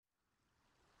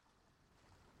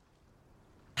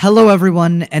Hello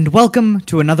everyone, and welcome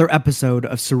to another episode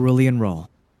of Cerulean Roll.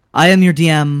 I am your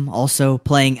DM, also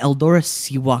playing Eldoris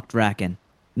Seawalk Draken,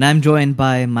 and I'm joined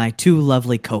by my two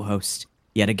lovely co-hosts,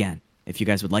 yet again, if you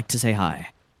guys would like to say hi.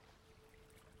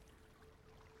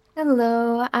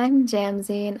 Hello, I'm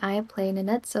Jamsey and I play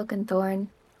Nanette Silkenthorn.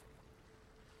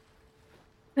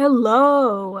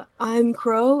 Hello, I'm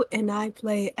Crow and I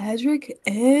play Adric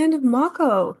and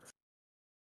Mako.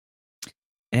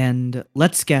 And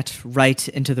let's get right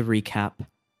into the recap.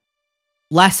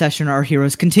 Last session, our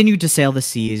heroes continued to sail the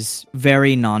seas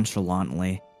very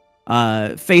nonchalantly,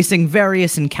 facing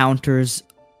various encounters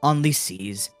on the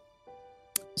seas,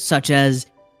 such as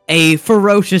a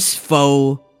ferocious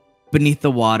foe beneath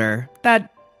the water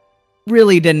that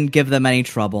really didn't give them any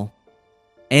trouble,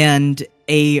 and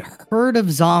a herd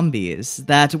of zombies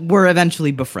that were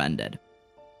eventually befriended.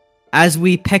 As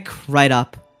we pick right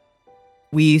up,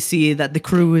 we see that the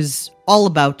crew is all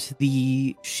about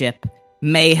the ship.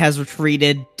 May has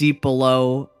retreated deep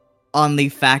below on the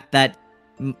fact that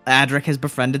Adric has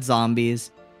befriended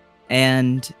zombies,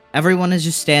 and everyone is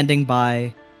just standing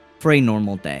by for a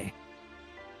normal day.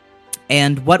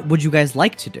 And what would you guys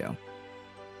like to do?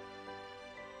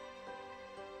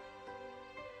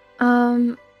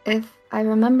 If I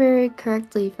remember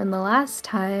correctly from the last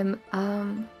time,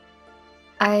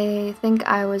 I think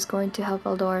I was going to help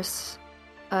Eldoris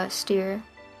steer.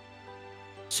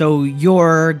 So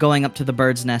you're going up to the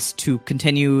bird's nest to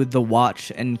continue the watch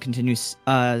and continue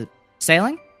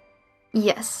sailing?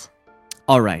 Yes.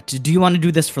 All right. Do you want to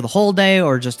do this for the whole day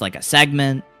or just like a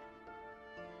segment?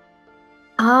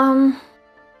 I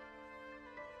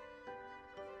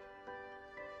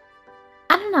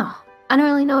don't know. I don't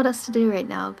really know what else to do right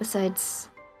now besides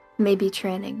maybe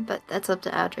training, but that's up to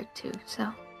Adric too, so.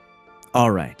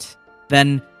 All right.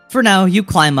 Then, for now, you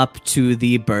climb up to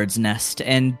the bird's nest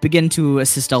and begin to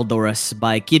assist Eldoris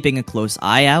by keeping a close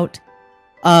eye out.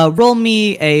 Roll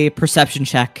me a perception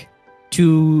check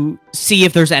to see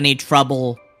if there's any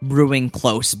trouble brewing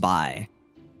close by,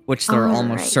 which there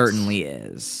almost certainly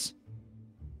is.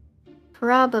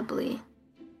 Probably.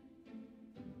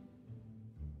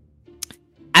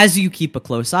 As you keep a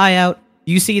close eye out,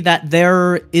 you see that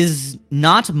there is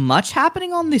not much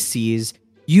happening on the seas.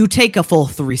 You take a full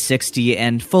 360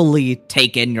 and fully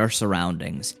take in your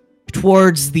surroundings.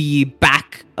 Towards the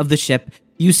back of the ship,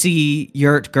 you see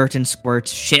Yurt, Gert, and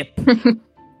Squirt's ship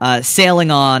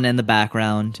sailing on in the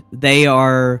background. They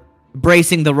are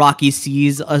bracing the rocky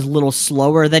seas a little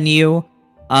slower than you.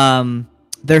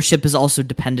 Their ship is also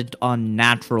dependent on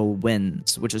natural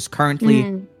winds, which is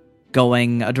currently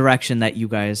going a direction that you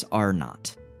guys are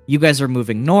not. You guys are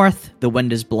moving north. The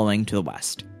wind is blowing to the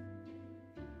west.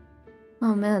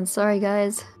 Oh man, sorry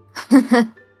guys.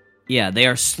 Yeah, they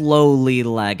are slowly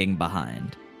lagging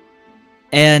behind.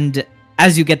 And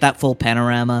as you get that full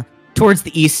panorama, towards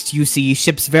the east you see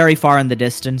ships very far in the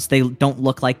distance. They don't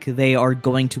look like they are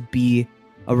going to be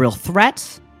a real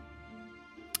threat.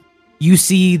 You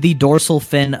see the dorsal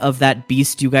fin of that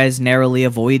beast you guys narrowly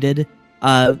avoided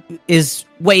is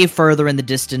way further in the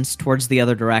distance towards the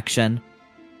other direction.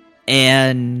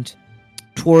 And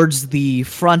towards the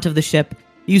front of the ship,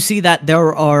 you see that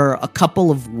there are a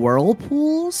couple of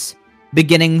whirlpools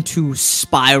beginning to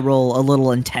spiral a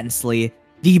little intensely.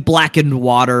 The blackened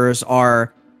waters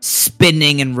are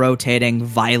spinning and rotating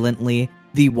violently.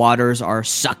 The waters are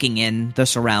sucking in the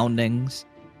surroundings.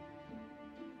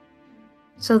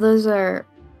 So those are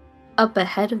up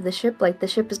ahead of the ship, like the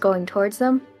ship is going towards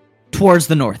them? Towards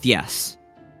the north, yes.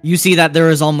 You see that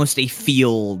there is almost a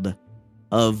field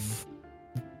of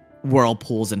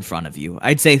whirlpools in front of you.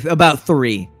 I'd say about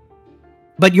 3.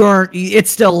 But it's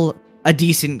still a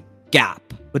decent gap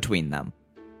between them.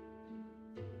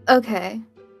 Okay.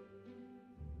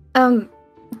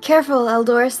 Careful,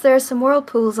 Eldoris, there are some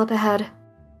whirlpools up ahead.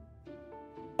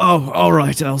 Oh,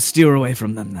 alright, I'll steer away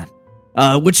from them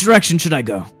then. Which direction should I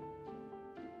go?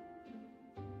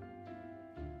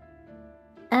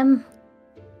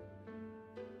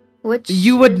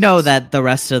 You would know that the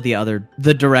rest of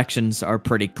the directions are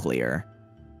pretty clear,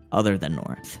 other than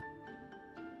north.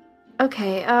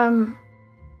 Okay,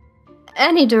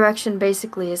 any direction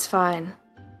basically is fine.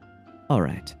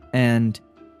 Alright, and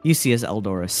you see as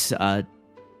Eldoris,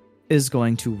 is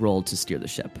going to roll to steer the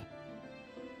ship.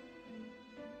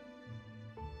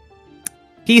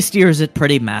 He steers it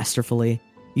pretty masterfully.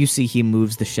 You see he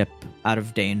moves the ship out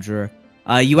of danger.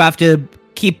 You have to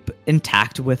keep in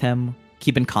contact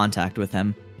with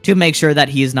him to make sure that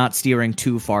he is not steering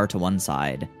too far to one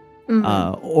side,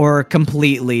 or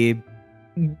completely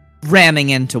ramming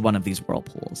into one of these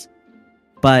whirlpools.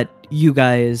 But you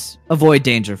guys avoid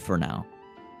danger for now.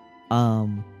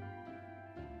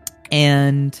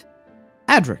 And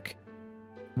Adric,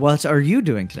 what are you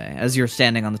doing today as you're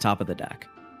standing on the top of the deck?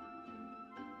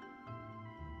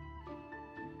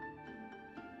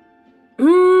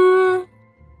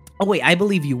 Oh, wait, I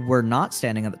believe you were not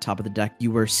standing at the top of the deck. You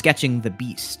were sketching the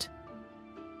beast.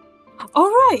 All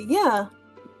right, yeah.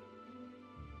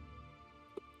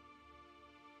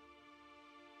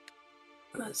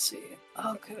 Let's see.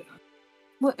 Okay.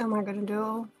 What am I gonna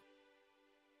do?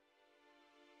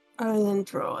 Other than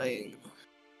drawing.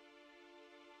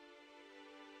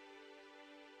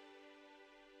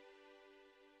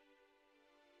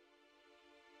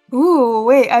 Ooh,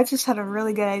 wait, I just had a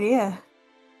really good idea.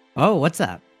 Oh, what's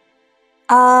that?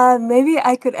 Maybe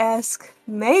I could ask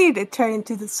May to turn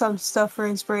into some stuff for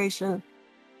inspiration.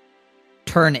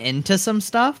 Turn into some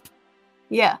stuff?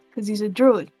 Yeah, because he's a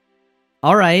druid.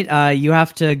 All right, you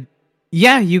have to...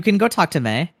 Yeah, you can go talk to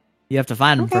May. You have to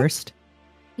find him first.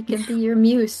 He can be your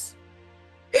muse.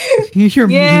 Your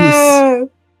muse.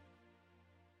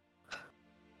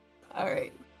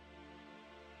 Alright.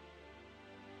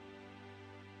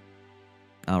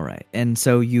 All right, and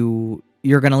so you're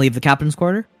going to leave the captain's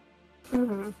quarter?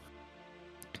 Mm-hmm.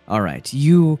 All right,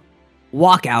 you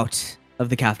walk out of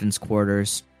the captain's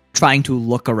quarters, trying to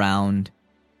look around,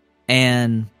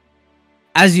 and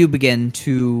as you begin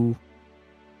to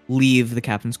leave the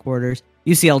captain's quarters,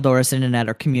 you see Eldoris and Annette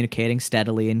are communicating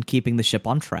steadily and keeping the ship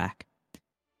on track.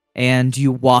 And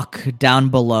you walk down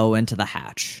below into the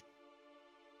hatch.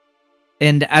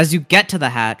 And as you get to the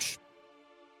hatch,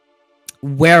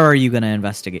 where are you going to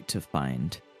investigate to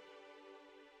find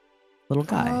little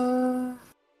guy?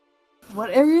 What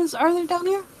areas are there down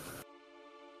here?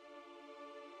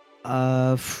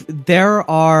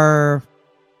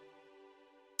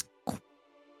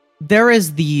 There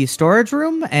is the storage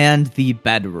room and the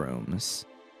bedrooms.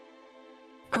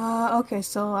 Okay,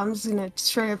 so I'm just gonna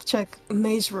straight up check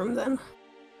May's room then.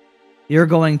 You're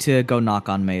going to go knock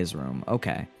on May's room.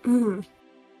 Okay.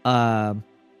 Mm-hmm.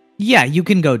 Yeah, you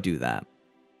can go do that.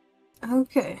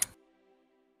 Okay.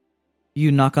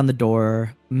 You knock on the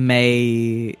door.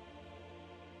 May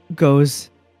goes,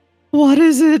 "What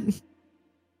is it?"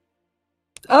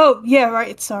 Oh, yeah,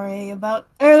 right. Sorry about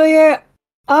earlier.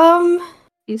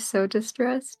 He's so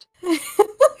distressed.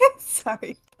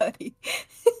 Sorry, buddy.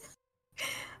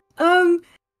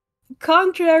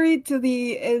 Contrary to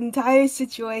the entire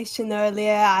situation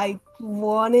earlier, I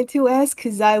wanted to ask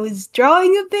because I was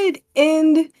drawing a bit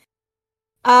and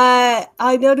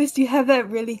I noticed you have that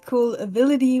really cool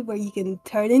ability where you can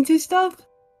turn into stuff,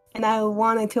 and I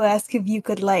wanted to ask if you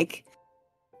could like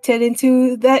turn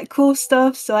into that cool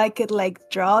stuff so I could like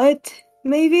draw it,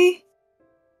 maybe?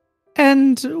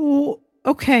 And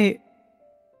okay.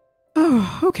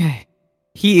 Oh, okay.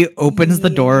 He opens the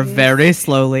door very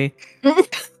slowly.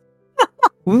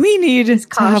 We need to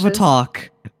have a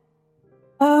talk.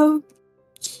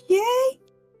 Okay.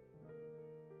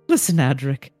 Listen,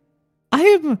 Adric.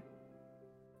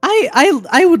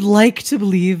 I would like to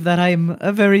believe that I'm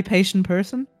a very patient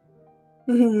person.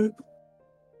 Mm-hmm.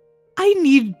 I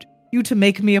need you to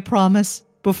make me a promise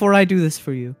before I do this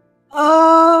for you.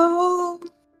 Oh,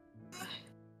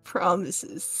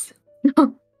 promises.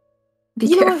 Be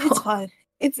you careful. know what? It's fine.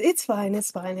 It's fine.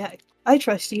 It's fine. I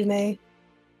trust you, May.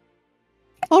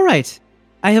 All right.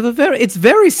 It's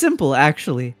very simple,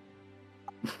 actually.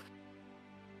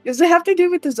 Does it have to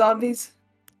do with the zombies?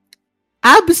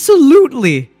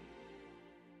 Absolutely.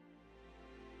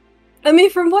 I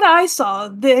mean, from what I saw,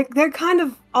 they're kind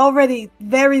of already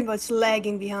very much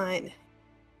lagging behind.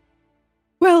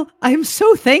 Well, I am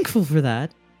so thankful for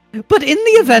that. But in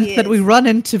the event that we run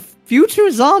into future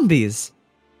zombies,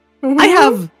 I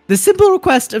have the simple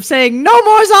request of saying no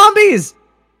more zombies!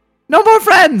 No more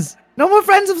friends! No more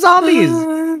friends of zombies!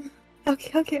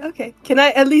 Okay. Can I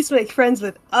at least make friends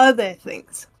with other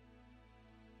things?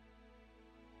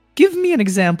 Give me an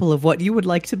example of what you would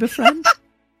like to befriend.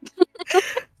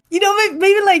 You know,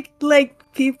 maybe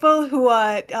like people who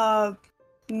are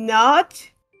not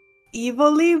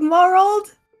evilly moral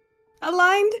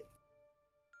aligned.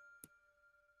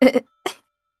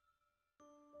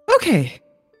 Okay.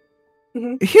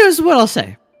 Mm-hmm. Here's what I'll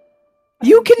say.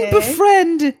 You can Okay.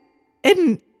 befriend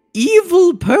an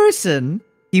evil person.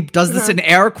 He does this in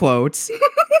air quotes.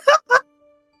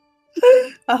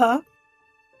 Uh-huh.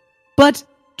 But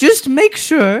just make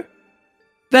sure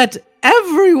that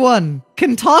everyone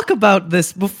can talk about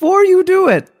this before you do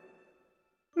it.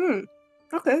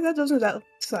 Okay, that doesn't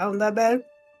sound that bad.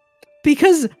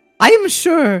 Because I am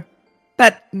sure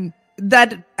that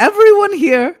everyone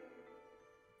here...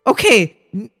 Okay,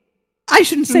 I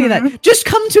shouldn't say that. Just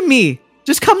come to me.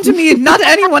 Just come to me and not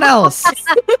anyone else.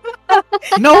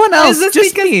 No one else,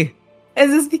 just me. Is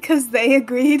this because they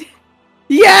agreed?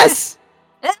 Yes!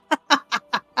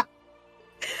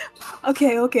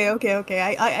 Okay.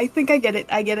 I think I get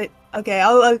it. Okay,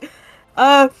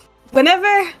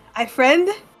 whenever I friend,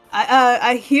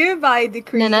 I hereby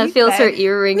decree. Nana feels her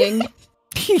ear ringing.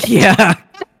 Yeah.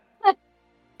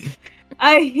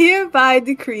 I hereby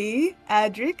decree,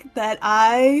 Adric, that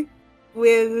I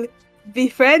will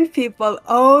befriend people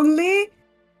only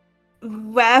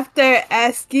after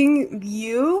asking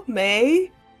you,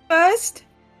 May, first.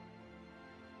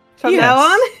 From now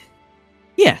on?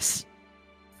 Yes.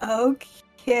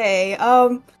 Okay.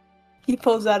 He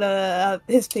pulls out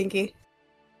his pinky.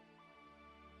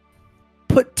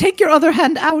 Take your other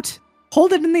hand out.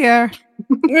 Hold it in the air.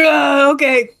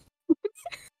 Okay.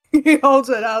 He holds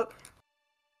it out.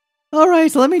 All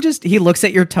right, let me just... He looks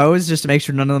at your toes just to make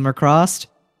sure none of them are crossed.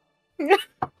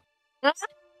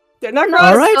 They're not crossed.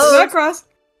 All right. They're not crossed.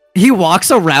 He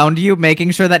walks around you,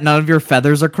 making sure that none of your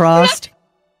feathers are crossed.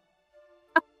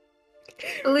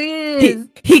 Please.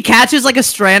 He catches like a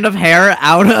strand of hair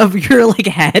out of your like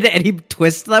head and he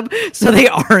twists them so they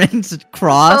aren't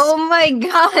crossed. Oh my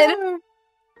god.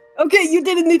 Okay, you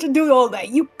didn't need to do all that.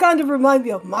 You kind of remind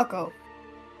me of Mako.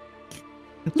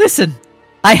 Listen,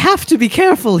 I have to be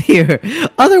careful here.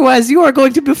 Otherwise, you are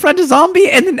going to befriend a zombie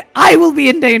and then I will be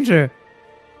in danger.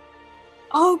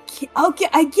 Okay,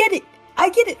 I get it.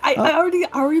 I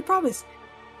already promised.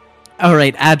 All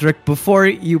right, Adric, before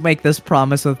you make this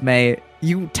promise with May,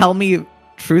 you tell me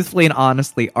truthfully and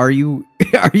honestly, are you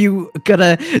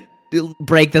gonna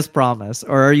break this promise,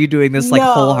 or are you doing this like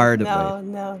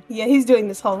wholeheartedly? No. Yeah, he's doing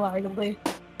this wholeheartedly.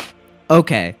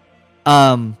 Okay.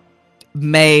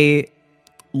 May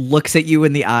looks at you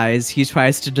in the eyes. He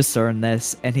tries to discern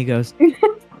this, and he goes,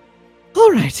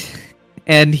 "All right."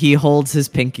 And he holds his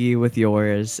pinky with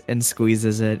yours and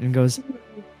squeezes it and goes,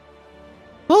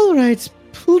 "All right,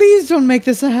 please don't make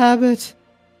this a habit."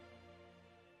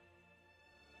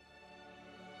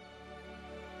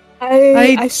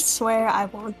 I swear I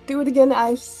won't do it again.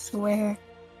 I swear.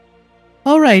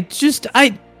 All right, just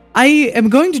I am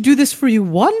going to do this for you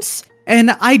once, and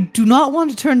I do not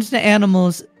want to turn into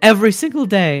animals every single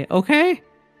day, okay?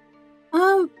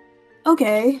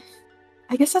 Okay.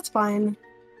 I guess that's fine.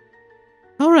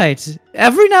 All right,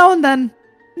 every now and then,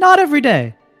 not every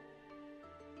day.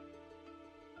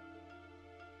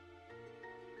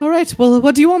 All right, well,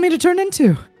 what do you want me to turn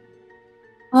into?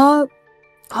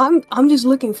 I'm just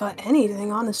looking for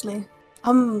anything, honestly.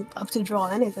 I'm up to draw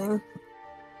anything.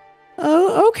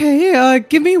 Oh, okay,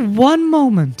 give me one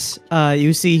moment.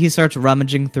 You see he starts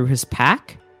rummaging through his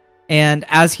pack, and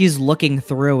as he's looking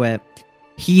through it,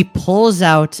 he pulls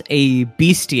out a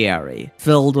bestiary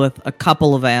filled with a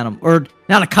couple of animals, or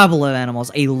not a couple of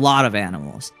animals, a lot of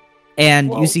animals. And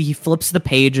Whoa. You see he flips the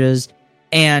pages,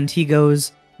 and he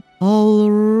goes, "All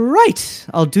right,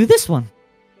 I'll do this one."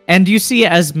 And you see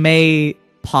as May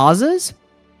pauses,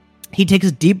 he takes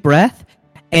a deep breath,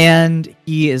 and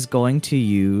he is going to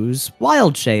use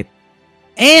Wild Shape.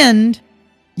 And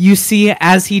you see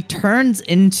as he turns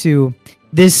into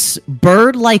this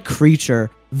bird-like creature,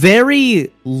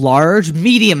 very large,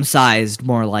 medium-sized,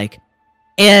 more like.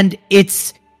 And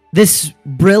it's this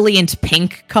brilliant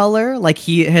pink color, like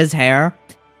his hair.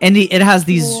 And it has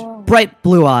these bright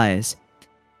blue eyes.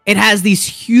 It has these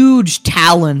huge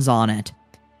talons on it.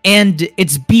 And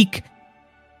its beak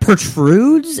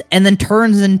protrudes and then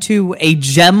turns into a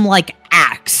gem-like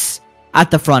axe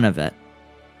at the front of it.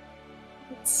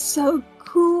 It's so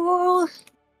cool.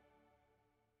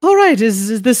 All right,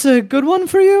 is this a good one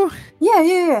for you?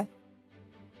 Yeah.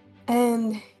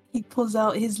 And he pulls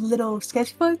out his little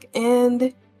sketchbook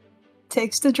and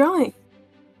takes the drawing.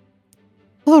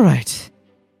 All right.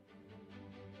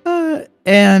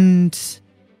 And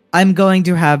I'm going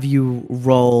to have you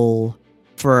roll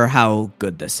for how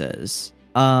good this is.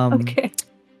 Okay.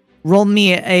 Roll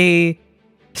me a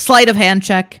sleight of hand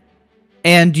check,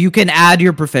 and you can add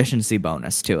your proficiency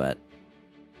bonus to it.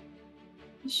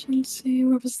 Efficiency,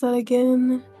 where was that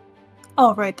again?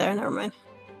 Oh, right there, never mind.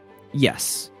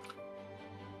 Yes.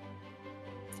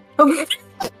 Okay.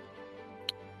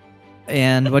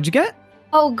 And what'd you get?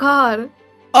 Oh god.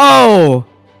 Oh!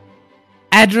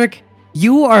 Adric,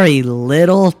 you are a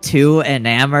little too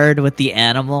enamored with the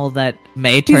animal that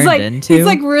May turned into. He's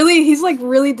like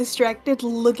really distracted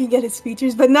looking at his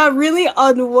features, but not really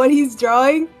on what he's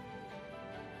drawing.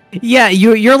 Yeah,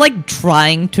 you're like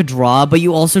trying to draw, but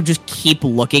you also just keep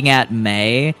looking at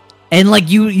May. And like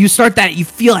you start that, you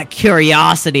feel that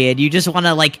curiosity, and you just want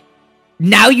to like,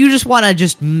 now you just want to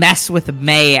just mess with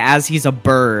May as he's a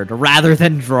bird rather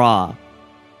than draw.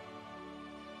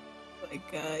 Oh my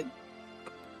god.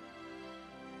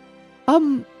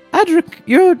 Adric,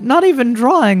 you're not even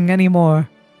drawing anymore.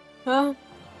 Huh?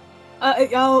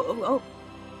 Oh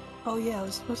yeah, I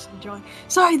was supposed to be drawing.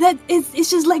 Sorry, it's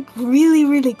just like really,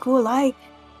 really cool. I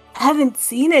haven't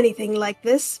seen anything like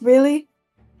this, really.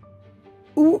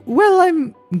 Well,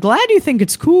 I'm glad you think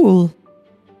it's cool.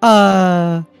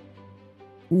 Do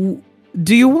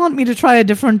you want me to try a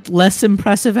different, less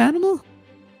impressive animal?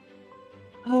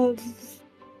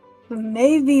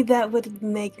 Maybe that would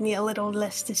make me a little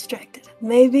less distracted.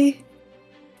 Maybe?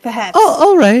 Perhaps.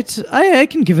 Oh, alright. I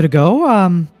can give it a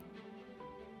go.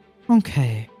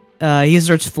 Okay. He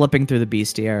starts flipping through the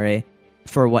bestiary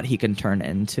for what he can turn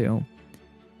into.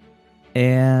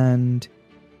 And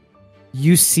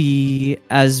you see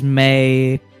as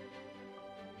May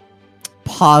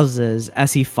pauses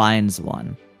as he finds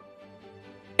one.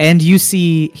 And you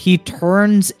see he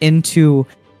turns into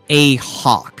a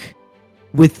hawk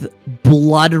with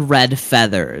blood red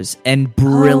feathers and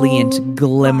brilliant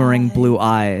glimmering blue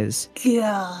eyes.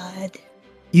 God.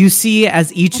 You see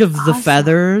as each That's of the awesome.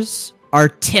 feathers are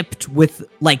tipped with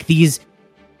like these,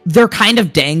 they're kind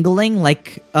of dangling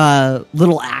like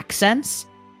little accents,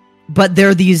 but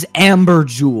they're these amber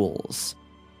jewels.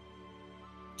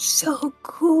 So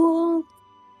cool.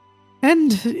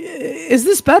 And is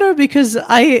this better? Because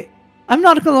I'm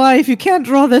not gonna lie, if you can't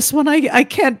draw this one, I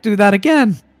can't do that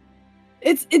again.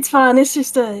 It's fine. It's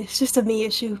just a me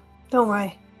issue. Don't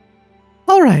worry.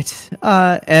 All right.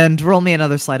 And roll me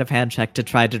another sleight of hand check to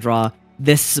try to draw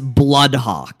this blood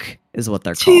hawk, is what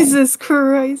they're called. Jesus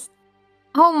Christ.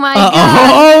 Oh my god.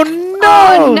 Oh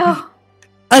no! Oh no.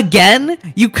 Again,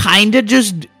 you kind of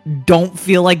just don't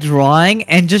feel like drawing,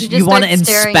 and just You you want to start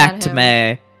staring at inspect him.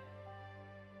 May.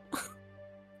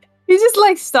 He just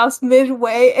like stops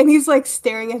midway and he's like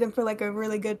staring at him for like a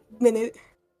really good minute.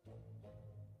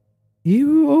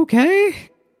 You okay?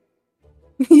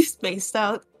 He's spaced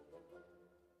out.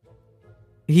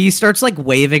 He starts like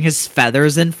waving his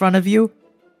feathers in front of you.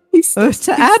 He's To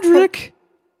Adric.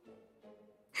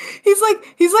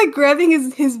 He's like grabbing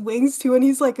his wings too, and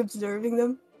he's like observing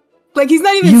them. Like he's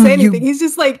not even saying anything. He's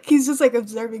just like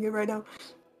observing it right now.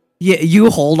 Yeah, you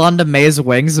hold on to May's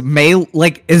wings. May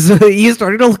like he's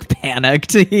starting to look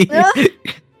panicked.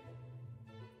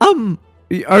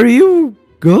 Are you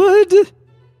good?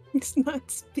 He's not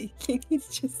speaking. He's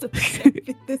just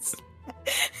observing this.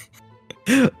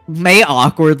 May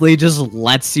awkwardly just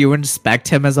lets you inspect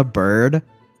him as a bird.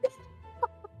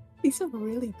 He's so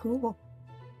really cool.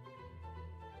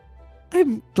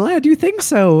 I'm glad you think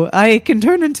so. I can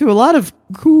turn into a lot of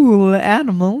cool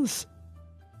animals.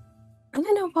 I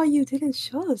don't know why you didn't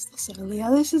show us this earlier.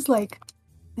 This is like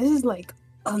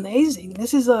amazing.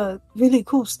 This is a really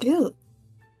cool skill.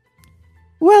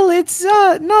 Well, it's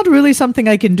not really something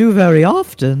I can do very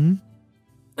often.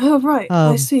 Oh right,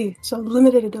 I see. So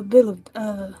limited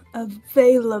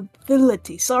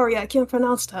availability. Sorry, I can't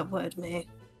pronounce that word, man.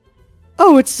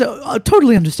 Oh, it's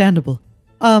totally understandable.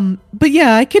 But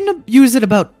yeah, I can use it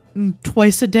about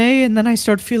twice a day, and then I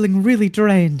start feeling really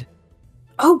drained.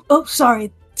 Oh,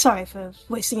 sorry for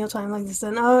wasting your time like this.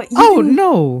 Then,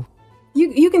 No.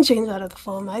 You can change out of the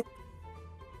form. I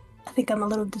think I'm a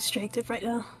little distracted right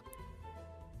now.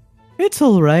 It's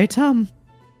all right.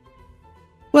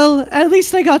 Well, at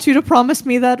least I got you to promise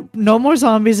me that no more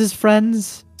zombies as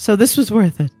friends, so this was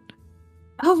worth it.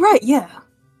 Oh right, yeah.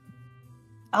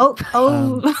 Oh,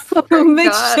 Oh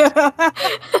make God. sure.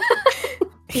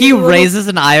 He raises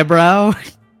an eyebrow.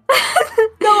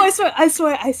 No, I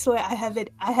swear, I have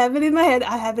it in my head.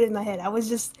 I was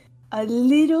just a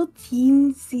little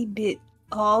teensy bit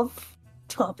off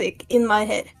topic in my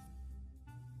head.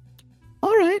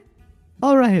 All right.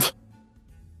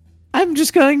 I'm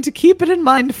just going to keep it in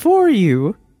mind for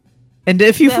you. And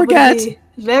if you That would forget, be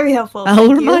very helpful. I'll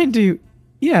Thank you. remind you.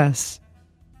 Yes.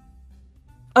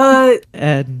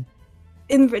 And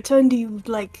In return, do you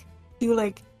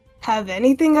have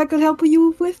anything I could help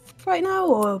you with right now,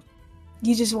 or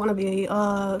you just want to be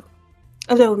alone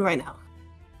right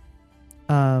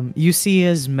now? You see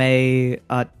as May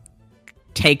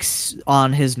takes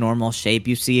on his normal shape,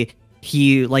 you see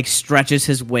he like stretches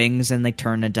his wings and they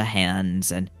turn into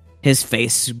hands, and his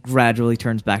face gradually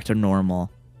turns back to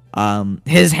normal.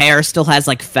 His hair still has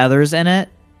like feathers in it.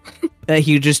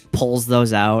 He just pulls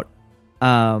those out.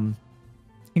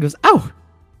 He goes, "Ow!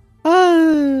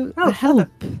 Help.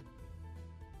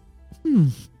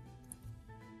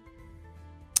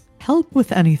 Help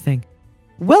with anything?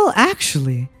 Well,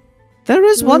 actually, there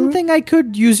is one thing I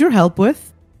could use your help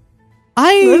with.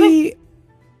 Really?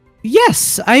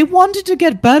 Yes, I wanted to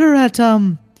get better at,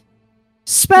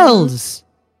 spells.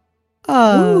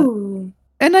 Ooh.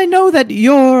 And I know that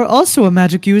you're also a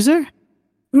magic user.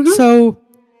 Mhm. So,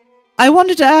 I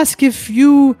wanted to ask if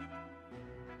you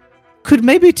could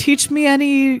maybe teach me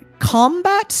any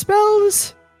combat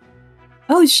spells?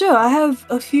 Oh, sure. I have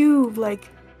a few,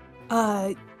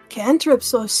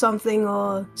 cantrips or something,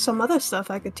 or some other stuff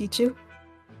I could teach you.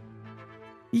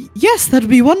 Yes, that'd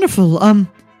be wonderful.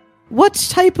 What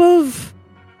type of...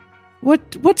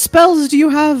 What spells do you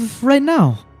have right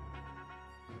now?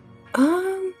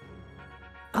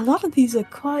 A lot of these are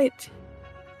quite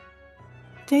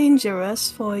dangerous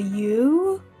for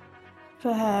you,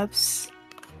 perhaps.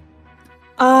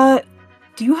 Do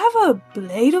you have a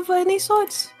blade of any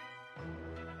sorts?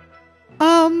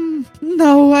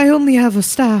 No, I only have a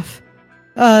staff.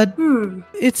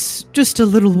 It's just a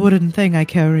little wooden thing I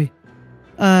carry.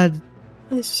 I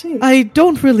see. I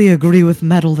don't really agree with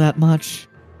metal that much.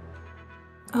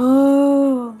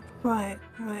 Oh, right.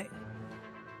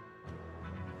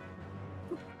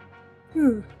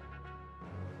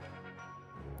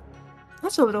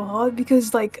 That's a little hard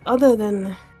because, other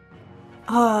than,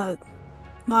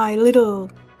 my little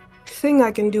thing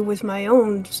I can do with my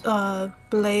own,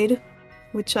 blade,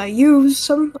 which I use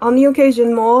on the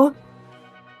occasion more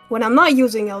when I'm not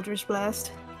using Eldritch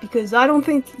Blast, because I don't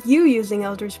think you using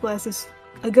Eldritch Blast is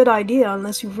a good idea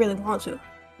unless you really want to.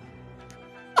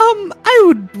 I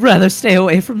would rather stay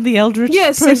away from the Eldritch,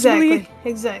 Yes, personally.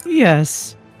 exactly.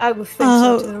 Yes. I would think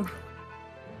so, too.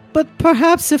 But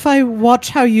perhaps if I watch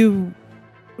how you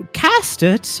cast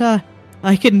it,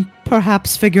 I can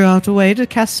perhaps figure out a way to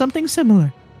cast something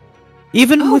similar.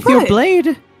 Even with your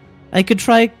blade, I could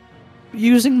try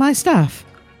using my staff.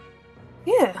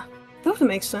 Yeah, that would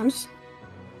make sense.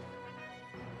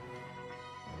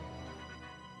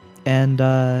 And,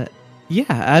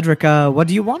 Adric, what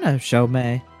do you want to show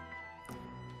May?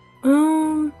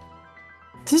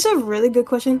 This is a really good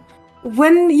question.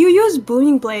 When you use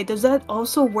Booming Blade, does that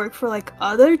also work for,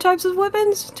 other types of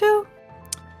weapons, too?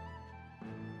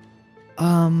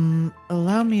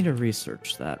 Allow me to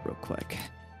research that real quick.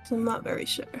 So I'm not very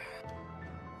sure.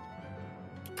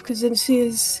 Because it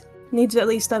needs at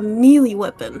least a melee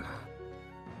weapon.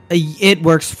 It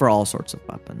works for all sorts of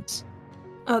weapons.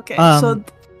 Okay,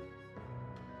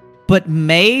 But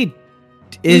May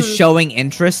is showing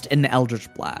interest in Eldritch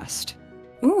Blast.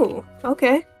 Ooh,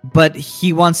 okay. But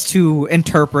he wants to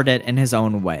interpret it in his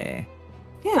own way.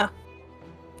 Yeah.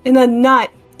 In a not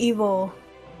evil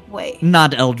way.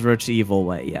 Not Eldritch evil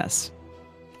way, yes.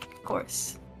 Of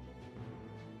course.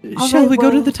 Shall we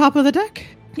go to the top of the deck?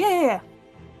 Yeah.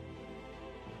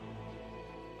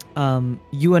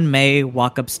 You and May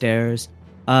walk upstairs.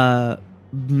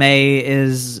 May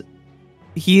is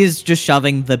just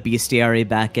shoving the bestiary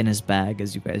back in his bag,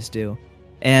 as you guys do.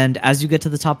 And as you get to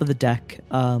the top of the deck,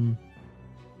 how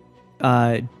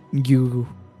do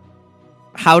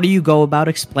you go about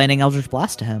explaining Eldritch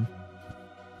Blast to him?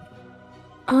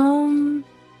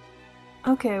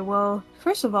 Okay, well,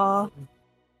 first of all,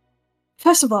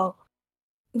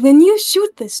 when you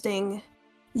shoot this thing,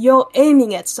 you're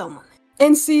aiming at someone.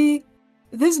 And see,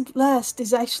 this blast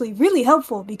is actually really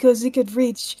helpful because it could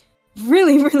reach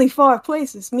really, really far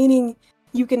places, meaning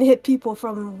you can hit people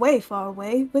from way far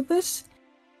away with this.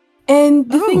 And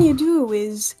the thing you do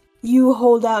is you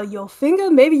hold out your finger,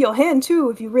 maybe your hand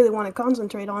too, if you really want to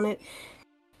concentrate on it,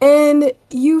 and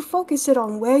you focus it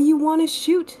on where you want to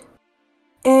shoot.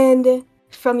 And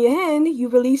from your hand, you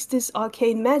release this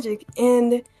arcane magic,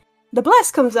 and the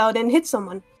blast comes out and hits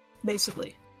someone,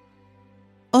 basically.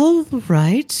 All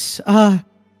right.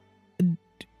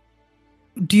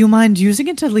 Do you mind using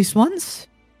it at least once?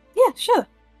 Yeah, sure.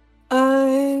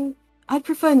 I'd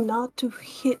prefer not to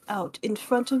hit out in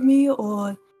front of me,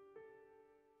 or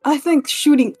I think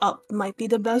shooting up might be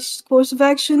the best course of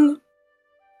action,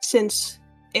 since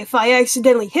if I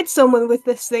accidentally hit someone with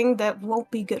this thing, that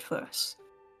won't be good for us.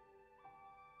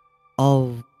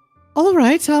 All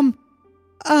right.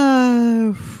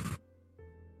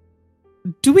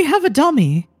 Do we have a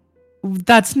dummy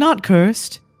that's not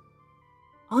cursed?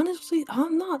 Honestly,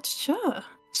 I'm not sure,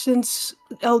 since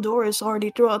Eldorus already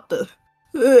threw out the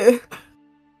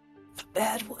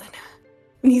bad one.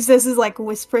 And he says is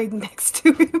whispering next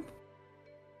to him.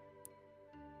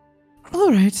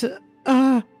 Alright,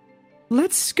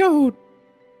 let's go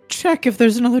check if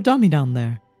there's another dummy down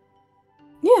there.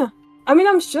 Yeah. I mean,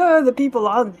 I'm sure the people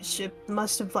on this ship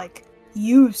must have,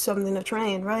 used something to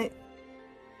train, right?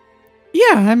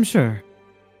 Yeah, I'm sure.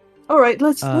 Alright,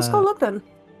 let's go look then.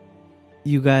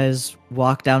 You guys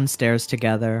walk downstairs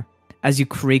together. As you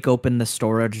creak open the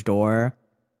storage door,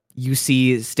 you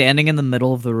see, standing in the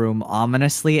middle of the room,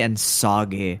 ominously and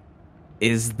soggy,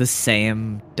 is the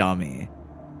same dummy.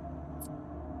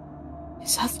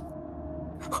 Is that...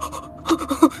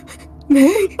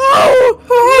 May?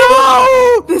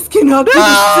 Oh! This cannot be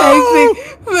the same thing!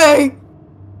 May!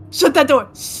 Shut that door!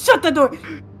 Shut that door!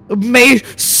 No! May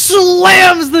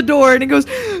slams the door and he goes,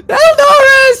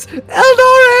 Eldoris!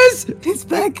 Eldoris! It's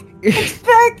back! It's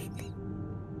back!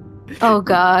 Oh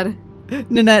god.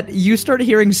 Nanette, you start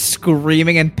hearing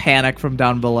screaming and panic from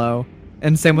down below.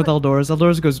 And same with Eldoris.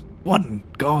 Eldoris goes, what in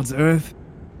God's earth?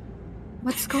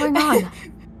 What's going on?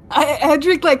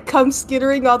 Edric like comes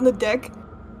skittering on the deck.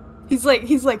 He's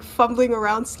like fumbling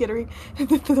around, skittering.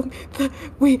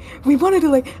 We wanted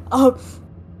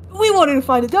to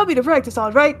find a dummy to practice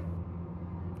on, right?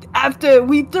 After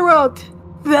we threw out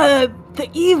the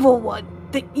evil one,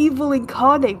 the evil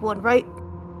incarnate one, right?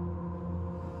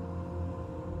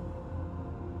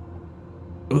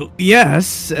 Well,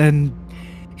 yes, and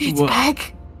It's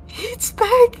back. It's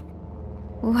back.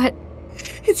 What?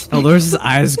 It's back. Eldoris'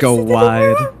 eyes go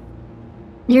wide.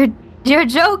 You're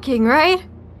joking, right?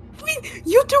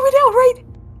 You threw it out, right?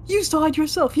 You saw it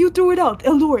yourself. You threw it out,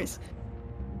 Eldoris.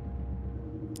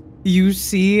 You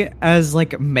see as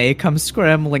like May comes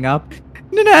scrambling up.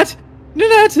 Nanette,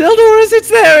 Eldoris, it's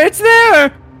there, it's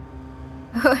there.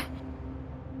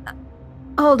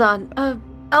 Hold on.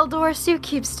 Eldoris, you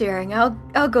keep staring.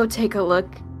 I'll go take a look.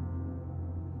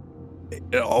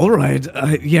 All right.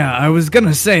 Yeah, I was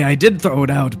gonna say I did throw it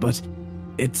out, but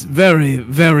it's very,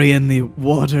 very in the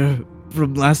water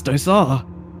from last I saw.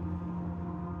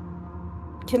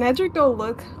 Can Edric go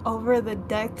look over the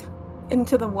deck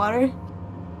into the water?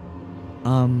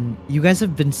 You guys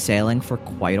have been sailing for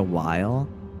quite a while.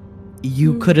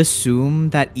 You could assume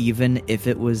that even if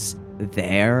it was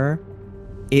there,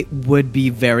 it would be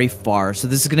very far. So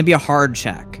this is gonna be a hard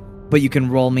check, but you can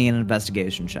roll me an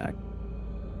investigation check.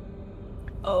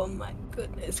 Oh my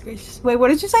goodness gracious. Wait, what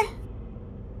did you say?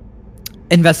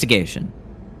 Investigation.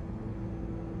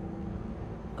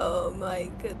 Oh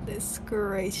my goodness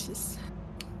gracious.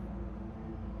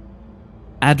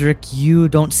 Adric, you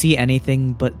don't see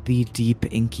anything but the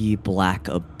deep, inky, black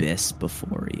abyss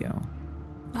before you.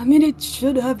 I mean, it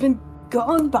should have been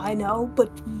gone by now, but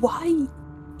why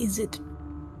is it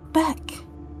back?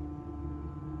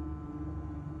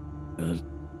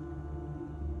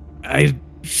 I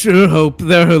sure hope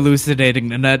they're hallucinating,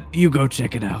 Nanette. You go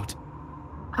check it out.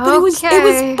 But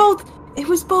it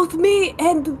was both me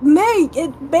and May,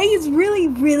 and May is really,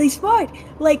 really smart.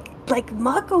 Like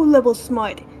Mako level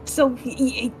smart. So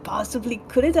it possibly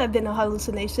couldn't have been a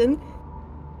hallucination.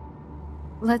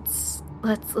 Let's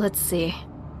see.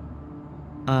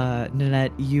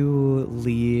 Nanette, you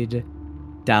lead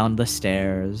down the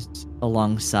stairs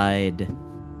alongside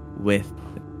with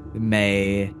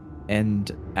May and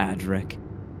Adric.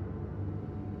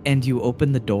 And you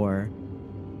open the door,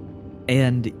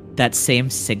 and that same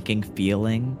sinking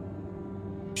feeling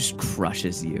just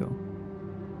crushes you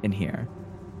in here.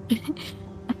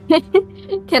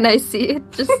 Can I see it?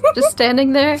 Just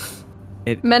standing there?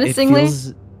 Menacingly?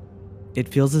 It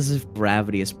feels as if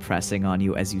gravity is pressing on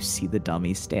you as you see the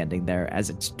dummy standing there as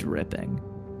it's dripping.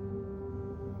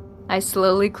 I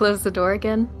slowly close the door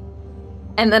again.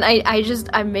 And then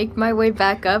I make my way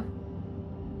back up.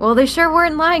 Well, they sure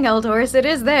weren't lying, Eldoris. It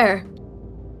is there.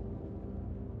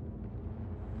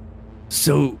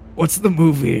 So, what's the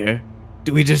move here?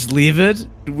 Do we just leave it?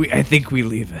 I think we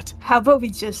leave it. How about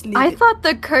we just leave I it? thought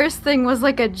the curse thing was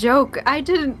like a joke. I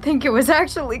didn't think it was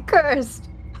actually cursed.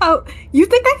 How? You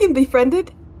think I can befriend it?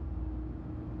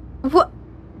 What?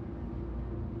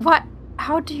 What?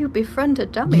 How do you befriend a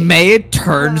dummy? May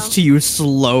turns to you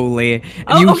slowly, and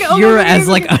Oh, you okay, hear okay, as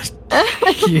okay, like a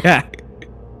yeah.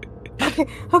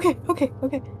 Okay.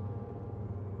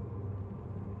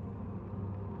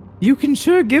 You can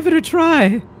sure give it a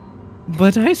try,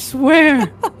 but I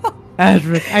swear,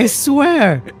 Adric, I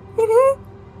swear.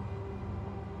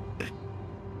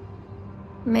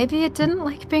 Maybe it didn't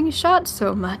like being shot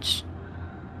so much.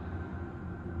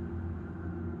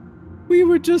 We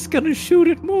were just gonna shoot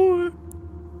it more.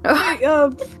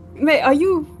 May, are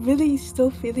you really still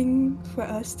feeling for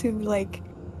us to, like,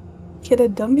 get a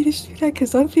dummy to shoot at?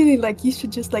 Because I'm feeling like you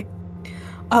should just, like,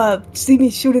 see me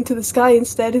shoot into the sky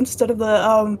instead of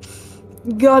the,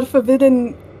 God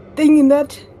forbidden thing in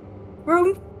that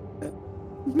room.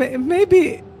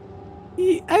 Maybe.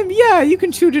 Yeah, you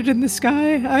can shoot it in the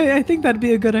sky. I think that'd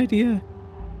be a good idea.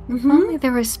 If only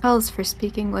there were spells for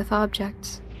speaking with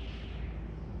objects.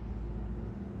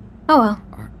 Oh well.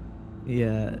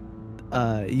 Yeah.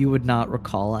 You would not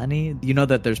recall any? You know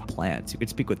that there's plants. You could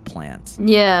speak with plants.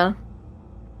 Yeah.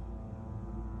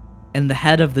 And the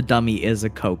head of the dummy is a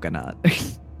coconut.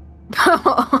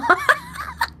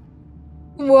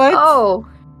 What? Oh.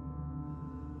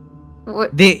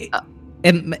 What?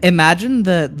 Imagine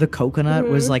the coconut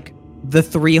was Mhm. like the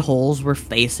 3 holes were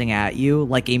facing at you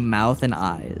like a mouth and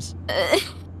eyes.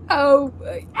 Oh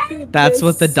my goodness. That's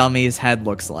what the dummy's head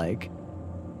looks like.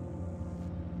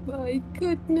 My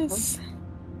goodness.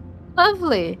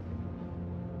 Lovely.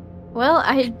 Well,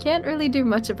 I can't really do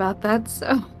much about that,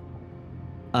 so...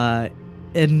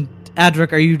 And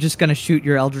Adric, are you just gonna shoot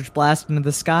your Eldritch Blast into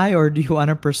the sky, or do you want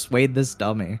to persuade this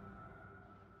dummy?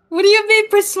 What do you mean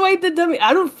persuade the dummy?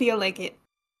 I don't feel like it.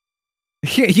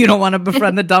 You don't want to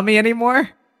befriend the dummy anymore?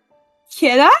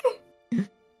 Can I?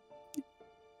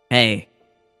 Hey,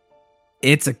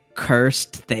 it's a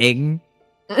cursed thing.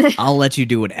 I'll let you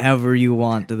do whatever you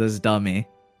want to this dummy.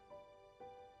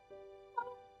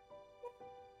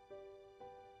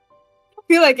 I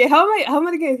feel like it. How am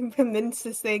I gonna convince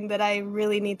this thing that I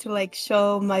really need to like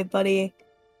show my buddy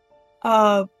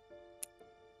a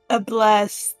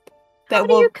blast that How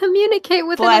do will you communicate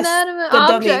with an blast inanimate the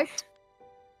dummy. object?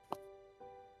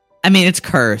 I mean, it's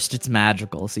cursed. It's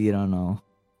magical, so you don't know.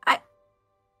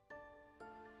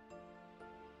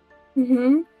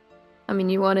 Mm-hmm. I mean,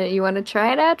 you wanna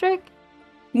try it, Adric?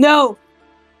 No,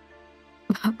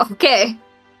 Okay.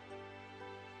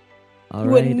 All you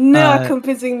were right. not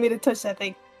convincing me to touch that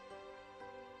thing.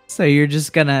 So you're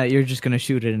just gonna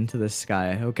shoot it into the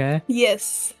sky, okay?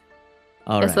 Yes.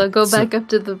 All Guess right. I'll go So- back up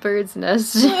to the bird's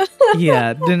nest.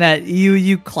 Yeah, Danette,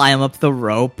 you climb up the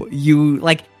rope. You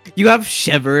have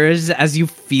shivers as you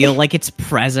feel like its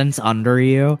presence under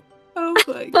you. Oh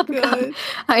my Oh, god. God.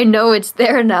 I know it's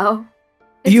there now.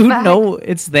 It's You back. know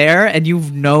it's there, and you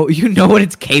know what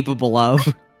it's capable of.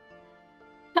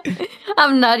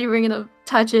 I'm not even gonna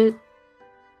touch it.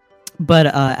 But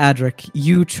Adric,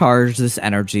 you charge this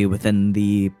energy within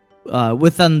the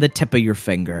tip of your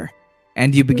finger,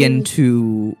 and you begin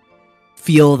to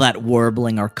feel that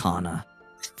warbling arcana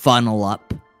funnel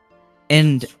up.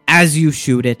 And as you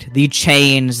shoot it, the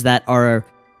chains that are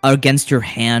against your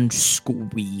hand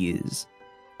squeeze.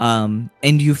 And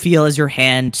you feel as your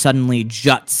hand suddenly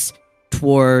juts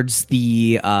towards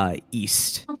the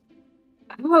east.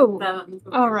 Oh.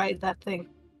 All right, that thing.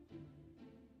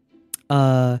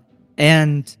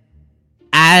 And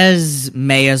as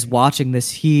May is watching this,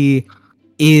 he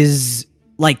is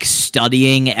like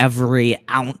studying every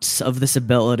ounce of this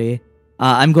ability.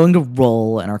 I'm going to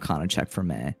roll an Arcana check for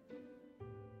May.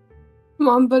 Come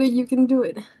on, buddy, you can do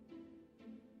it.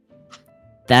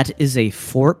 That is a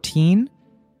 14.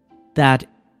 That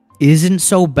isn't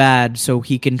so bad, so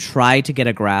he can try to get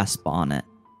a grasp on it.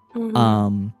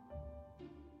 Mhm.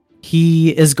 He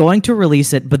is going to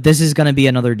release it, but this is going to be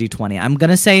another d20. I'm going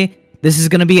to say this is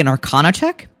going to be an Arcana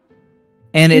check,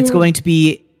 and it's going to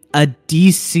be a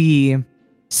DC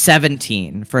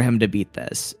 17 for him to beat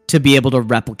this, to be able to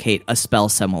replicate a spell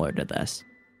similar to this.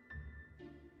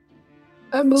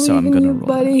 I believe So I'm in gonna you, roll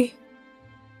buddy.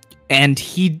 And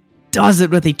he does it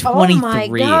with a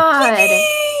 23. Oh my god.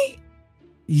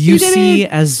 You You did see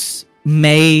it! as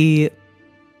May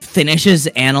finishes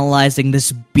analyzing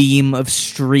this beam of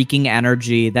streaking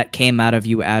energy that came out of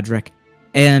you, Adric,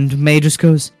 and May just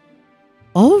goes,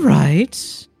 "All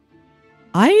right,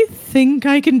 I think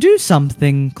I can do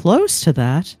something close to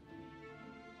that."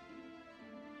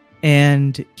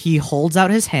 And he holds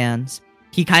out his hands.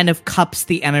 He kind of cups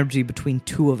the energy between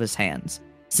two of his hands,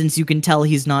 since you can tell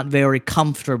he's not very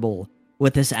comfortable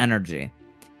with this energy.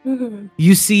 Mhm.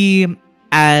 You see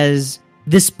as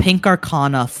this pink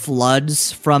arcana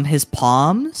floods from his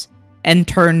palms and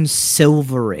turns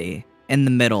silvery in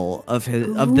the middle of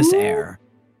this Ooh. air.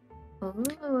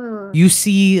 Ooh. You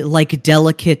see like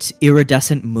delicate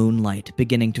iridescent moonlight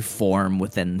beginning to form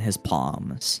within his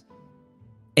palms.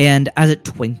 And as it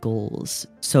twinkles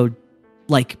so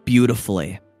like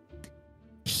beautifully,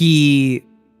 he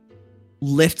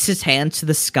lifts his hand to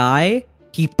the sky.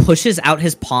 He pushes out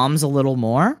his palms a little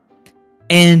more,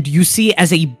 and you see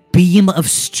as a beam of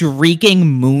streaking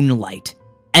moonlight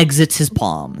exits his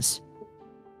palms.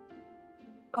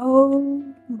 Oh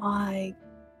my.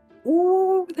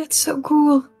 Ooh, that's so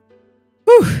cool.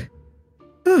 Whew.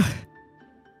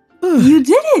 You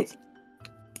did it!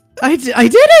 I did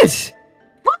it!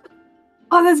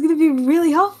 Oh, that's gonna be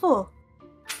really helpful.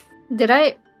 Did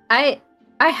I had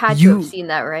to You- have seen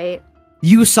that, right?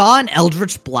 You saw an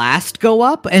Eldritch Blast go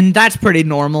up, and that's pretty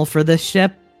normal for this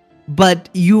ship. But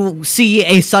you see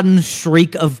a sudden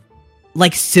shriek of,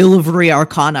 like, silvery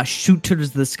arcana shoot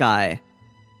towards the sky.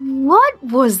 What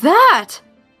was that?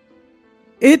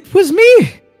 It was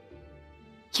me!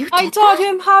 You did I taught that?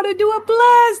 him how to do a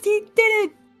blast. He did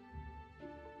it.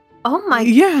 Oh my,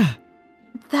 Yeah,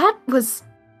 that was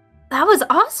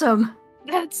awesome.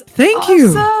 That's thank you.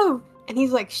 awesome. And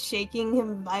he's like shaking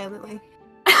him violently.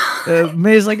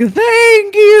 May's like,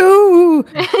 thank you.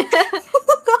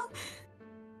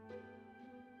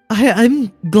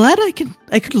 I'm glad I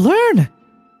could learn.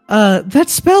 That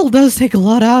spell does take a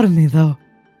lot out of me, though.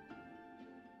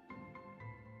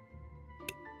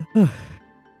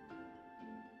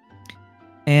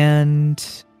 And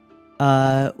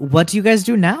what do you guys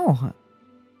do now?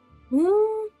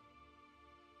 What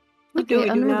do Okay, we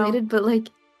do now? unrelated, but like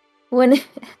when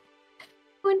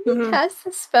when you Mhm. cast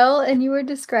the spell and you were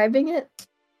describing it,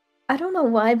 I don't know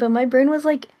why, but my brain was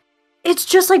like, it's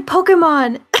just like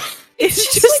Pokemon.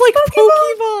 It's just like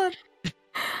Pokemon.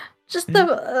 Just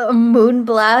the moon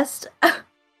blast. I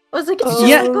was like, it's just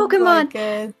Yeah. like Pokemon.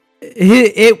 God.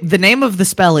 The name of the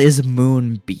spell is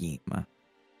Moonbeam.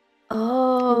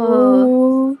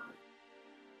 Oh, Ooh,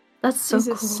 that's so he's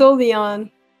cool. a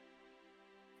Cerulean.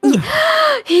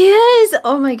 He is.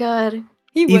 Oh my god.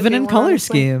 He would Even be in one, color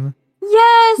honestly. scheme. Yes.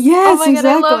 Oh Yes, my god,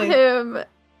 I love exactly. him.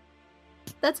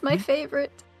 That's my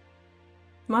favorite.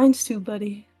 Mine's too,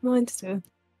 buddy. Mine's too.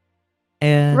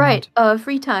 And Right.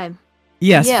 Free time.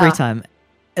 yes, Yeah. free time.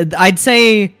 I'd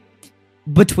say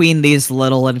between these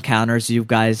little encounters you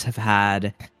guys have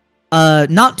had,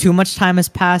 not too much time has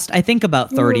passed. I think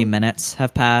about 30 minutes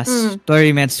have passed.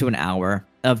 30 minutes to an hour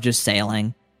of just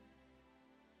sailing.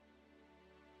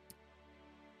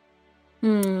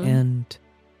 And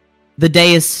the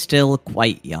day is still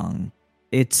quite young.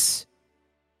 It's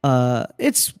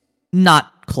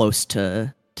not close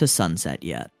to sunset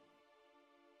yet.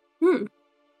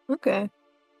 Okay.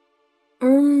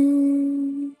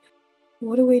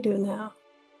 What do we do now?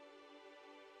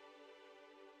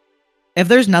 If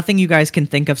there's nothing you guys can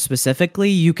think of specifically,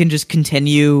 you can just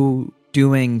continue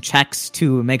doing checks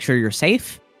to make sure you're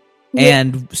safe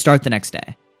and start the next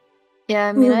day. Yeah,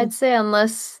 I mean, I'd say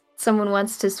unless someone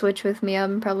wants to switch with me,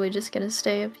 I'm probably just gonna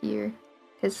stay up here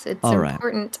because it's All right.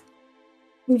 important.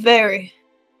 Very.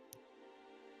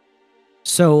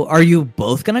 So, are you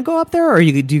both gonna go up there, or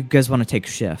do you guys want to take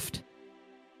shift?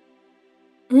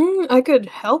 I could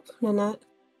help Nanette.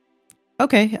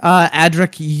 Okay,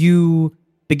 Adric, you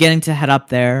beginning to head up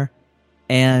there,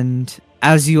 and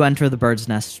as you enter the bird's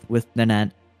nest with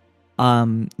Nanette,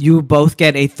 you both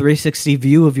get a 360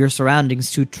 view of your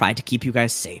surroundings to try to keep you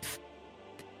guys safe.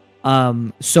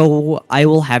 So I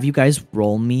will have you guys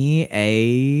roll me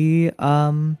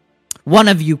one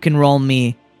of you can roll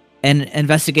me an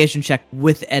investigation check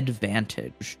with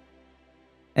advantage.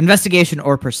 Investigation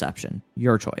or perception,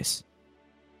 your choice.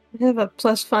 I have a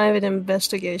 +5 in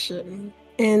investigation,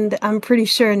 and I'm pretty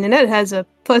sure Nanette has a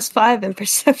 +5 in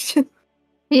perception.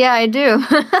 Yeah, I do.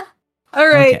 All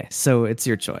right. Okay, so it's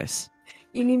your choice.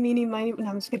 Eeny, meeny, miny. No,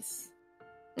 I'm just kidding.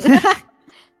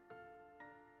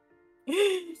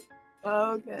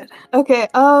 Oh, good. Okay.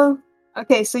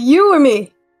 Okay. So you or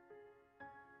me?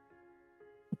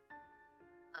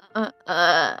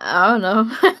 I don't know.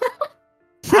 I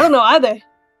don't know either.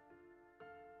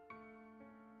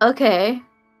 Okay.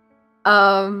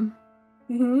 How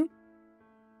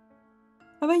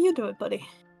about you do it, buddy?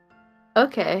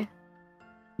 Okay.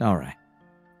 All right.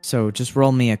 So just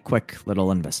roll me a quick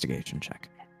little investigation check.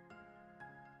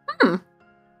 Don't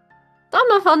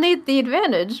know if I'll need the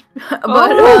advantage,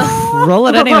 but Roll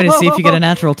it anyway to see if you get a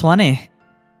natural 20.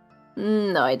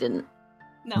 no, I didn't.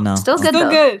 No. Still good Still though.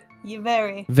 good. You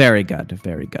very. Very good,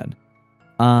 very good.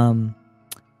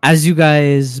 As you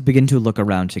guys begin to look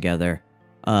around together,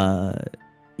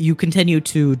 you continue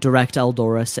to direct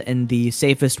Eldoris in the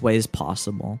safest ways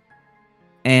possible.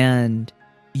 And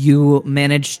you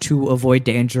manage to avoid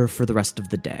danger for the rest of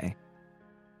the day.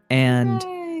 And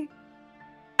Yay.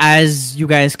 as you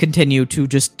guys continue to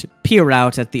just peer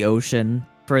out at the ocean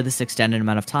for this extended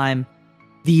amount of time,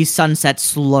 the sunset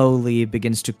slowly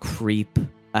begins to creep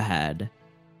ahead.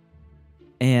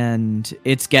 And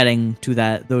it's getting to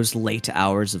those late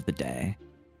hours of the day.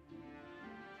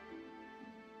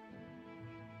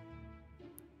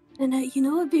 And you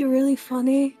know what'd be really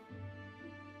funny?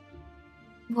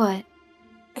 What?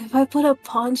 If I put a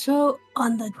poncho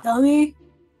on the dummy.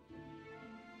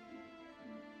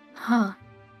 Huh.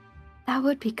 That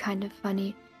would be kind of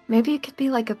funny. Maybe it could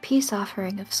be like a peace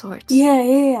offering of sorts.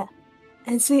 Yeah.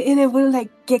 And see, and it wouldn't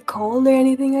like get cold or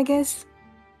anything, I guess.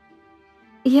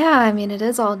 Yeah, I mean, it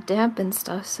is all damp and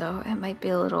stuff, so it might be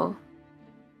a little...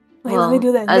 Wait, let me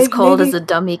do that. As cold as a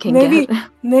dummy can maybe, get.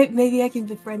 Maybe I can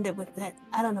befriend it with that.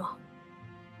 I don't know.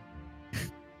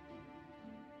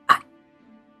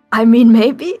 I mean,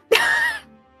 maybe.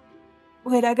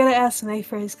 Wait, I gotta ask May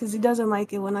first, because he doesn't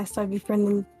like it when I start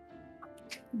befriending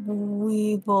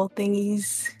weeble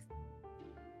thingies.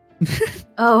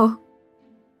 Oh.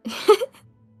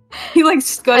 He He like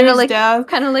scutters down.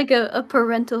 Kind of like a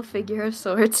parental figure of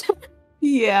sorts.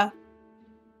 Yeah.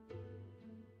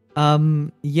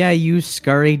 Yeah, you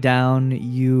scurry down,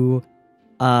 you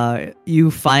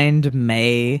find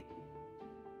May,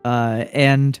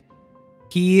 and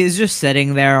he is just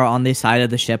sitting there on the side of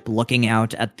the ship looking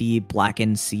out at the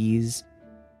blackened seas.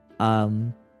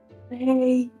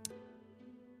 Hey.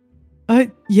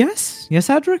 Yes,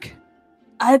 Adric?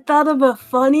 I thought of a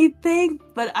funny thing,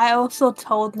 but I also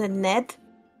told Nanette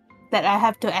that I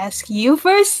have to ask you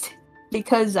first,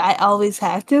 because I always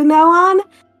have to now on.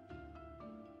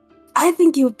 I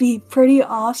think it would be pretty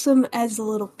awesome as a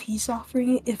little peace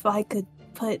offering if I could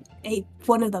put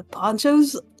one of the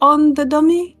ponchos on the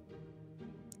dummy.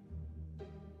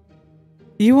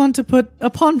 You want to put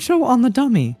a poncho on the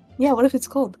dummy? Yeah, what if it's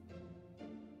cold?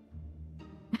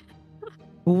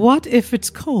 What if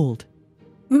it's cold?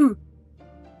 Mm.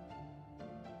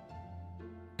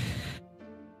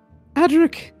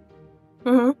 Adric.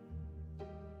 Mm-hmm.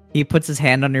 He puts his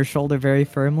hand on your shoulder very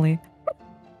firmly.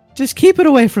 Just keep it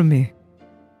away from me.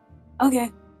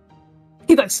 Okay.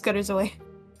 He like scutters away.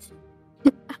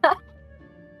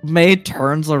 May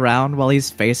turns around while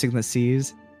he's facing the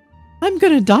seas. I'm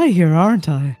gonna die here, aren't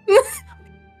I?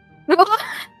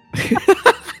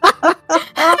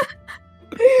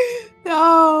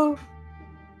 No.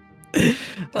 Don't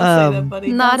say that,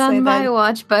 buddy. Not Don't say on my that.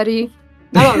 watch, buddy.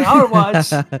 Not on our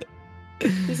watch.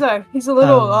 He's a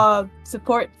little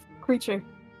support creature.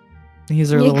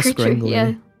 He's a little scringly.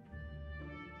 Yeah.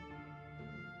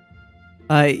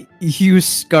 You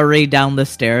scurry down the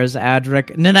stairs,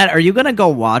 Adric. Nanette, are you gonna go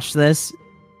watch this?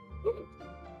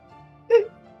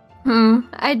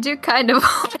 I do kind of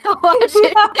want to watch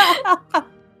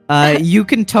it. You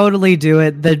can totally do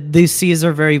it. The seas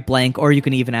are very blank, or you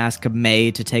can even ask May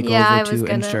to take over to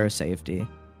ensure safety.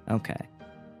 Okay.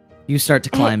 You start to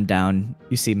climb down.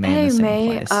 You see May in the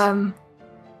same place.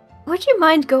 Would you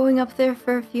mind going up there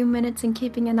for a few minutes and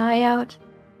keeping an eye out?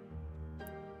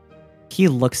 He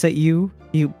looks at you.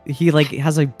 He like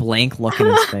has a blank look in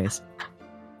his face.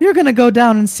 You're gonna go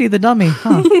down and see the dummy,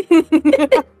 huh?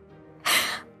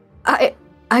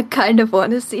 I kind of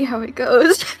want to see how it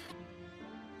goes.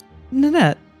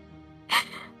 Nanette.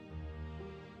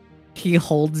 He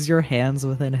holds your hands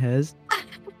within his.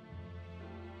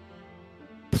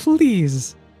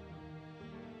 Please.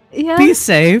 Yeah. Be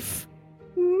safe.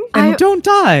 And don't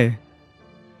die.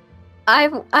 I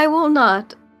will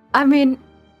not. I mean,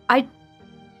 I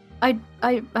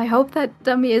hope that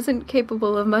dummy isn't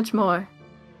capable of much more.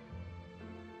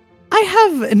 I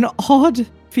have an odd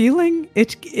feeling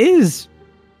it is.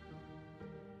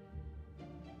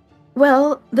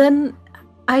 Well, then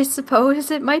I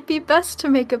suppose it might be best to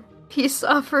make a peace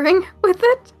offering with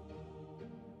it.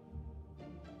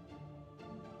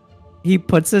 He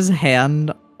puts his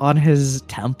hand on his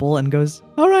temple and goes,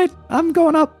 "All right, I'm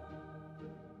going up."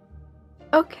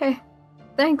 Okay.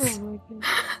 Thanks.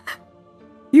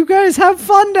 You guys have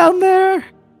fun down there.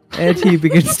 And he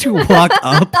begins to walk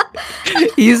up.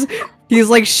 He's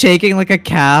like shaking like a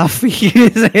calf.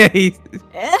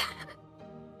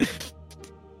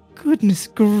 Goodness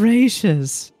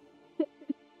gracious.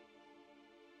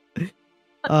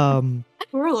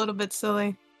 We're a little bit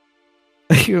silly.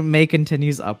 May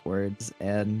continues upwards,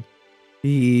 and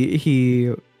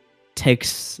he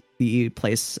takes the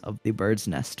place of the bird's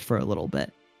nest for a little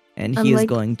bit, and he is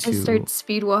going to. I start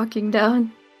speed walking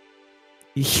down.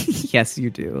 Yes, you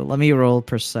do. Let me roll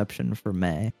perception for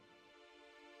May.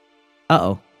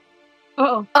 Uh-oh.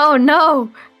 Uh-oh. Oh, no!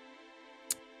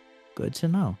 Good to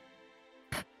know.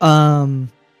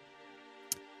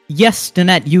 Yes,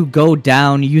 Nanette, you go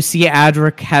down. You see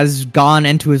Adric has gone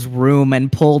into his room and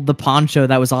pulled the poncho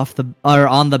that was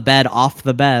on the bed off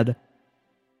the bed.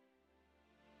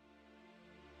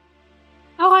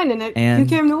 Oh, hi, Nanette. You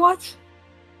came to watch?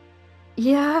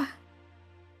 Yeah.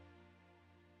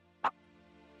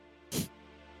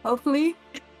 Hopefully.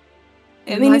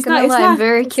 I mean, it's not. I'm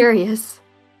very curious.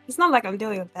 It's not like I'm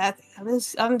doing a bad thing.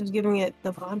 I'm just giving it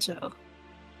the poncho.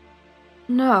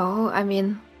 No, I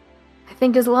mean, I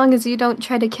think as long as you don't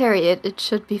try to carry it, it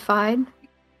should be fine.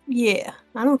 Yeah,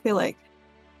 I don't feel like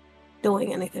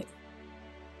doing anything.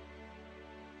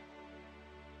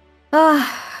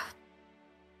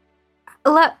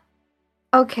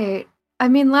 Okay. I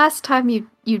mean, last time you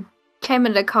came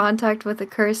into contact with a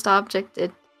cursed object,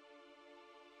 it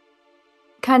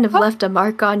kind of left a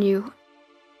mark on you.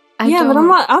 But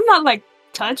I'm not like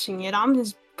touching it. I'm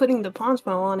just putting the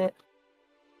poncho on it.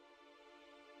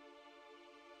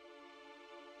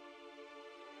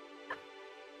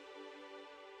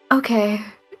 Okay.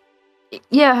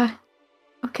 Yeah.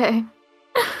 Okay.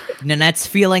 Nanette's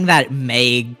feeling that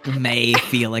May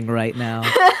feeling right now.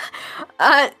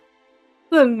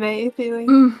 The May feeling.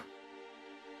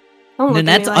 Don't look at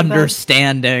me Nanette's like that.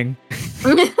 understanding.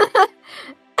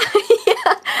 Yeah.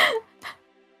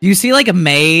 You see like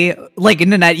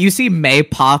Nanette, you see May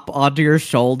pop onto your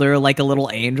shoulder like a little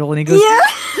angel, and he goes, Yeah.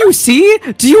 "You see?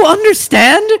 Do you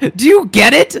understand? Do you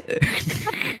get it?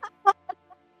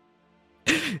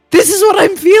 This is what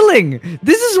I'm feeling.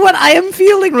 This is what I am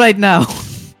feeling right now."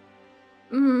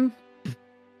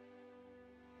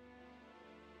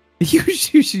 You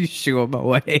shoo him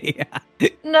away.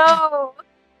 No.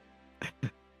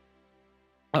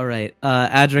 All right,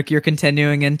 Adric, you're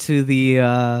continuing into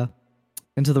the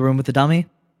room with the dummy.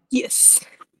 Yes.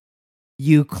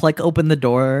 You click open the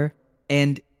door,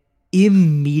 and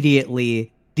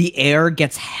immediately the air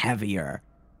gets heavier,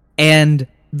 and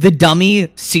the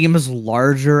dummy seems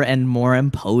larger and more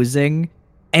imposing,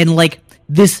 and like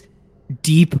this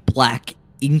deep black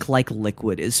ink-like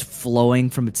liquid is flowing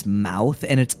from its mouth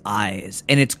and its eyes,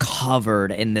 and it's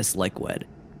covered in this liquid.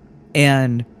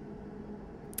 And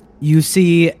you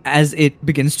see as it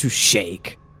begins to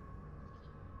shake.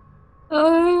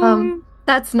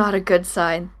 That's not a good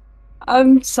sign.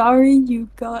 I'm sorry you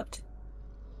got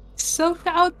soaked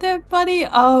out there, buddy.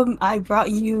 I brought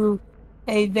you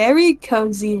a very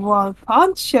cozy warm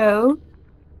poncho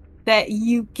that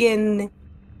you can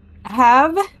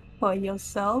have for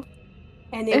yourself.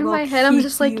 And it In will my head, I'm keep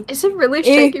just like, you- is it really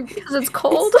shaking because it's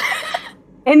cold?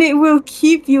 and it will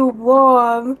keep you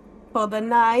warm for the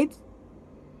night.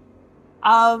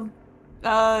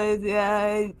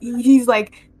 He's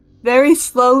like very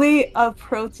slowly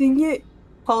approaching it,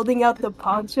 holding out the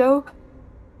poncho.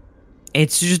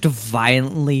 It's just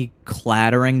violently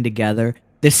clattering together.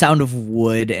 The sound of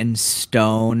wood and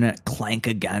stone clank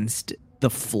against the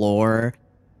floor.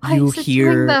 Why You is it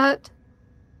hear doing that?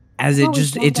 as Oh, it we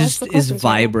just can't it ask just the is questions right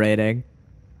now. vibrating.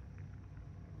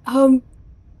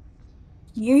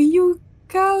 Here you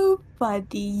go,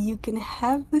 buddy. You can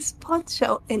have this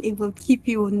poncho, and it will keep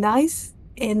you nice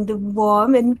and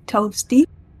warm and toasty,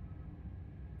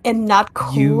 and not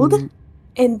cold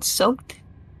and soaked.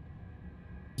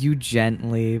 You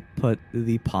gently put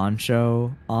the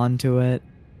poncho onto it,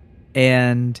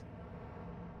 and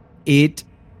it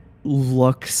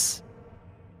looks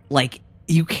like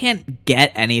you can't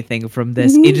get anything from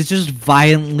this. Mhm. It is just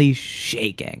violently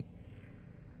shaking.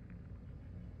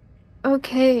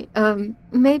 Okay,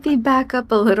 maybe back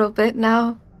up a little bit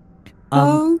now.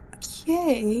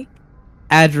 Okay.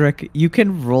 Adric, you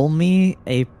can roll me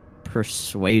a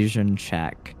persuasion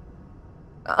check.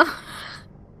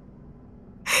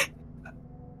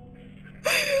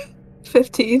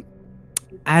 15.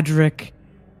 Adric,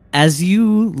 as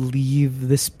you leave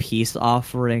this peace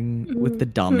offering with the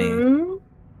dummy, Mhm.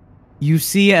 you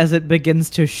see as it begins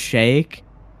to shake,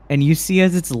 and you see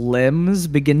as its limbs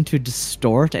begin to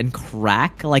distort and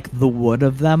crack like the wood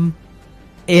of them,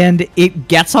 and it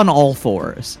gets on all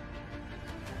fours.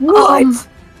 What?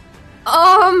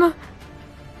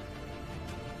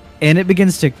 And it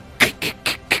begins to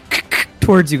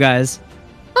towards you guys.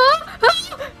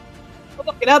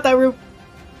 Get out that room.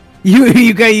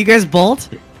 You guys bolt?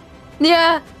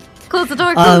 Yeah. Close the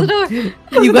door, close the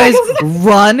door. You guys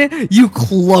run, you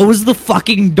close the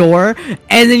fucking door,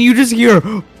 and then you just hear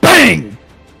BANG!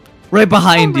 Right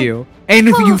behind you. And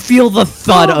if you feel the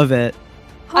thud of it.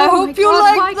 I Oh my hope you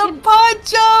God, like the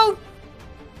poncho.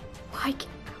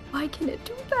 Why can it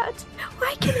do that?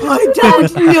 Why can it I do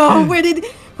don't that? know.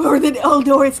 Where did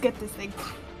Eldorus get this thing?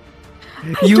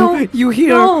 You hear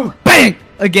know. BANG!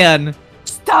 Again.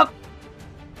 Stop.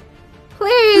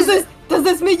 Please. Does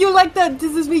this mean you like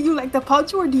the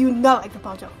poncho, or do you not like the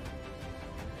poncho?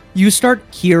 You start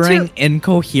hearing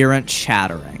incoherent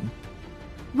chattering.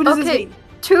 What does this Okay.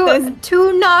 mean?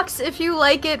 Two knocks if you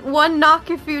like it, one knock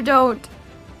if you don't.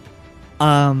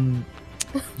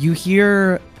 You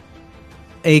hear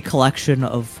a collection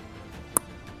of,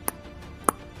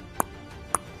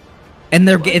 and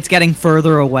it's getting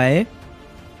further away,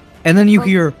 and then you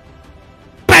hear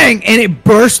BANG! And it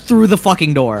bursts through the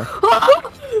fucking door.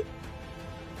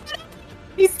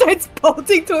 He starts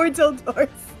bolting towards Eldorus.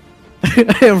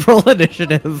 Roll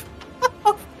initiative.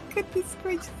 Oh, goodness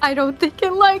gracious. I don't think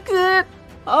it likes it.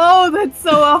 Oh, that's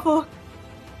so awful.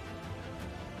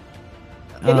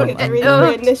 I'm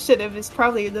Initiative is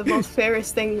probably the most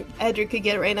fairest thing Edric could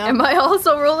get right now. Am I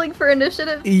also rolling for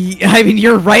initiative? I mean,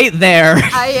 you're right there.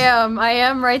 I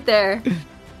am right there.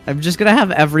 I'm just gonna have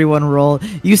everyone roll.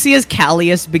 You see as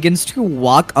Callius begins to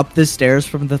walk up the stairs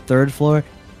from the 3rd floor.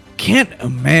 Can't a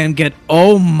man get...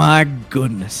 Oh my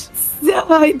goodness.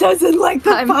 No, he doesn't like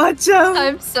the poncho.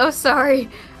 I'm so sorry.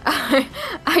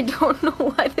 I don't know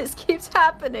why this keeps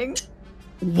happening.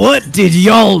 What did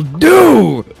y'all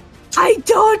do? I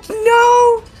don't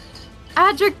know.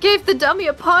 Adric gave the dummy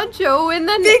a poncho, and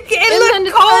then It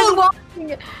looked started cold.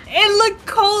 walking. It looked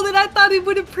cold, and I thought it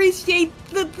would appreciate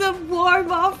the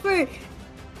warm offer.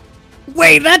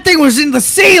 Wait, that thing was in the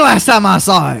sea last time I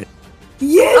saw it.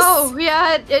 Yes. Oh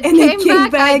yeah, it And it came came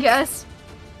back, I back. guess.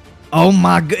 Oh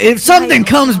my god, if something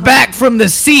comes back from the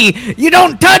sea, you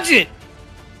don't touch it!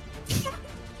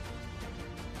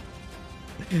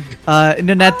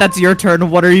 Nanette, that's your turn.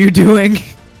 What are you doing?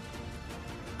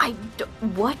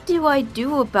 What do I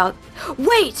do about...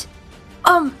 Wait!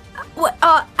 What,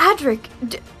 Adric,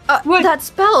 What? that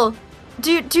spell,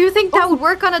 do you think that would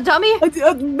work on a dummy?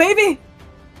 Maybe.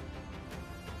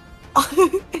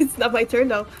 It's not my turn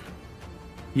though.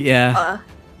 Yeah.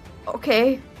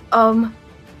 Okay, I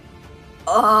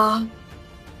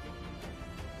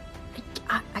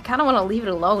kind of want to leave it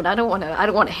alone. I don't want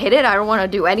to hit it. I don't want to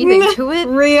do anything to it.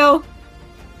 Rio,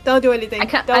 don't do anything. Don't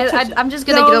touch it. I'm just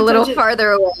gonna Don't get a little touch it.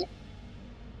 farther away.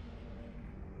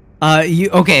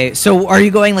 Okay, so are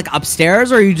you going, like,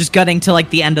 upstairs, or are you just getting to,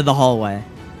 like, the end of the hallway?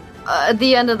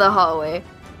 The end of the hallway.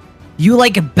 You,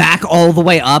 like, back all the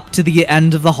way up to the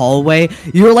end of the hallway.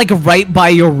 You're, like, right by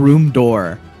your room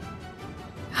door.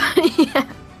 Yeah.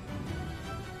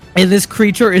 And this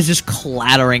creature is just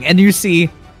clattering. And you see...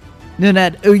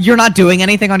 Nanette, you're not doing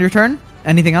anything on your turn?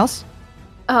 Anything else?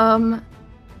 Is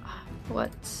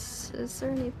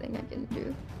there anything I can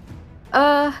do?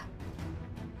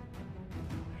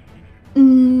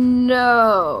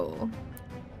 No.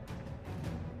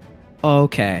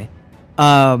 Okay.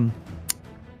 Now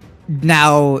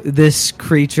this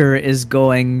creature is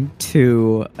going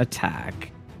to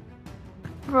attack.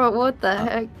 Bro, what the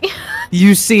heck?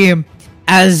 You see him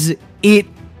as it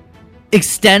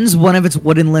extends one of its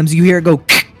wooden limbs. You hear it go,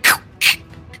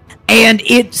 and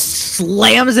it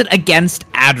slams it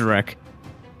against Adric.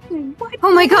 What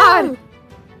Oh my the god! hell?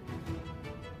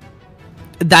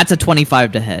 That's a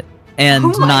 25 to hit and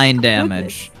Oh my 9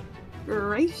 damage.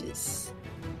 Gracious.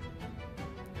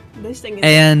 This thing is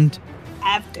And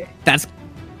after.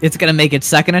 it's gonna make its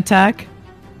second attack.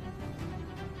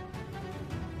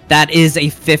 That is a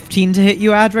 15 to hit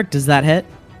you, Adric. Does that hit?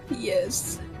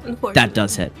 Yes. Unfortunately. That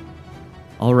does hit.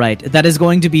 All right, that is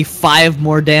going to be 5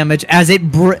 more damage as it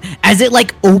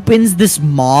like opens this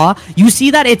maw. You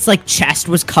see that its like chest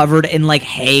was covered in like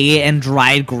hay and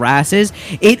dried grasses.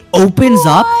 It opens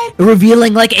up,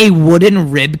 revealing like a wooden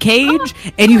rib cage,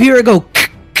 and you hear it go.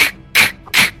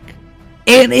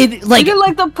 And it like You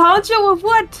like the poncho of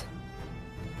what?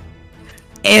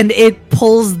 and it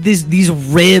pulls these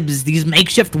ribs, these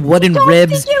makeshift wooden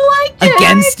ribs Think you like it?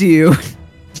 against you.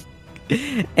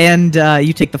 And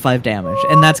you take the 5 damage,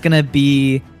 and that's gonna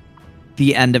be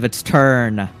the end of its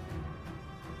turn.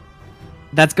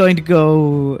 That's going to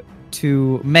go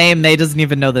to May. May doesn't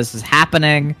even know this is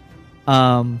happening.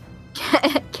 Can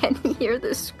you hear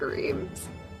the screams?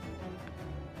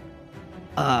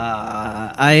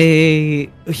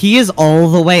 He is all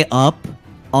the way up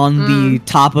on the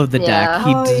top of the deck. Yeah.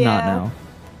 He Oh, does not yeah.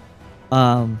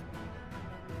 know.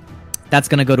 That's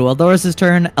gonna go to Eldoris'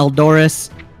 turn.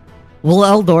 Will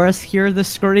Eldoris hear the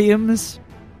screams?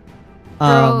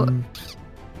 Bro,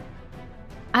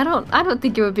 I don't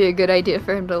think it would be a good idea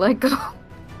for him to let go.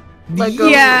 Let go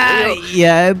of Yeah, Rio.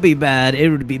 yeah, it'd be bad. It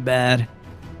would be bad.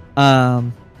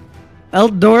 Eldoris,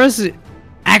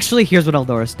 actually, here's what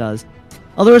Eldoris does.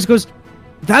 Eldoris goes,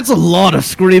 "That's a lot of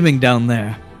screaming down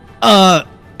there.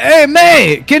 Hey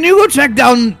May, can you go check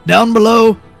down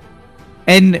below?"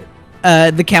 And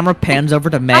the camera pans over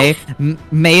to May.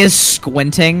 May is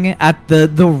squinting at the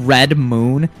red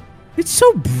moon. It's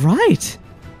so bright.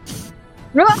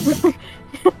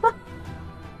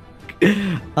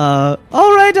 All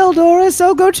right, Eldoris,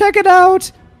 I'll go check it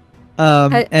out.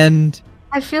 And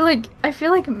I feel like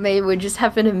May would just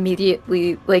have an immediate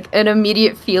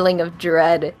feeling of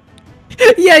dread.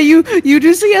 yeah, you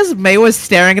do see as May was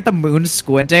staring at the moon,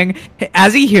 squinting.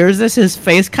 As he hears this, his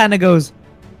face kind of goes,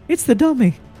 "It's the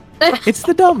dummy. It's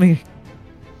the dummy."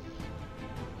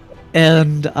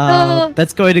 And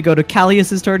that's going to go to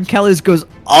Callius's turn. Callius goes,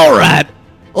 all right,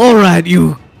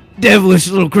 you devilish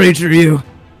little creature, you.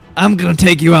 I'm gonna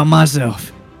take you out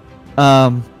myself."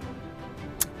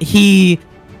 He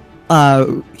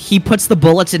puts the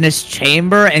bullets in his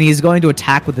chamber, and he's going to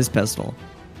attack with his pistol.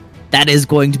 That is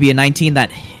going to be a 19.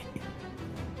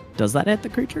 Does that hit the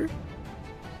creature?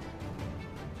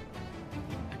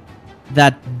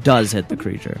 That does hit the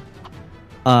creature.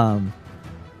 I'm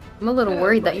a little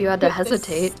worried that you had to Goodness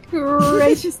hesitate.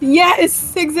 Gracious.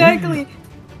 Yes, exactly.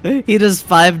 He does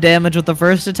 5 damage with the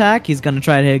first attack. He's gonna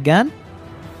try to hit again.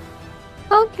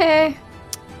 Okay.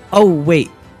 Oh, wait.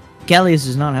 Gallius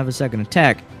does not have a second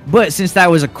attack. But since that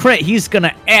was a crit, he's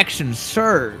gonna action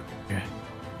surge.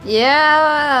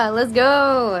 Yeah, let's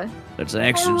go. Let's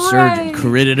action surge and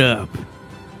crit it up.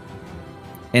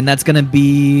 And that's gonna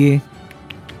be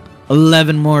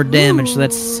 11 more damage. So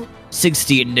that's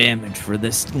 16 damage for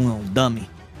this little dummy.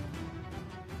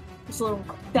 This little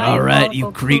Alright,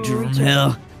 you creature from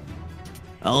hell.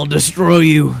 I'll destroy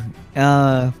you.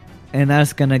 And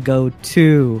that's gonna go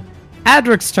to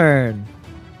Adric's turn.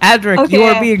 Adric, you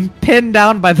are being pinned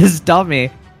down by this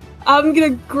dummy. I'm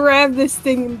gonna grab this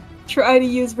thing and try to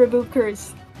use Remove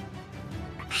Curse.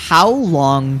 How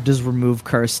long does Remove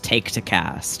Curse take to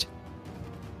cast?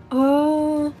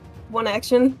 1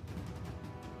 action.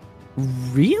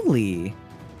 Really?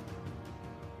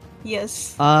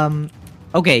 Yes.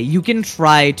 Okay, you can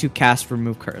try to cast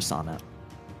Remove Curse on it.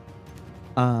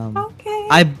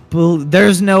 Okay.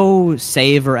 There's no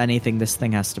save or anything this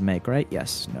thing has to make, right?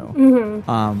 Yes, no.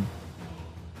 Mm-hmm.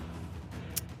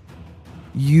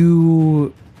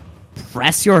 You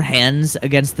press your hands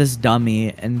against this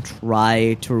dummy and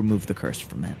try to remove the curse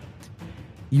from it.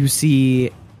 You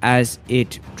see as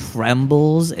it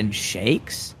trembles and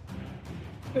shakes.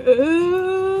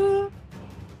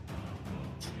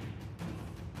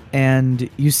 And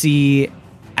you see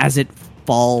as it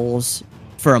falls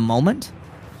for a moment.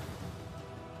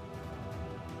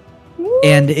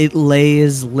 And it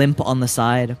lays limp on the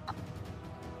side.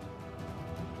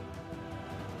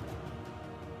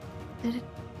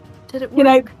 Did it work? Can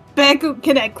I back up?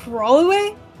 Can I crawl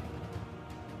away?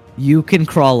 You can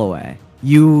crawl away.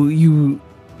 You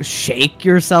shake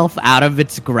yourself out of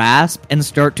its grasp and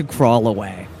start to crawl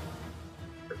away.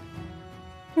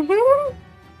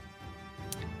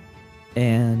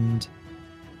 And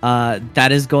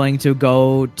that is going to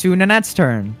go to Nanette's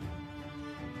turn.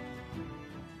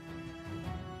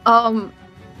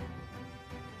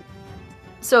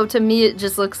 So to me, it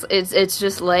just looks it's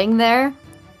just laying there.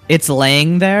 It's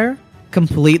laying there,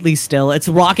 completely still. It's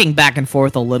rocking back and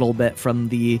forth a little bit from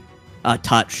the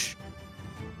touch.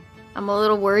 I'm a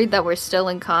little worried that we're still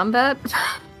in combat.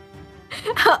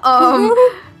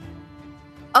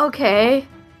 Okay.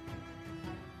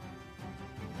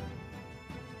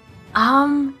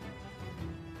 Why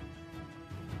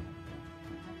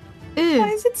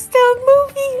is it still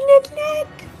moving, Ned?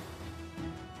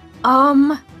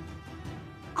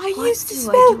 I used the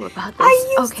spell. I do about this?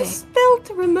 I used the spell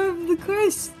to remove the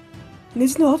curse, and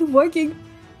it's not working.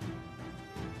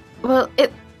 Well,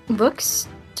 it looks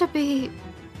to be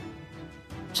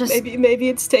just maybe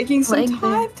it's taking some laying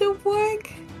time there. to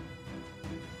work.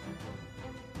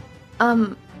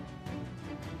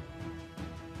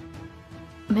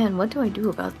 Man, what do I do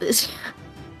about this?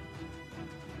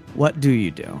 What do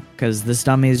you do? Because this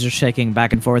dummy is just shaking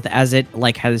back and forth as it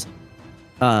has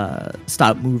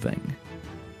stopped moving.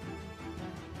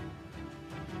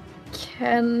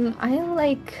 Can I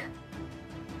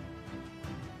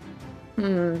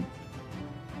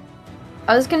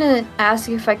I was gonna ask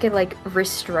you if I could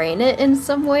restrain it in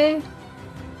some way.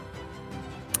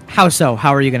 How so?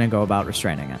 How are you gonna go about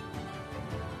restraining it?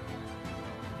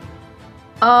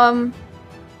 I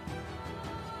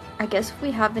guess if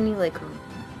we have any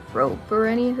rope or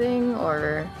anything,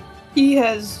 or He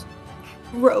has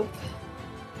rope.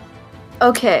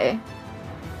 okay.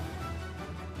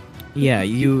 Yeah,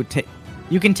 you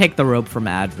can take the rope from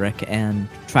Adric and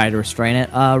try to restrain it.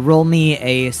 Roll me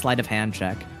a sleight of hand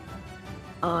check.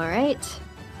 All right.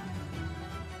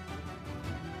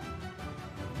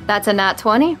 That's a nat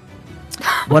 20.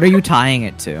 What are you tying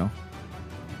it to?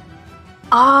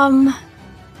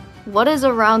 What is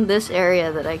around this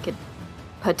area that I could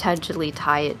potentially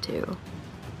tie it to?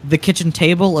 The kitchen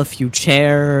table, a few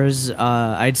chairs,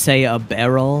 I'd say a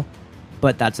barrel,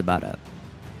 but that's about it.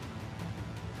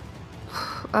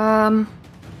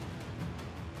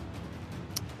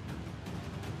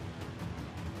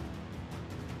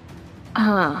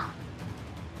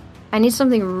 I need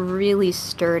something really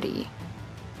sturdy.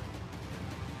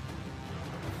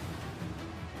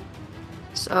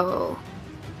 So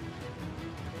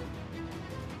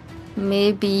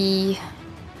maybe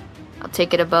I'll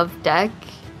take it above deck.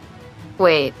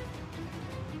 Wait.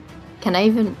 Can I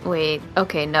even wait?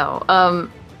 Okay, no.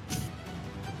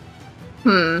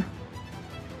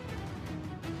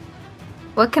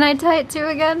 What can I tie it to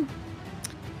again?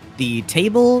 The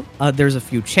table, there's a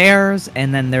few chairs,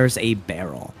 and then there's a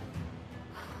barrel.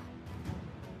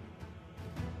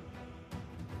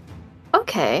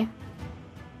 Okay.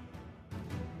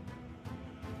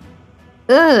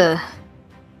 Ugh.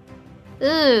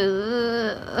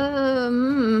 Hmm.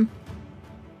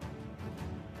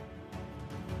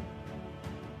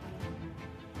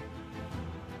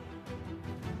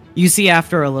 You see,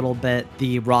 after a little bit,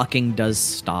 the rocking does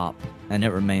stop, and it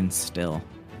remains still.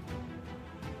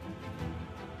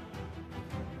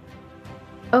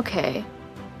 Okay.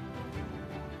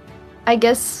 I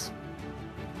guess...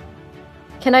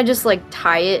 Can I just, like,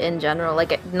 tie it in general?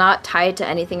 Like, not tie it to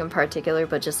anything in particular,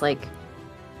 but just, like...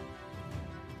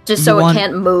 Just so it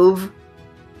can't move?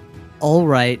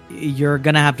 Alright, you're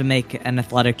gonna have to make an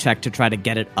athletic check to try to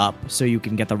get it up, so you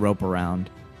can get the rope around.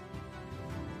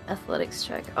 Athletics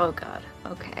check. Oh god.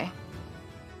 Okay.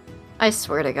 I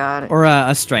swear to god. Or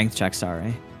a strength check,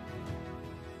 sorry.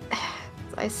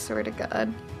 I swear to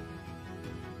god.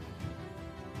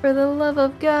 For the love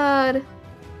of god.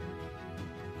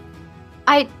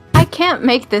 I can't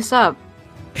make this up.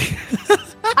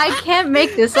 I can't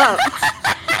make this up.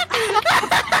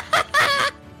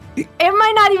 It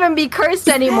might not even be cursed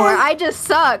anymore. I just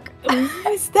suck.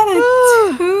 Is that a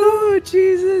 2? Oh,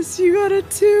 Jesus, you got a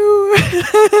 2.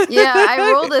 Yeah,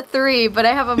 I rolled a 3, but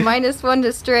I have a -1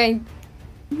 to strength.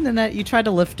 And then you try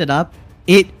to lift it up.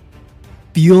 It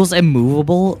feels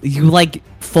immovable. You, like,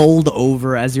 fold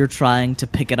over as you're trying to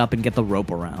pick it up and get the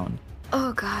rope around.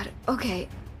 Oh, God. Okay.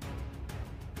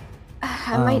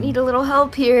 I might need a little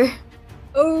help here.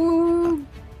 Oh...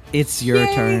 It's your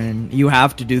turn. You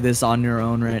have to do this on your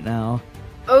own right now.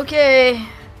 Okay.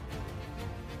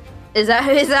 Is that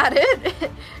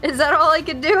it? Is that all I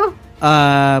can do?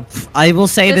 I will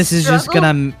say Just this is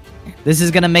struggle?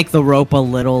 just gonna make the rope a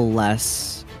little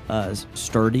less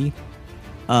sturdy.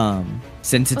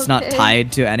 Since it's not Okay.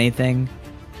 tied to anything.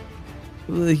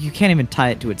 You can't even tie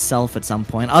it to itself at some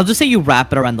point. I'll just say you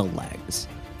wrap it around the legs.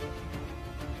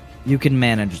 You can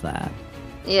manage that.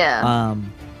 Yeah.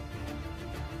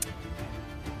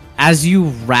 As you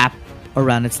wrap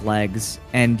around its legs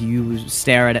and you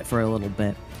stare at it for a little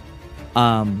bit,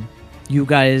 you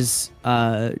guys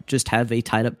just have a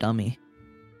tied up dummy.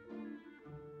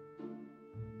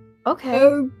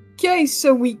 Okay. Okay,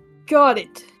 so we got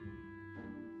it.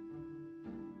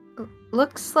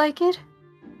 Looks like it.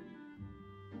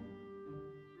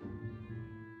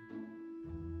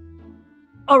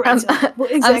 Alright,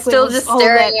 I'm still just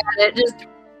staring at it, just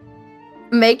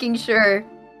making sure.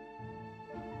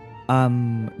 Do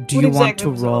What you want exactly to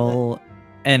was all that? roll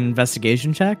an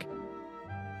investigation check?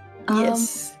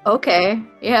 Yes. Okay.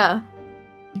 Yeah.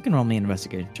 You can roll me an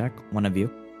investigation check, one of you.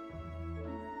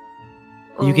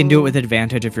 You can do it with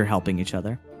advantage if you're helping each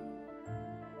other.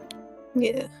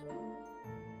 Yeah.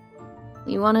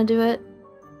 You want to do it?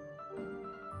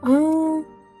 What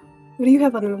do you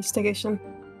have on investigation?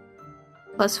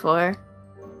 +4.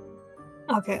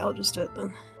 Okay, I'll just do it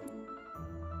then.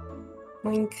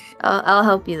 Wink. I'll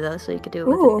help you though, so you can do it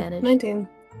with Ooh, advantage. 19.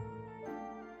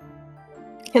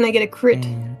 Can I get a crit?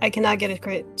 And I cannot get a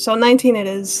crit. So 19 it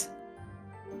is.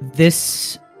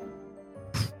 this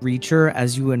creature,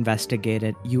 as you investigate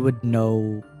it, you would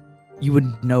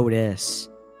notice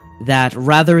that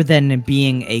rather than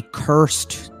being a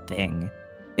cursed thing,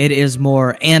 it is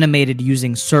more animated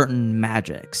using certain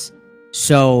magics.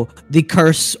 So the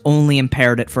curse only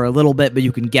impaired it for a little bit, but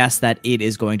you can guess that it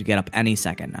is going to get up any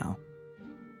second now.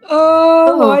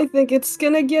 Oh, Oh. I think it's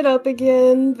gonna get up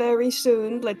again very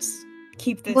soon. Let's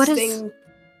keep this What is- thing.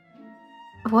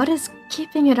 What is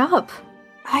keeping it up?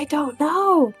 I don't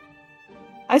know.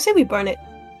 I say we burn it.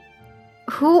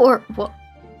 Who or what?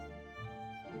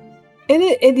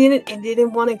 It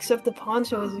didn't want to accept the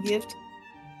poncho as a gift.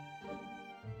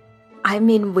 I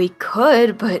mean, we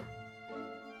could, but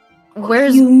What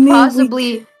where's do you mean we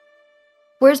possibly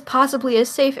where's possibly a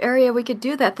safe area we could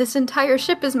do that? This entire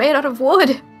ship is made out of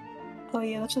wood. Oh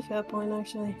yeah, that's a fair point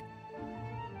actually.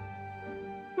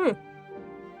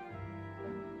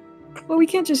 Well, we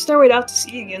can't just throw it out to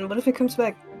sea again. What if it comes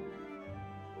back?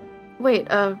 Wait,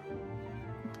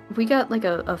 we got like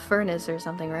a furnace or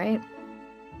something, right?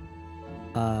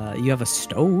 You have a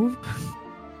stove?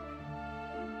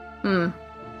 Hmm.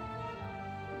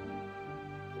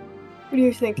 What are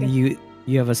you thinking?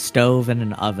 You have a stove and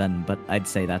an oven, but I'd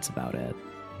say that's about it.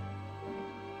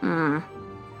 Hmm.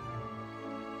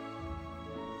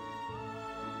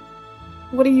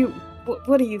 What are you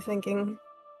thinking?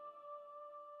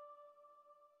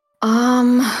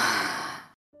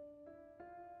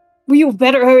 Well, you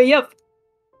better hurry up.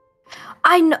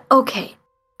 I know. Okay,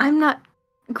 I'm not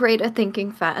great at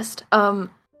thinking fast.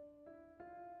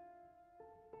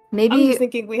 Maybe. I'm just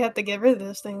thinking we have to get rid of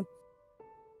this thing.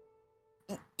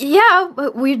 Yeah,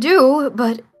 but we do.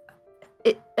 But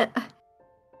it.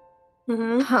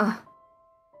 Mm-hmm. Huh.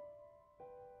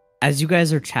 As you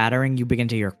guys are chattering, you begin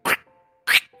to hear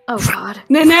Oh god.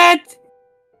 Nanette!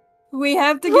 We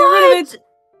have to get rid of it.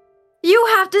 You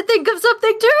have to think of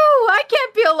something too! I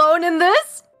can't be alone in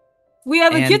this! We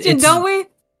have a And kitchen, don't we?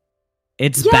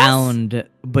 It's Yes. bound,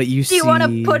 but you see... Do you want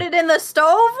to put it in the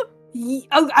stove?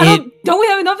 Don't we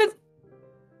have an oven?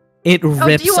 It Oh,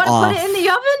 rips do you want to off put it in the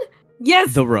oven?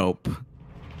 Yes. the rope.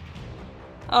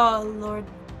 Oh, Lord.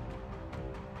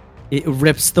 It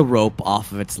rips the rope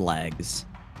off of its legs.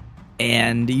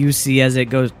 And you see as it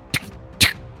goes...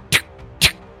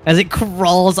 as it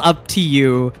crawls up to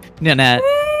you, Nanette.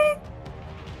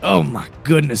 Oh my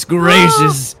goodness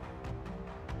gracious.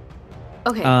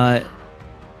 Okay.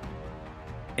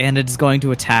 And it's going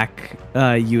to attack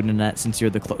you, Nanette, since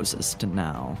you're the closest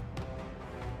now.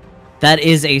 That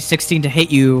is a 16 to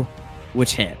hit you,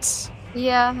 which hits.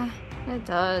 Yeah, it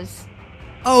does.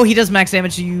 Oh, he does max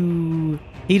damage to you.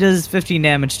 He does 15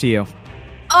 damage to you.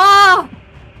 Oh!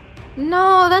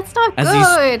 No, that's not As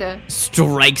good.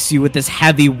 Strikes you with this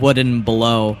heavy wooden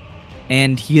blow.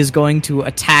 And he is going to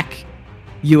attack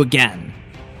you again.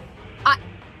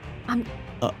 I'm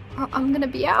gonna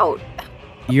be out.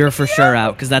 You're for sure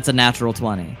out, because that's a natural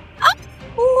 20.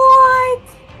 What?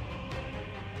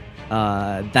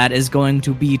 That is going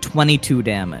to be 22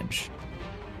 damage.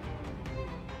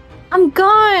 I'm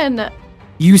gone.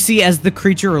 You see as the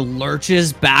creature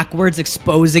lurches backwards,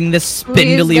 exposing this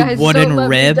spindly Please, guys, wooden don't let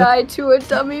rib. Me die to a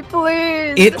dummy,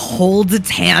 please. It holds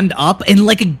its hand up, and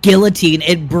like a guillotine,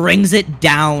 it brings it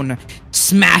down,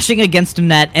 smashing against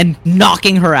Annette and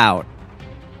knocking her out.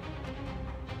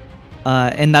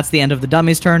 And that's the end of the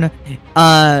dummy's turn.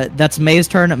 That's May's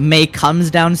turn. May comes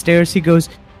downstairs. He goes,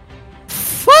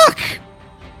 "Fuck!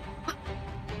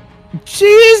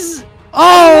 Jeez!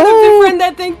 I Oh!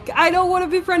 don't want to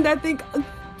befriend that thing.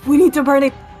 We need to burn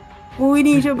it. We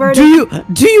need to burn Do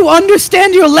it. you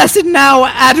understand your lesson now,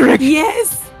 Adric?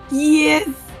 Yes.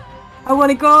 I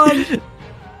want it gone.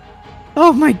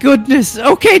 Oh my goodness.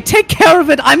 Okay, take care of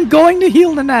it. I'm going to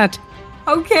heal Nanette.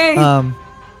 Okay.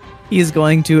 He is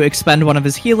going to expend one of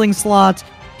his healing slots.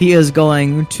 He is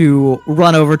going to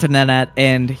run over to Nanette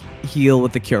and heal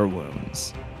with the Cure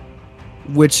Wounds,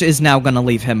 which is now going to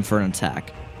leave him for an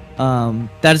attack.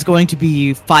 That is going to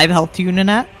be 5 health to you,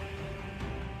 Nanette.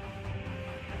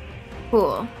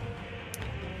 Cool.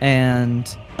 And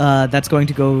that's going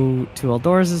to go to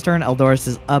Eldoris' turn. Eldoris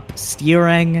is up,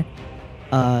 steering.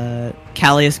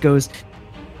 Callius goes,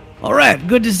 "All right,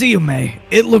 good to see you, May.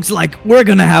 It looks like we're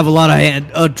gonna have a lot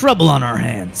of trouble on our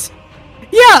hands."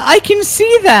 "Yeah, I can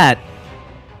see that."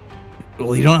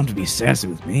 "Well, you don't have to be sassy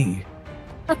with me."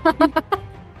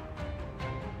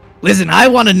 "Listen, I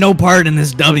wanted no part in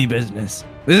this dummy business.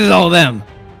 This is all them."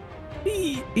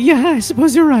 "Yeah, I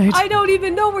suppose you're right." I don't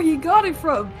even know where he got it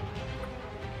from.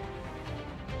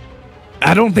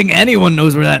 "I don't think anyone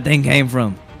knows where that thing came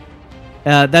from."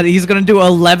 That he's gonna do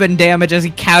 11 damage as he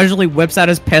casually whips out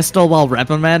his pistol while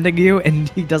reprimanding you, and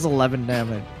he does 11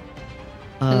 damage.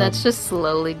 And that's just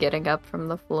slowly getting up from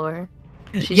the floor.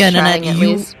 She's yeah, trying Nanette, at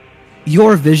least.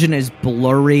 your vision is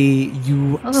blurry.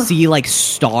 You see like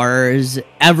stars.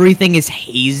 Everything is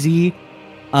hazy.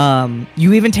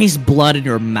 You even taste blood in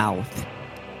your mouth.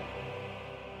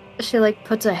 She like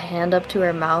puts a hand up to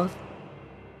her mouth.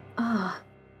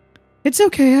 It's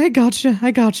okay. I gotcha.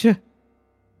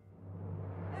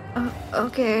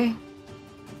 Okay.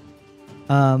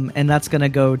 And that's gonna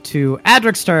go to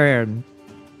Adric's turn.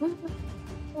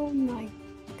 Oh my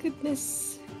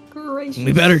goodness gracious.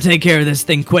 We better take care of this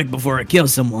thing quick before it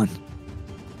kills someone.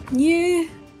 Yeah.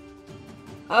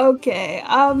 Okay.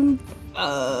 I'm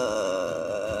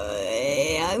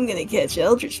gonna catch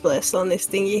Eldritch Blast on this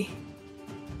thingy.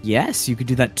 Yes, you could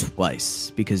do that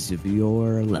twice because of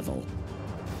your level.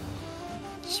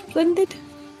 Splendid.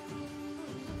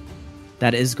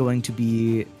 That is going to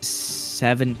be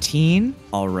 17.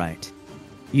 All right.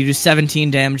 You do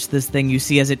 17 damage to this thing. You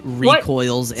see as it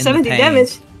recoils in the 17 pain.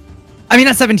 damage. I mean,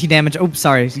 not 17 damage. Oh,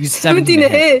 sorry. You 17 to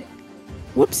hit.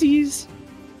 Whoopsies.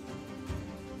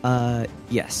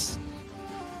 Yes.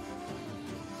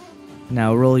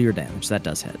 Now roll your damage. That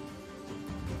does hit.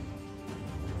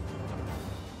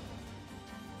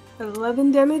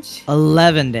 11 damage.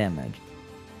 11 damage.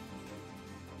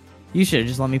 You should have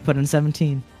just let me put in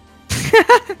 17.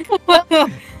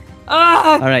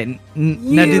 All right.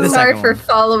 Now do the Sorry second for one.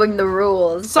 following the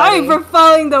rules. Sorry buddy. for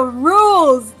following the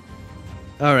rules.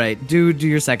 All right. Do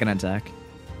your second attack.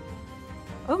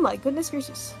 Oh my goodness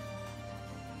gracious.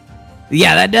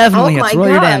 Yeah, that definitely Oh hits. my Roll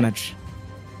your God. damage.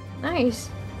 Nice.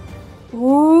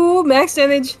 Ooh, max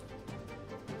damage.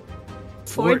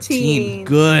 14.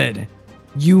 Good.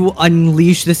 You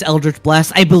unleash this Eldritch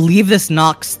Blast. I believe this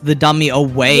knocks the dummy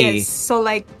away. Yes, so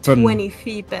like From- 20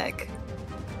 feet back.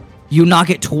 You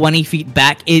knock it 20 feet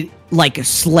back. It, like,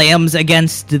 slams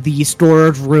against the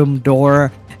storage room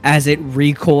door as it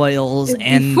recoils.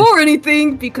 And before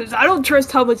anything, because I don't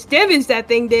trust how much damage that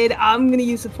thing did, I'm gonna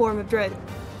use a form of dread.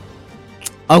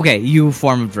 Okay, you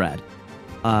form of dread.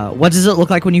 What does it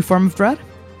look like when you form of dread?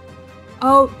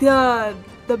 Oh,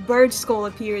 the bird skull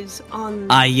appears on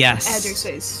yes. Adric's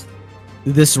face.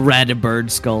 This red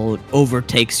bird skull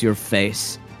overtakes your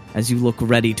face as you look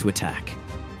ready to attack.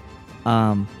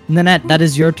 Nanette, that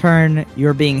is your turn.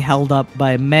 You're being held up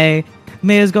by May.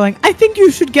 May is going, I think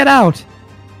you should get out.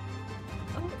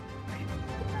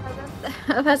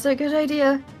 That's a good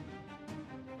idea.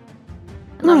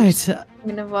 Right. I'm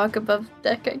gonna walk above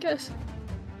deck, I guess.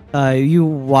 You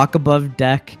walk above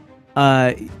deck.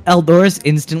 Eldorus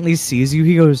instantly sees you.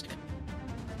 He goes,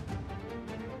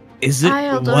 Is it? Hi,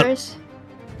 Eldorus.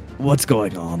 What's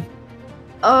going on?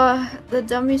 The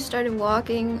dummy started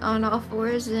walking on all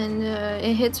fours and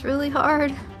it hits really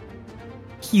hard.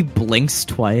 He blinks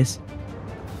twice.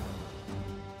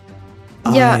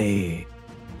 Yeah.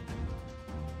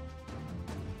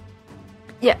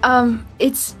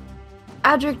 It's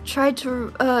Adric tried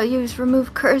to use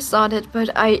remove curse on it, but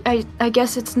I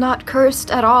guess it's not cursed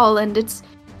at all, and it's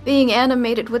being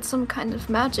animated with some kind of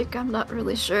magic. I'm not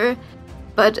really sure,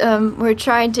 but we're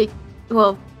trying to.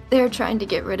 Well, they're trying to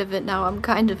get rid of it now. I'm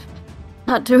kind of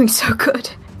not doing so good.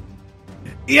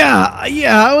 Yeah,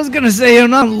 I was gonna say you're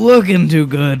not looking too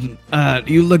good.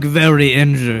 You look very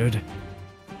injured.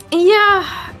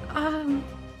 Yeah,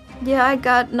 I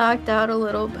got knocked out a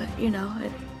little, but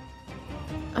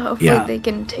hopefully they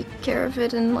can take care of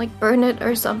it and like burn it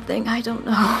or something. I don't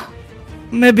know.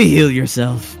 Maybe heal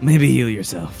yourself.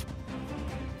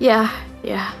 Yeah,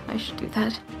 I should do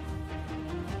that.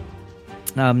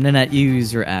 Nanette, you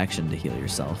use your action to heal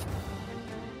yourself.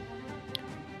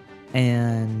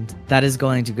 And that is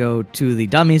going to go to the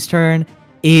dummy's turn.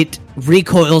 It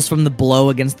recoils from the blow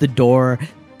against the door.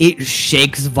 It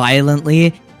shakes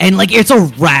violently. And, like, it's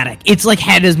erratic. Its, like,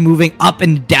 head is moving up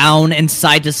and down and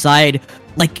side to side,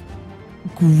 like,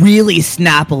 really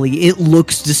snappily. It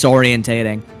looks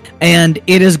disorientating. And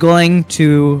it is going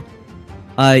to,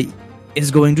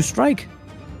 strike.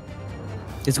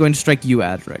 It's going to strike you,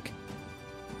 Adric,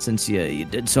 since you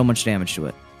did so much damage to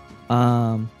it.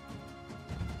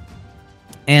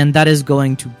 And that is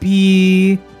going to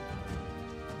be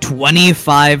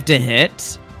 25 to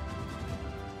hit.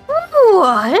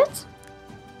 What?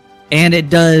 And it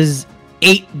does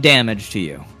 8 damage to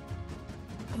you.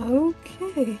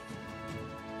 Okay.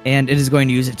 And it is going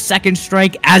to use its second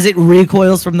strike. As it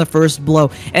recoils from the first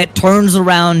blow, it turns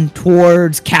around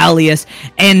towards Callius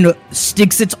and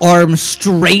sticks its arm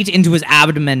straight into his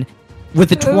abdomen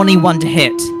with a 21 to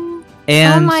hit.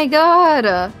 And oh my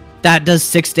god! That does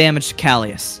 6 damage to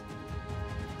Callius.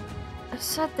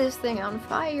 Set this thing on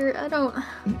fire. I don't...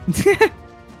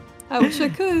 I wish I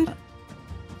could.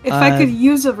 If I could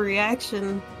use a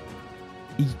reaction.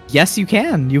 Yes, you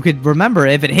can. You could, remember,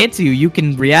 if it hits you, you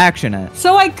can reaction it.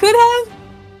 So I could have?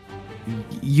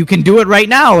 You can do it right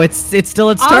now. It's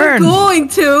still its turn. I'm going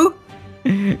to.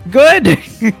 Good.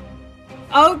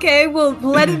 Okay, well,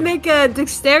 let it make a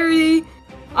dexterity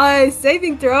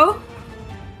saving throw.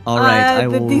 All right, I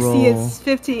the will DC roll. is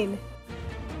 15.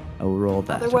 I will roll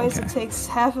that. Otherwise, okay. it takes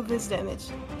half of his damage.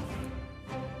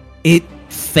 It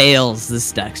fails the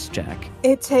dex check.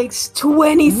 It takes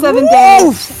 27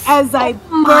 damage as I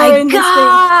burn this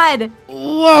thing.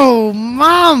 Whoa,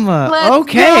 mama! Let's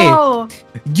okay, go.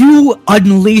 You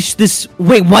unleash this.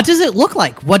 Wait, what does it look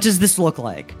like? What does this look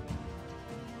like?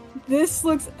 This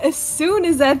looks. As soon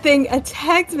as that thing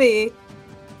attacked me,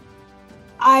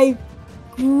 I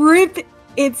grip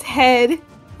its head,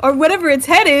 or whatever its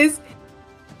head is,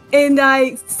 and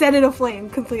I set it aflame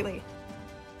completely.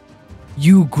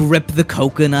 You grip the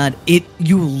coconut,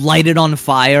 you light it on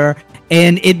fire,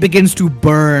 and it begins to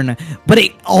burn, but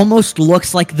it almost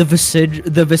looks like the visage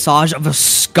of a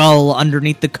skull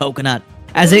underneath the coconut,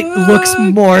 as it looks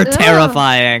more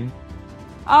terrifying.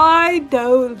 I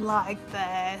don't like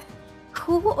that.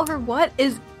 Who or what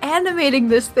is animating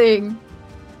this thing?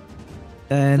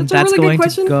 And That's a that's really good going to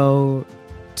question. go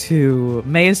to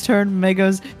May's turn. May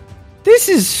goes, this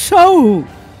is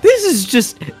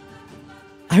just...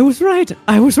 I was right.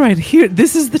 Here,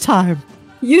 this is the time.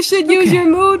 You should use your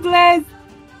mood blast.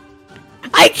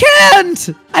 I can't!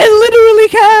 I literally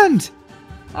can't!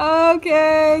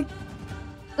 Okay.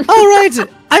 All right,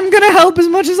 I'm gonna help as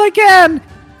much as I can.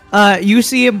 You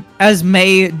see him as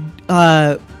May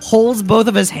holds both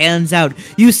of his hands out.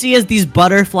 You see as these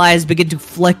butterflies begin to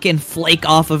flick and flake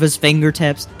off of his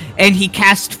fingertips, and he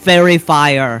casts fairy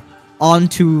fire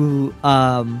onto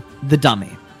the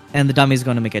dummy. And the dummy's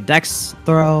going to make a dex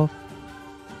throw.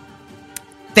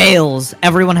 Fails.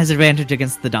 Everyone has advantage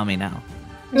against the dummy now.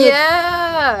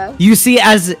 Yeah! You see,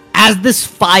 as this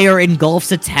fire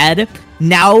engulfs its head,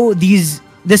 now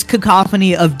this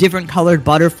cacophony of different colored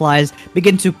butterflies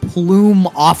begin to plume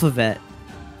off of it.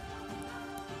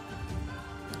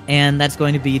 And that's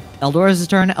going to be Eldora's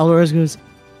turn. Eldora goes,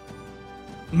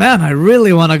 man, I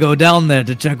really want to go down there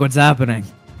to check what's happening.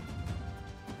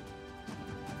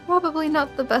 Probably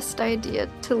not the best idea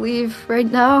to leave right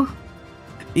now.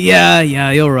 Yeah,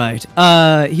 you're right.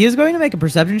 He is going to make a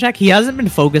perception check. He hasn't been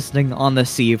focusing on the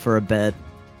sea for a bit.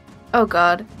 Oh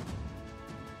god.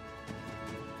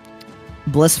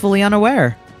 Blissfully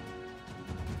unaware.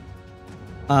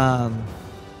 Alright.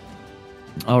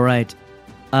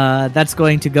 That's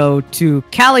going to go to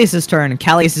Callius' turn, and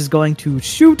Callius is going to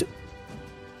shoot.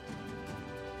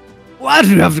 Why'd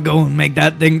you have to go and make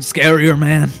that thing scarier,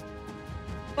 man?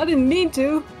 I didn't mean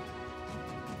to.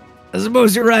 I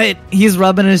suppose you're right. He's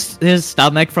rubbing his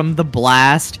stomach from the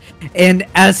blast, and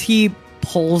as he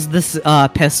pulls this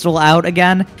pistol out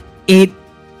again,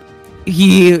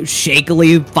 he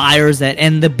shakily fires it,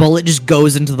 and the bullet just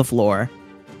goes into the floor.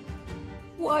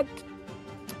 What?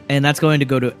 And that's going to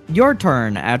go to your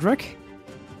turn, Adric.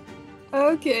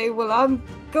 Okay, well, I'm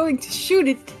going to shoot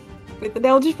it with an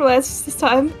Eldritch Blast this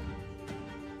time.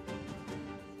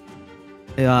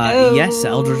 Yes,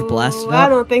 Eldritch Blast. I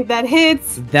don't think that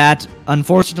hits. That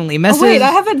unfortunately misses. Oh, wait, I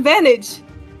have advantage.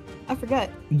 I forgot.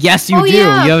 Yes, you do.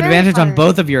 Yeah, you have very advantage on hard.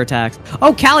 both of your attacks.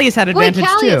 Oh, Callius had advantage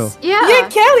Callius. too. Yeah.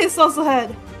 Callius also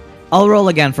had. I'll roll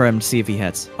again for him to see if he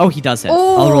hits. Oh, he does hit.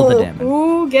 I'll roll the damage.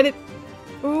 Ooh, get it.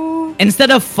 Ooh. Instead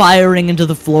of firing into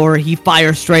the floor, he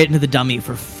fires straight into the dummy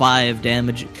for 5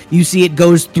 damage. You see it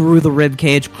goes through the rib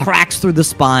cage, cracks through the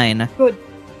spine. Good.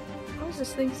 How is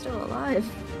this thing still alive?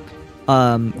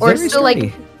 Or Or still,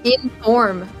 like, in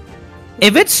form?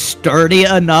 If it's sturdy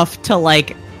enough to,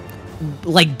 like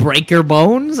break your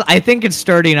bones, I think it's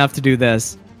sturdy enough to do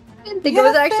this. I didn't think it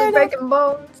was actually breaking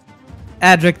bones.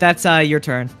 Adric, that's your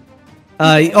turn.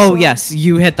 Yes,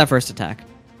 you hit that first attack.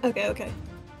 Okay.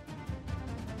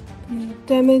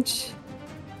 Damage.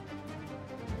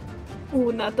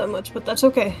 Ooh, not that much, but that's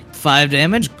okay. 5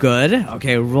 damage, good.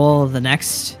 Okay, roll the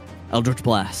next Eldritch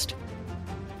Blast.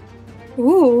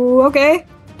 Ooh, okay.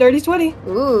 30-20.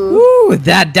 Ooh. Ooh,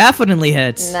 that definitely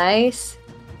hits. Nice.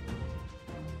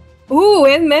 Ooh,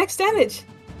 and max damage.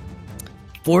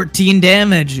 14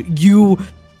 damage. You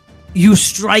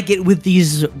strike it with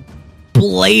these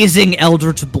blazing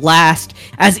Eldritch Blast.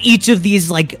 As each of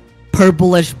these, like,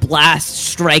 purplish blasts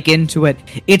strike into it,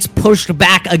 it's pushed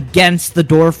back against the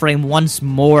doorframe once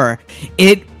more.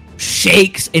 It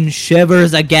shakes and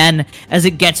shivers again as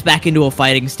it gets back into a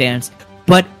fighting stance.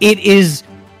 But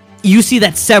you see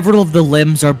that several of the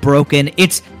limbs are broken.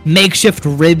 Its makeshift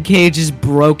rib cage is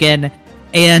broken,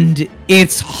 and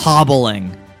it's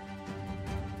hobbling.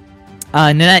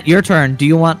 Nanette, your turn. Do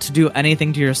you want to do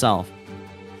anything to yourself?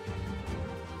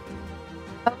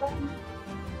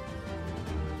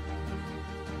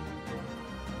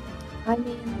 I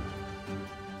mean,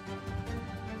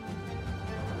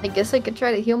 I guess I could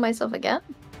try to heal myself again.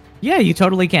 Yeah, you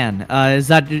totally can. Is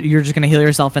that you're just gonna heal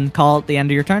yourself and call it the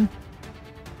end of your turn?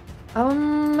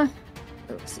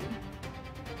 Let's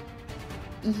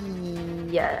see.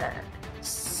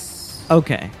 Yes.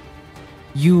 Okay.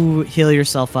 You heal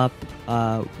yourself up.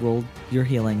 Roll your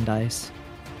healing dice.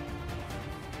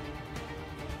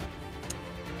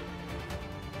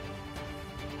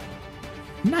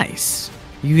 Nice.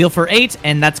 You heal for 8,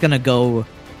 and that's gonna go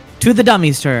to the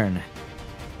dummy's turn.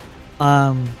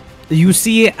 You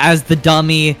see as the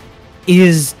dummy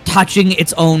is touching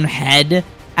its own head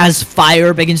as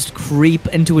fire begins to creep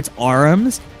into its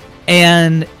arms,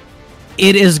 and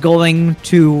it is going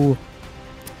to...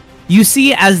 You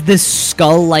see as this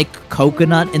skull-like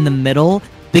coconut in the middle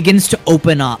begins to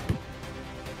open up.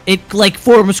 It, like,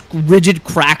 forms rigid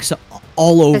cracks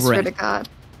all over I swear it. to God.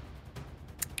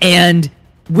 And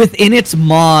within its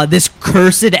maw, this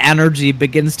cursed energy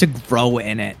begins to grow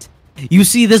in it. You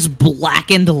see this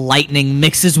blackened lightning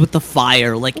mixes with the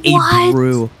fire like a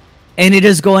brew. And it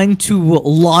is going to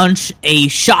launch a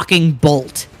shocking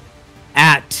bolt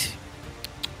at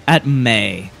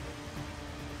May.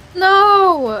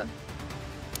 No!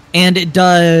 And it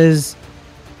does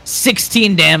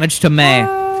 16 damage to May.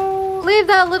 Leave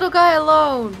that little guy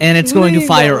alone. And it's going to Leave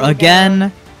fire that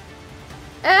again.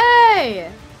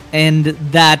 Hey! And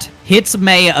that hits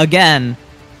May again.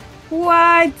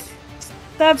 What?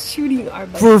 Stop shooting our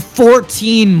buddy. For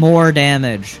 14 more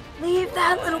damage. Leave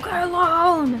that little guy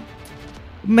alone.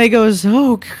 May goes,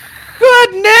 oh,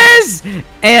 goodness!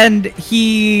 And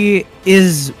he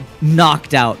is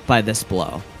knocked out by this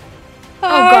blow.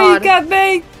 Oh, you God. got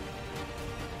me!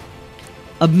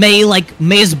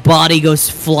 May's body goes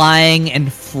flying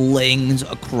and flings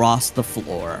across the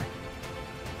floor.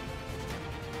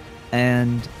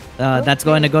 And that's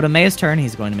going to go to May's turn.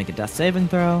 He's going to make a death saving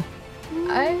throw.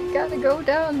 I gotta go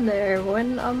down there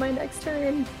when on my next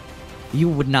turn. You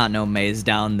would not know May's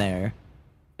down there.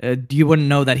 You wouldn't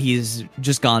know that he's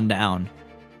just gone down.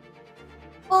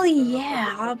 Well,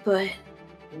 yeah, but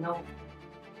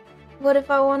what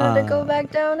if I wanted to go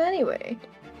back down anyway?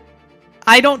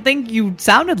 I don't think you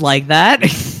sounded like that.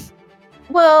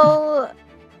 Well,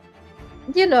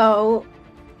 you know.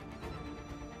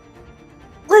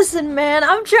 Listen, man,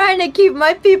 I'm trying to keep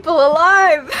my people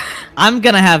alive. I'm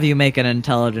gonna have you make an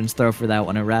intelligence throw for that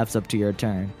when it wraps up to your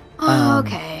turn.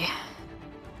 Okay.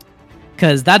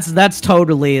 Because that's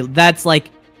like,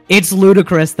 it's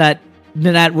ludicrous that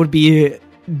Nanette would be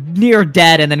near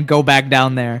dead and then go back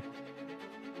down there.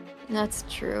 That's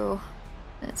true.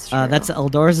 That's true. That's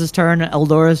Eldorus' turn.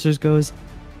 Eldorus just goes,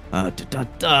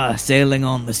 sailing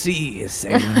on the sea,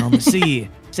 sailing on the sea,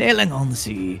 sailing on the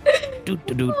sea. Oh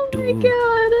my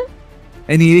god.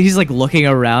 And he's like looking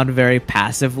around very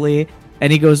passively,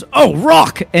 and he goes, "Oh,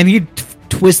 rock!" And he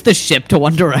twists the ship to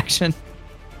one direction.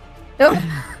 Oh.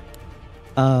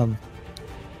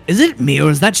 Is it me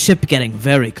or is that ship getting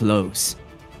very close?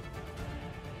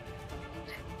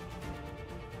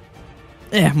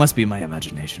 It must be my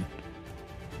imagination.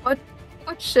 What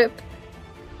ship?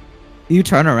 You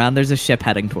turn around, there's a ship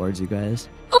heading towards you guys.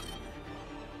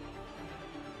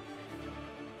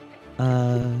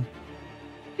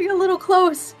 You're a little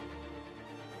close.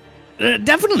 It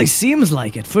definitely seems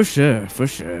like it, for sure, for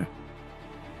sure.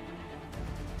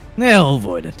 Yeah, I'll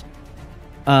avoid it.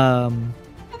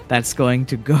 That's going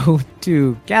to go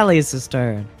to Callius'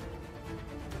 turn.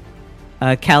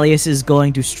 Callius is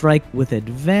going to strike with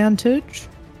advantage.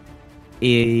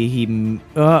 He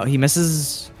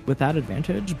misses without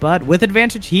advantage, but with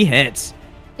advantage he hits.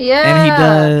 Yeah. And he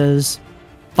does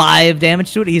 5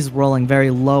 damage to it. He's rolling very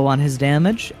low on his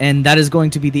damage, and that is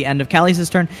going to be the end of Callius'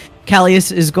 turn.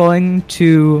 Callius is going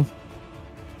to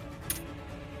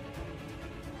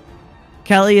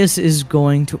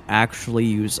actually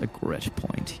use a grit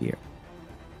point here.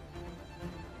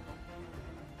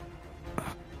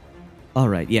 All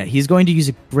right, yeah, he's going to use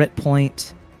a grit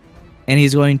point, and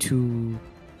he's going to...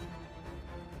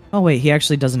 Oh, wait, he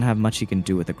actually doesn't have much he can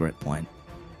do with a grit point.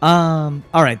 All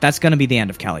right, that's going to be the end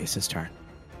of Callius' turn.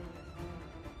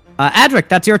 Adric,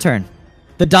 that's your turn.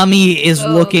 The dummy is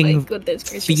looking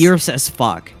fierce as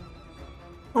fuck.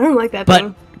 I don't like that but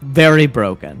thing. very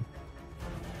broken.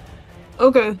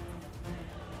 Okay.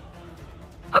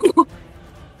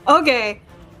 Okay.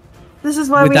 This is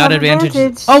why Without we have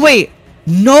advantage. Oh, wait.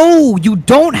 No, you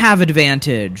don't have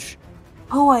advantage.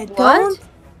 Oh, I don't?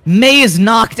 May is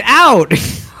knocked out.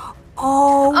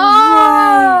 Oh, right.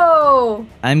 Oh!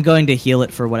 I'm going to heal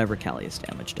it for whatever Callius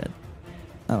damage did.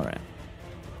 All right.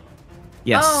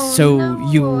 Yes, Oh, so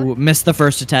no. you missed the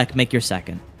first attack, make your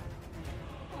second.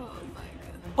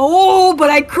 Oh, but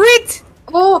I crit!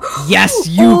 Oh! Yes,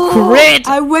 you crit!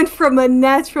 I went from a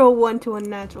natural 1 to a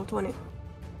natural 20.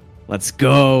 Let's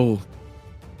go.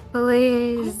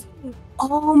 Please.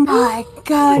 Oh my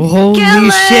god. Holy Kill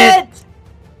shit.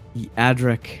 it!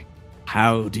 Adric,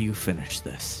 how do you finish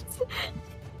this?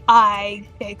 I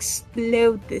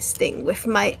explode this thing with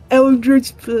my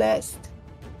Eldritch Blast.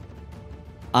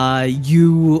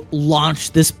 You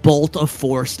launch this bolt of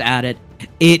force at it.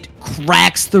 It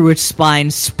cracks through its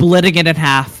spine, splitting it in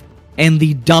half, and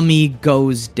the dummy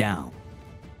goes down.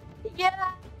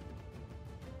 Yeah.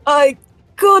 I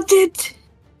got it!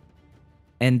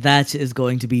 And that is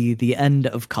going to be the end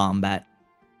of combat.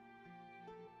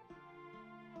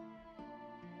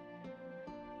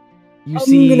 You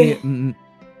see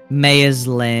May is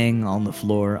laying on the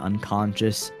floor,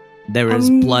 unconscious. There is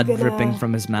blood dripping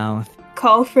from his mouth.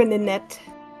 Call for Nanette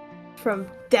from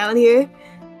down here.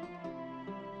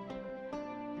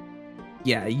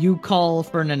 Yeah, you call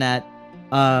for Nanette.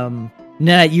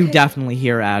 Nanette, you definitely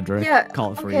hear Adric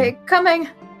call for you. Okay, coming.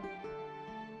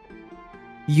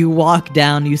 You walk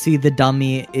down, you see the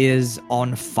dummy is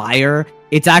on fire.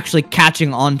 It's actually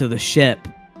catching onto the ship.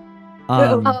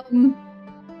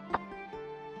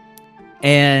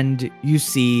 And you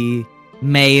see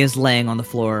May is laying on the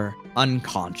floor,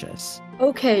 unconscious.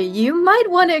 Okay, you might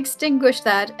want to extinguish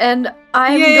that, and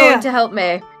I'm going to help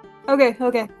May. Okay.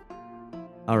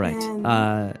 All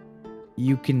right.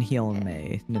 You can heal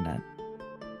May, Nanette.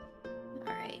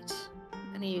 Alright.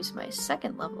 I'm gonna use my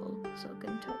second level, so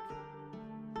good touch.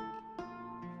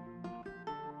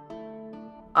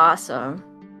 Awesome.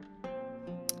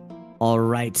 All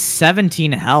right,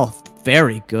 17 health.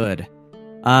 Very good.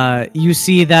 You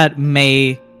see that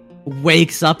May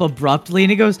wakes up abruptly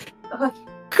and he goes,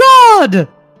 God!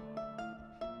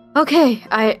 Okay,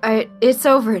 it's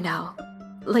over now.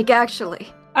 Like,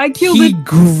 actually. I killed He it.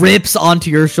 grips onto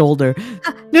your shoulder.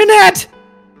 Nanette!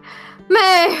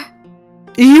 May!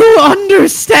 You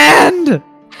understand!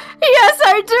 Yes,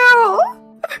 I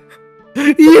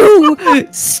do! You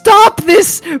stop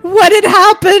this when it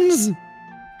happens!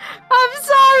 I'm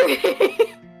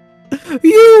sorry!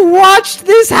 You watched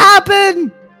this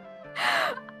happen!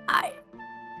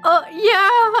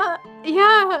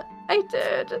 Yeah, I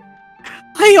did.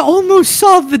 I almost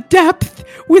saw the depth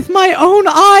with my own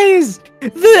eyes!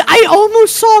 I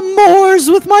almost saw moors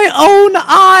with my own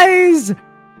eyes!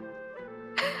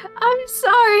 I'm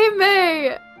sorry,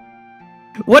 May.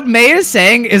 What May is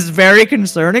saying is very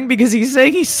concerning because he's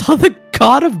saying he saw the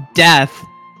god of death.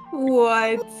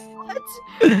 What? What?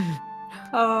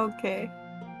 Oh, okay.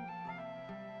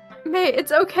 May,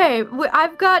 it's okay.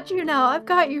 I've got you now,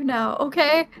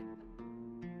 okay?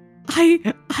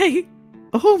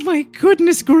 Oh my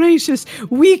goodness gracious.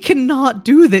 We cannot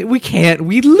do that. We can't.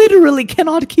 We literally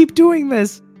cannot keep doing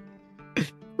this.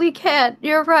 We can't.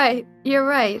 You're right.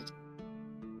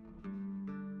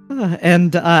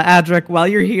 And Adric, while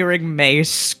you're hearing May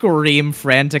scream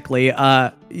frantically,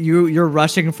 you're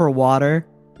rushing for water.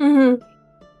 Mm-hmm.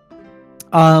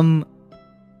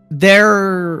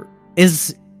 There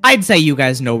is, I'd say you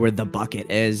guys know where the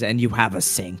bucket is, and you have a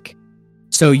sink.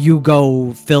 So you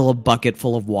go fill a bucket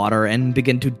full of water and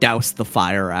begin to douse the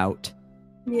fire out.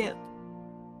 Yeah.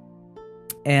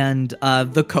 And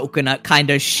the coconut kind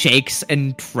of shakes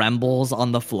and trembles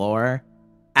on the floor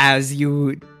as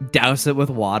you douse it with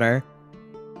water.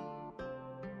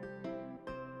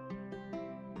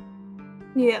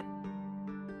 Yeah.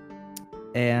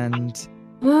 And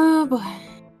Oh boy.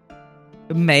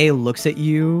 May looks at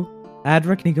you,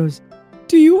 Adric, and he goes,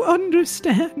 "Do you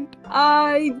understand?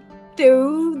 I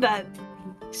do.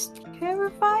 That's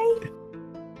terrifying.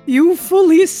 You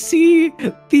fully see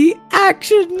the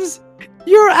actions.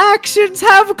 Your actions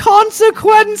have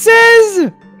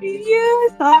consequences!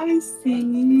 Yes, I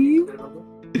see.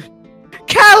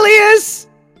 Callius!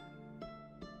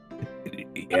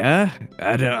 Yeah?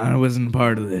 I wasn't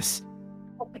part of this.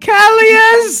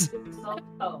 Callius!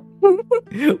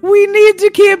 We need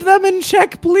to keep them in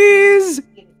check, please!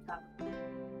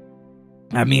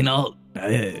 I mean,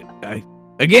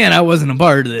 again, I wasn't a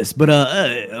part of this, but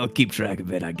I'll keep track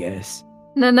of it, I guess.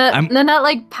 Nanette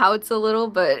like pouts a little,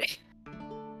 but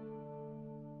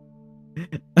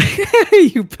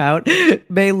You pout.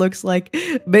 May looks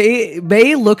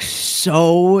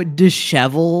so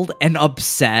disheveled and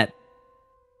upset.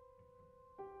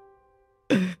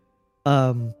 Sorry,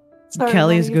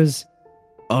 Callius Maggie. goes,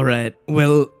 "All right,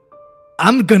 well,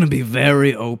 I'm gonna be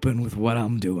very open with what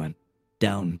I'm doing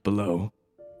down below.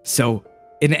 So,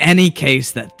 in any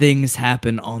case that things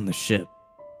happen on the ship,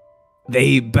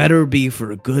 they better be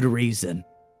for a good reason,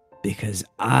 because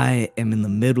I am in the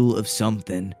middle of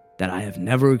something that I have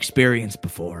never experienced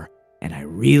before, and I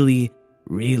really,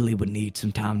 really would need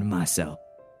some time to myself."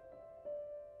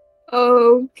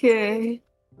 Okay.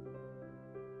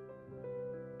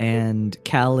 And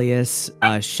Callius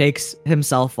shakes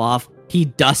himself off. He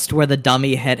dusts where the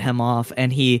dummy hit him off,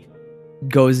 and he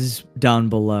goes down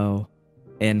below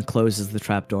and closes the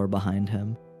trapdoor behind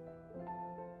him.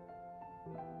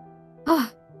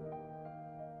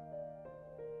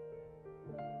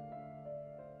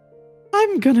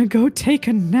 I'm gonna go take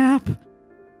a nap.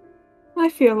 I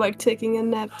feel like taking a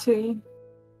nap too.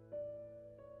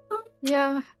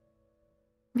 yeah.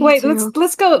 Me Wait, too.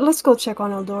 let's go check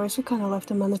on Eldorus. We kind of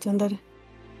left him unattended.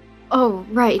 Oh,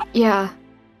 right, yeah.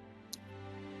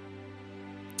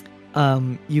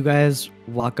 You guys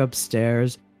walk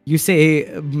upstairs. You see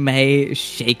May,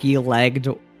 shaky-legged,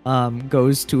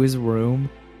 goes to his room.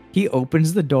 He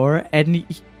opens the door, and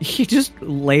he just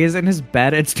lays in his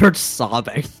bed and starts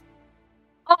sobbing.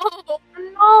 Oh,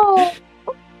 no!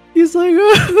 He's like,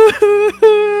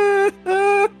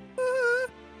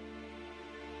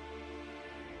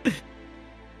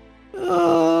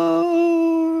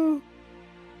 oh.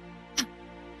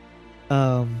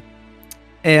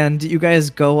 And you guys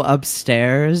go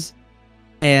upstairs,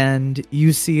 and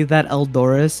you see that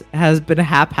Eldorus has been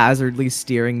haphazardly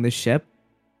steering the ship.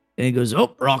 And he goes,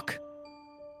 "Oh, rock."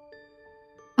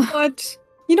 But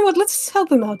you know what? Let's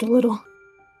help him out a little.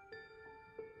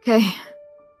 Okay.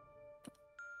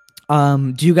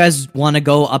 Do you guys want to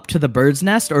go up to the bird's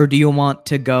nest, or do you want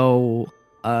to go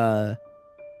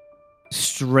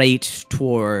straight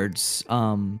towards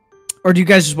Or do you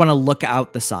guys just want to look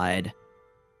out the side?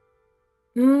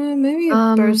 Maybe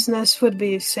a bird's nest would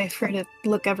be safer to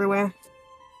look everywhere.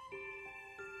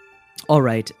 All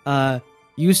right.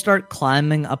 You start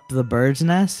climbing up the bird's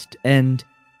nest, and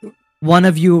one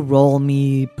of you roll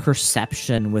me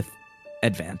perception with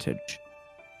advantage.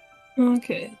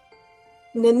 Okay.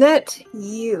 Nanette,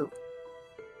 you.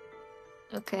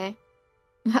 Okay.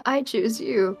 I choose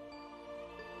you.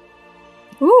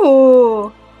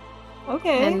 Ooh.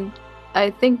 Okay. And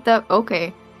I think that,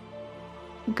 okay.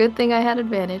 Good thing I had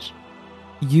advantage.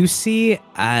 You see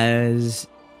as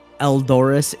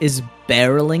Eldoris is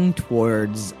barreling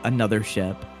towards another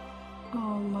ship.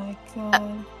 Oh my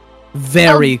god.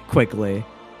 Very quickly.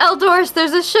 Eldoris,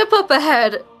 there's a ship up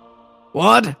ahead.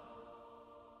 What?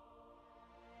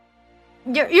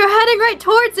 You're heading right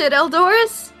towards it,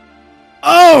 Eldoris.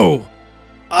 Oh!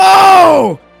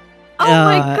 Oh! Oh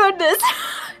my goodness.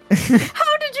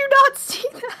 How did you not see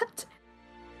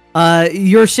that?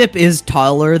 Your ship is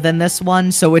taller than this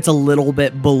one, so it's a little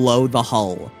bit below the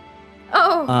hull.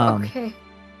 Oh, okay.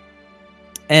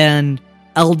 And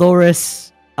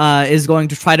Eldoris is going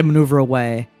to try to maneuver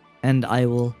away, and I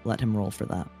will let him roll for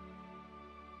that.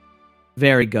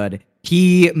 Very good.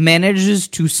 He manages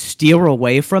to steer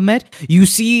away from it. You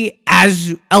see,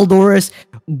 as Eldoris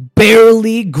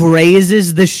barely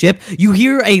grazes the ship, you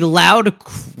hear a loud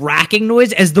cracking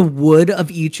noise as the wood of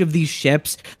each of these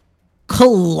ships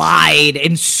collide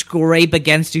and scrape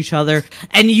against each other.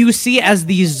 And you see as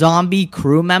the zombie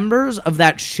crew members of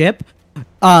that ship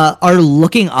are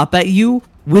looking up at you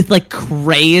with, like,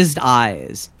 crazed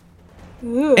eyes.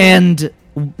 Ooh. And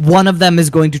one of them is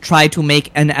going to try to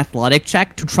make an athletic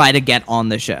check to try to get on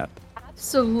the ship.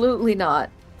 Absolutely not.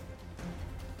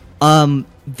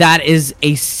 That is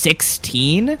a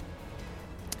 16.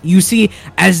 You see,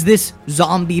 as this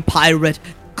zombie pirate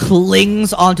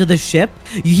clings onto the ship,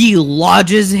 he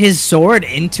lodges his sword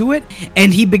into it,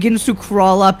 and he begins to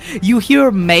crawl up. You hear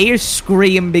May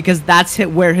scream because that's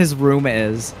where his room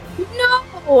is.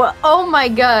 No! Oh my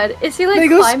god. Is he, like, May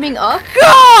goes, climbing up?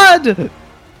 God!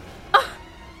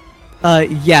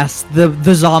 Yes,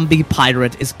 the zombie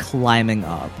pirate is climbing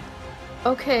up.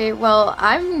 Okay, well,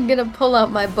 I'm gonna pull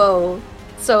out my bow.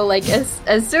 So, like,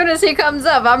 as soon as he comes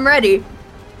up, I'm ready.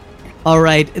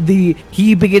 Alright,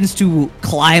 he begins to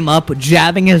climb up,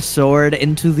 jabbing his sword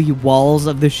into the walls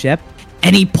of the ship,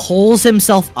 and he pulls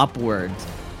himself upwards.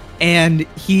 And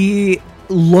he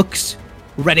looks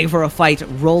ready for a fight.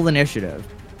 Roll initiative.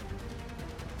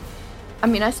 I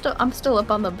mean, I'm still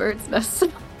up on the bird's nest.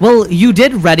 Well, you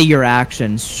did ready your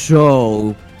action,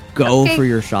 so go Okay. for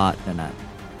your shot, Nanette.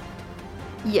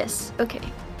 Yes, okay.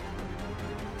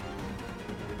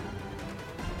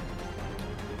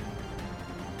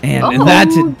 And that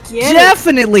get it.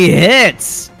 definitely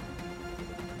hits!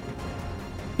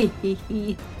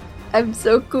 I'm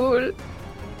so cool.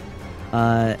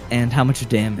 And how much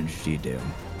damage do you do?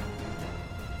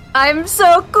 I'm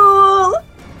so cool!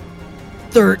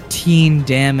 13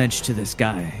 damage to this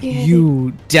guy. Yeah.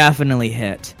 You definitely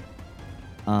hit.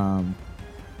 Alright.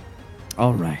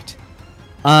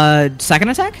 Second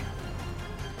attack?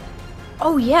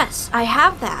 Oh yes, I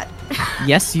have that.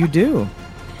 Yes, you do.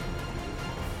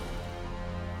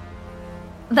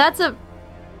 That's a...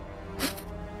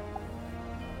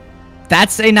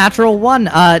 That's a natural one.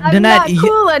 I'm Nanette, not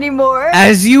cool anymore.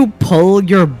 as you pull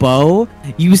your bow,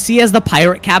 you see as the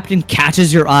pirate captain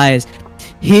catches your eyes,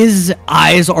 his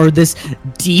eyes are this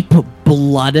deep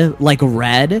blood, like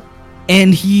red,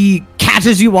 and he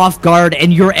catches you off guard,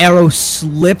 and your arrow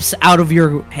slips out of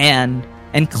your hand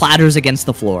and clatters against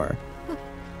the floor.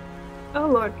 Oh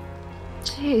lord.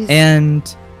 Jeez.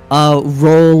 And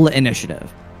roll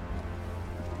initiative.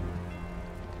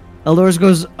 Eldoris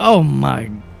goes, oh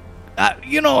my...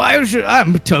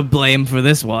 I'm to blame for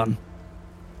this one.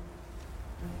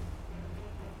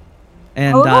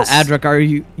 And Adric, are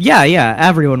you? Yeah.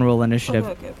 Everyone roll initiative.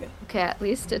 Okay. Okay, at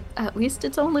least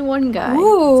it's only one guy.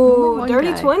 Ooh,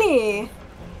 dirty 20.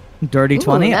 Dirty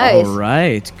 20. Nice. All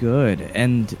right, good.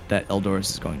 And that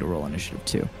Eldoris is going to roll initiative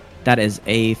too. That is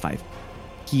a 5.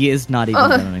 He is not even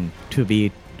going to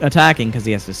be attacking because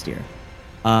he has to steer.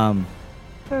 Fair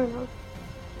enough.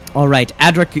 All right,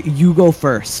 Adric, you go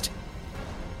first.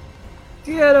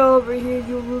 Get over here,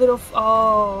 you little.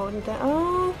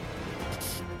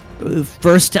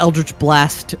 First Eldritch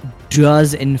Blast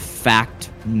does in fact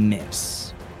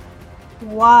miss.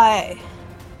 Why?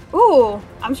 Ooh,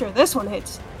 I'm sure this one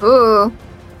hits. Ooh.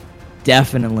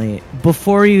 Definitely.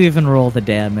 Before you even roll the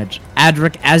damage,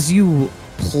 Adric, as you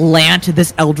plant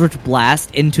this Eldritch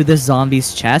Blast into this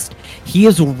zombie's chest. He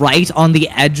is right on the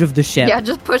edge of the ship. Yeah,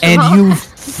 just push him And off. you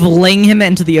fling him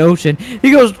into the ocean.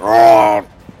 He goes, "Oh!"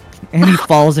 And he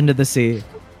falls into the sea.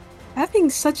 Having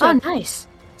such Oh, a nice.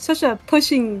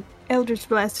 pushing Eldritch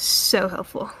Blast is so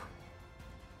helpful.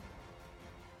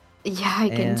 Yeah, I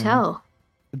can And- tell.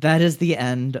 That is the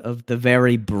end of the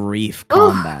very brief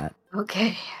combat.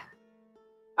 Okay.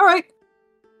 All right.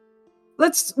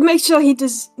 Let's make sure he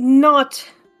does not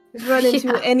run into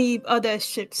Yeah. any other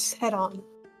ships head on.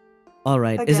 All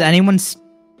right. Is Okay. anyone?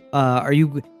 Are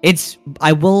you? It's.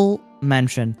 I will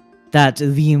mention that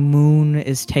the moon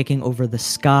is taking over the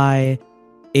sky.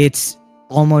 It's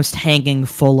almost hanging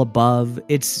full above.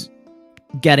 It's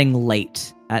getting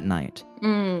late at night.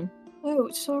 Mm. Oh,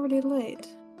 it's already late.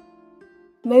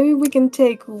 Maybe we can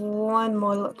take one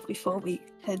more look before we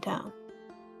head down.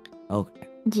 Okay.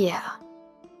 Yeah.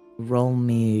 Roll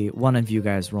me. One of you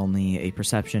guys roll me a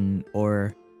perception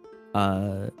or,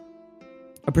 a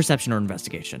perception or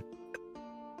investigation.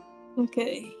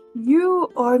 Okay, you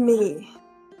or me?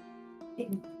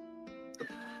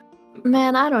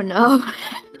 Man, I don't know.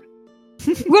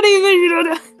 What do you mean you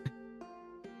don't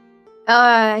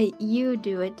know? You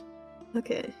do it.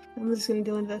 Okay, I'm just gonna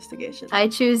do investigation. I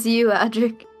choose you,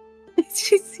 Adric. It's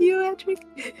just you, Adric.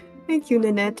 Thank you,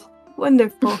 Nanette.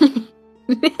 Wonderful.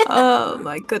 Oh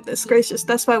my goodness gracious,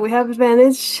 that's why we have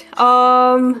advantage.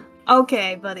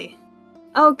 Okay, buddy.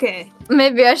 Okay.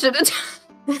 Maybe I should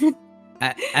have.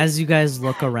 As you guys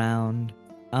look around,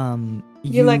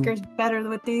 You like her better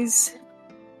with these?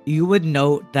 you would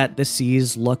note that the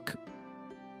seas look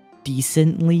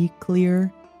decently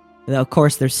clear. Of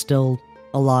course, there's still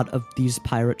a lot of these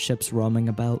pirate ships roaming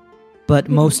about, but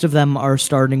most of them are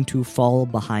starting to fall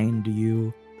behind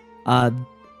you.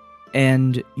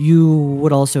 And you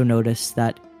would also notice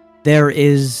that there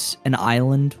is an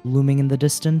island looming in the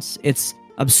distance. It's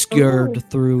obscured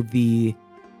through the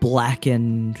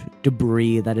blackened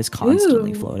debris that is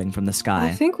constantly Ooh. floating from the I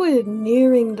sky. think we're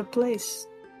nearing the place.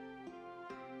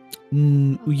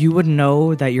 You would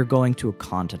know that you're going to a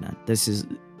continent. This is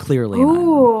clearly an island.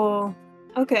 Ooh.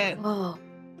 Okay. Whoa.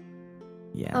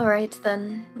 Yeah. Alright,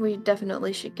 then. We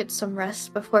definitely should get some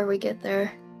rest before we get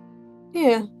there.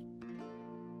 Yeah.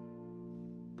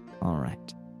 All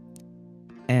right.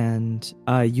 And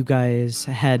you guys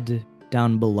head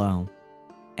down below,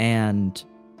 and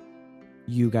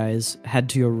you guys head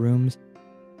to your rooms.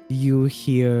 You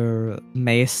hear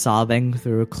May sobbing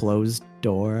through a closed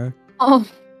door. Oh.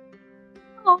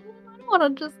 Oh, I don't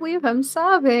want to just leave him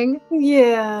sobbing.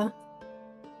 Yeah.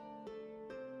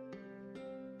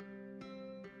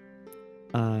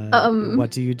 What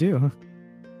do you do?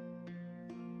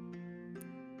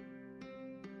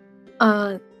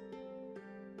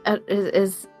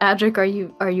 Is Adric,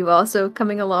 are you also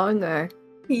coming along, or?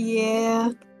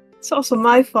 Yeah. It's also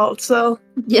my fault, so.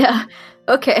 Yeah.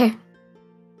 Okay.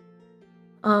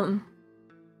 I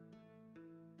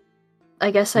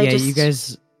guess I just. You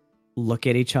guys look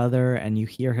at each other, and you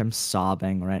hear him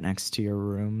sobbing right next to your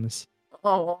rooms.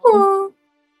 Oh. Oh.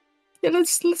 Yeah,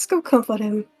 let's go comfort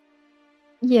him.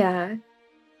 Yeah.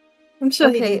 I'm sure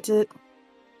he Okay. needs it.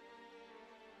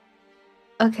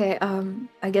 Okay.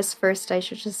 I guess first I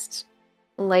should just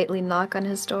lightly knock on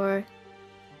his door.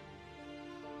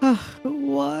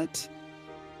 What?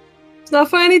 It's not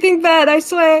for anything bad, I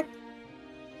swear.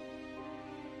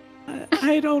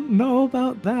 I don't know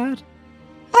about that.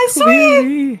 I swear.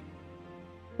 Clearly.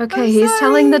 Okay, I'm he's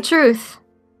telling the sorry. truth.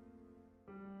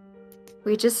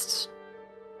 We just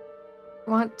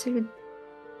want to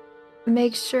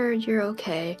make sure you're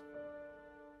okay.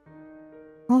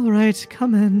 All right,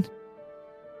 come in.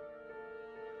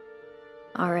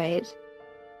 All right.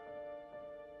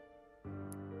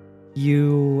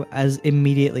 You, as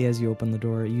immediately as you open the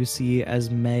door, you see as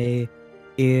May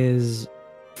is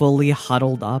fully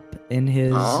huddled up in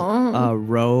his Oh.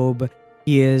 robe.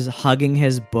 He is hugging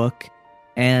his book,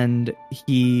 and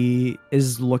he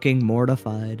is looking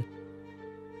mortified.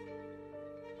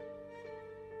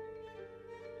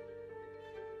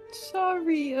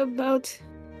 Sorry about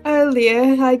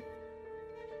earlier.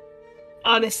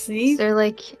 Honestly. Is there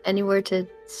like anywhere to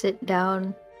sit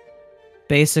down?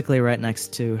 Basically, right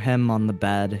next to him on the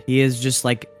bed. He is just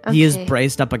like he is Okay.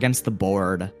 braced up against the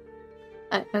board.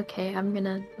 Okay, I'm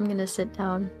gonna sit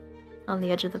down on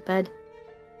the edge of the bed.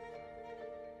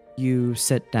 You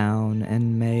sit down,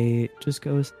 and May just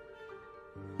goes,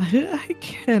 I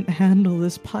can't handle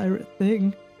this pirate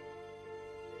thing.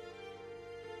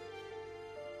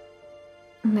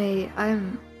 May,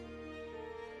 I'm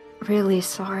really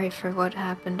sorry for what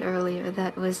happened earlier.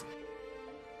 That was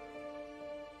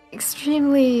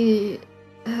extremely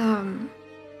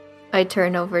I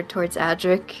turn over towards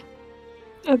Adric.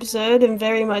 Absurd and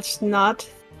very much not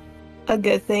a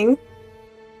good thing.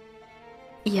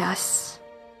 Yes.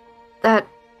 That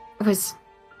was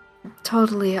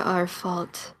totally our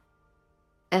fault.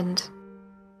 And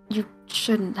you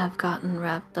shouldn't have gotten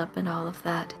wrapped up in all of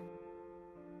that.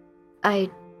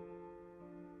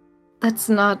 That's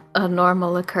not a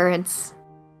normal occurrence.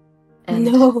 And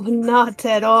No, not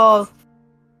at all.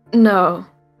 no.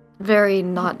 Very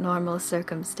not normal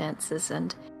circumstances,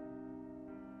 and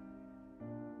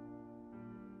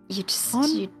you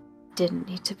didn't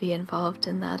need to be involved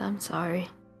in that. I'm sorry.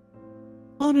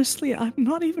 Honestly, I'm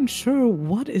not even sure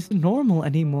what is normal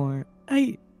anymore.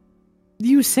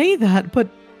 You say that, but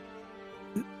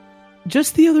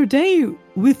just the other day,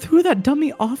 we threw that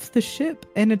dummy off the ship,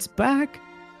 and it's back.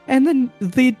 And then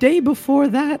the day before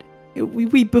that,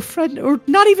 we befriended, or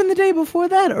not even the day before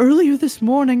that, earlier this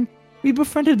morning, we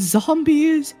befriended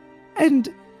zombies. And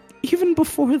even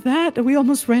before that, we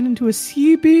almost ran into a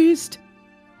sea beast.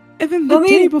 And then the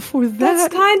day before that...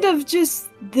 That's kind of just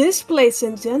this place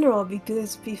in general,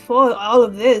 because before all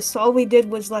of this, all we did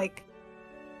was, like,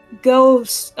 go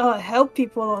help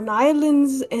people on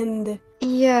islands and...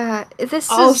 Yeah,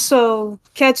 also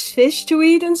catch fish to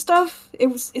eat and stuff.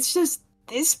 It's just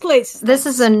this place. This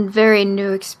is a very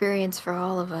new experience for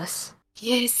all of us.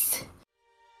 Yes.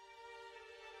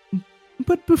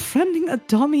 But befriending a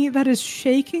dummy that is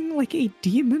shaking like a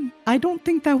demon, I don't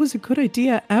think that was a good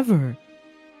idea ever.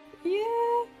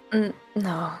 Yeah.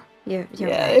 No, you're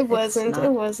yeah, right. It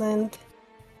wasn't.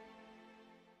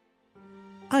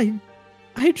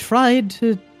 I tried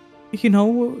to,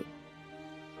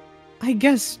 I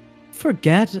guess,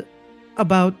 forget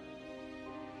about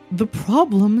the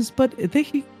problems, but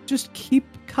they just keep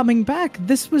coming back.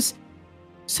 This was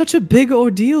such a big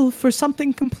ordeal for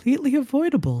something completely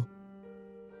avoidable.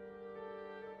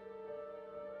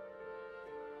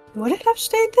 Would it have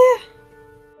stayed there?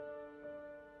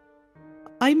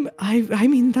 I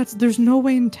mean, there's no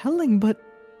way in telling, but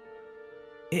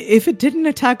if it didn't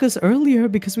attack us earlier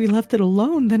because we left it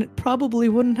alone, then it probably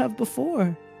wouldn't have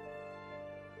before.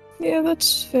 Yeah,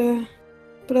 that's fair.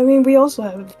 But I mean, we also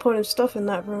have important stuff in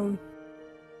that room.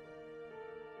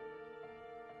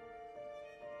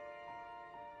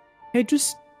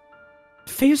 Just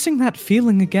facing that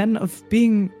feeling again of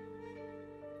being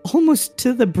almost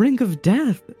to the brink of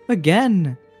death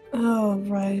again. Oh,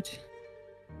 right.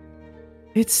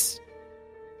 It's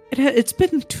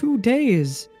been 2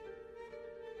 days.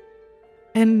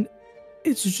 And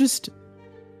it's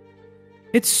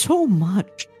so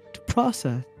much to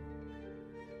process.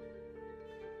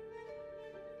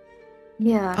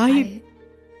 Yeah, I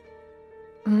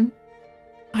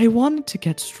wanted to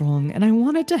get strong, and I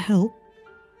wanted to help.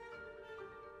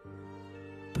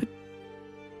 But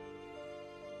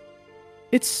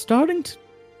it's starting to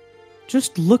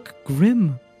just look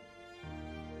grim.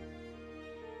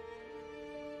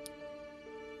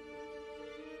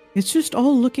 It's just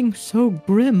all looking so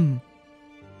grim.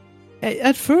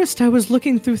 At first, I was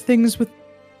looking through things with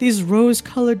these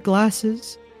rose-colored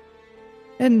glasses,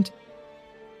 and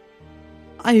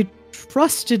I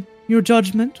trusted your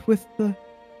judgment with the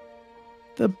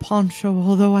poncho,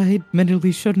 although I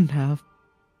admittedly shouldn't have.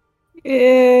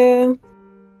 Yeah.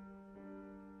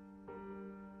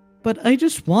 But I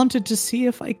just wanted to see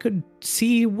if I could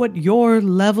see what your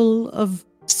level of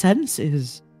sense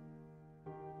is.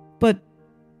 But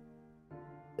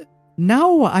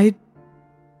now I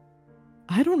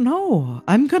don't know.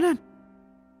 I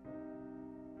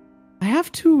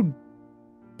have to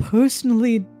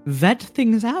personally vet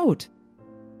things out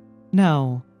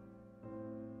now.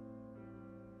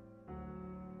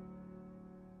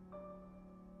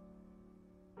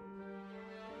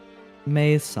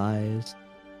 May sighs.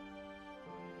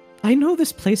 I know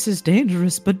this place is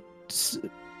dangerous, but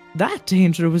that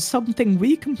danger was something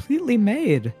we completely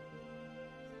made.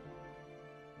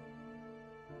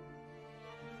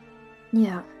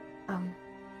 Yeah,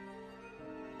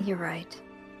 you're right.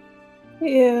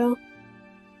 Yeah.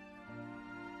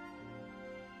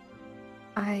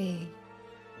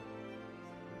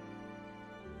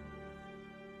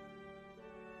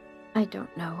 I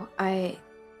don't know.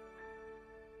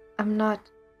 I'm not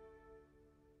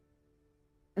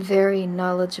very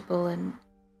knowledgeable in,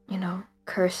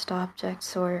 cursed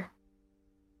objects or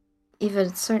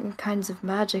even certain kinds of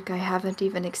magic I haven't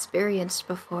even experienced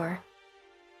before.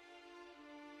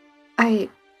 I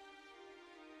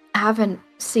haven't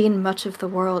seen much of the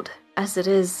world as it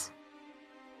is,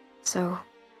 so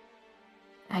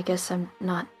I guess I'm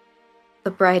not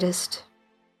the brightest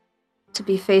to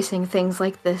be facing things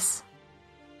like this.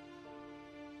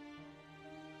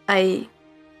 I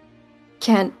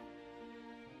can't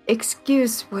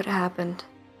excuse what happened.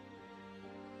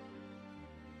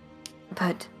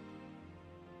 But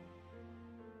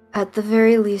at the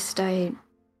very least, I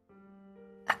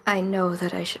know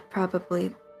that I should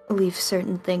probably leave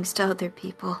certain things to other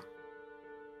people.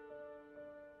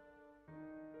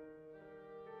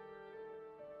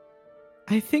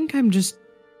 I think I'm just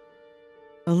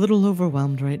a little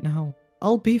overwhelmed right now.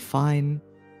 I'll be fine.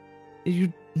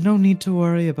 You no need to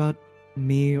worry about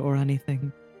me or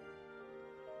anything.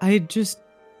 I don't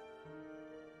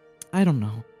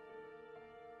know.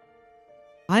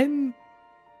 I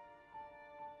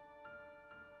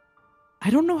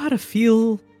don't know how to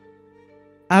feel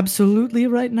absolutely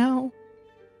right now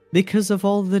because of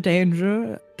all the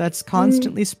danger that's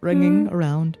constantly springing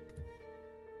around.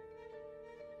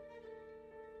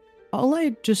 All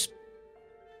I just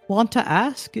want to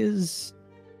ask is,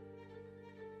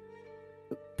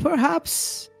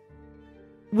 perhaps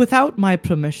without my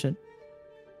permission,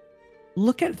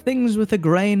 look at things with a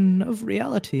grain of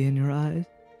reality in your eyes.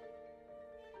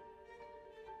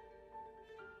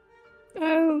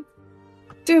 I'll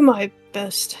do my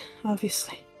best,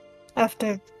 obviously.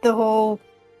 After the whole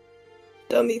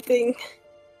dummy thing.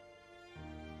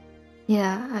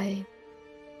 Yeah,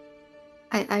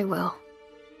 I will.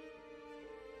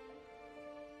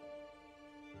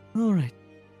 Alright.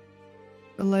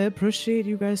 Well, I appreciate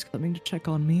you guys coming to check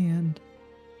on me, and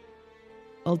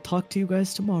I'll talk to you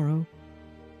guys tomorrow.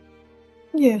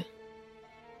 Yeah.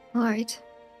 Alright.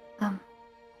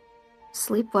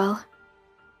 Sleep well.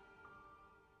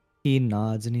 He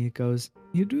nods and he goes,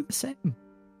 "You do the same."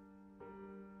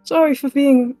 Sorry for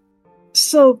being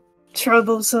so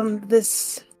troublesome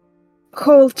this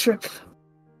whole trip.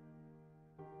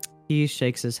 He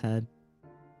shakes his head.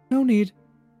 No need.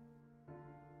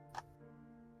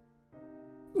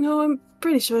 No, I'm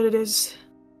pretty sure it is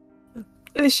an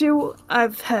issue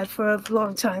I've had for a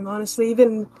long time, honestly.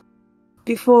 Even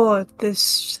before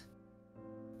this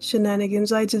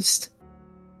shenanigans, I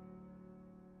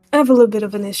have a little bit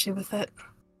of an issue with that.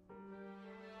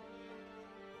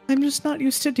 I'm just not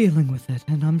used to dealing with it,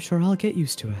 and I'm sure I'll get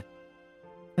used to it.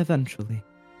 Eventually.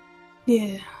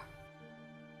 Yeah.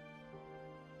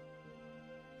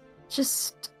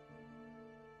 Just...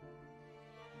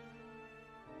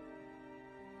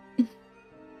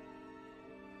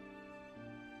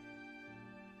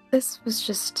 This was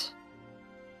just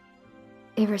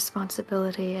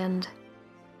irresponsibility, and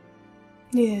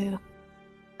Yeah.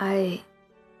 I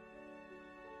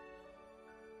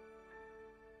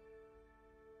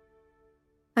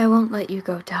won't let you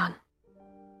go down.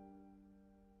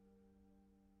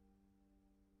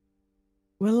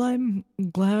 Well, I'm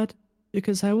glad,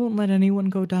 because I won't let anyone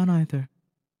go down either.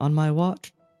 On my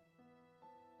watch.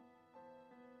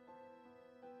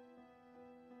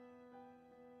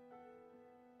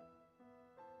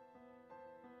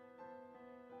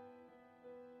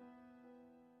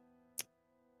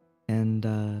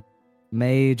 And,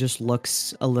 May just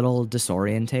looks a little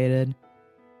disorientated.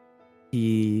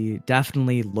 He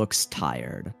definitely looks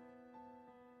tired.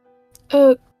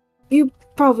 You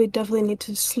probably definitely need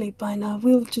to sleep by now.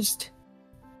 We'll just,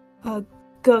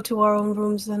 go to our own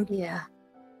rooms then. Yeah.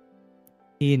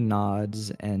 He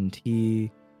nods and he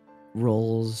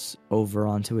rolls over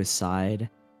onto his side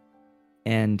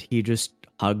and he just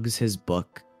hugs his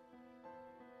book.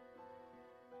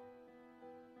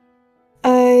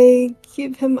 I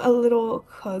give him a little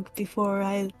hug before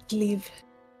I leave.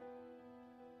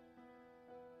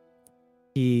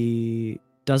 He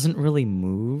doesn't really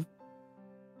move,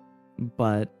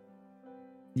 but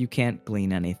you can't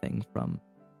glean anything from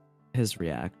his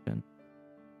reaction.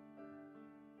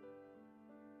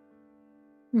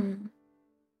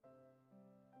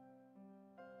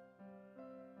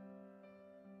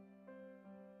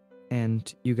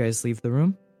 And you guys leave the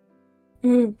room?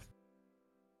 Mm.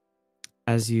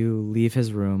 As you leave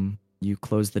his room, you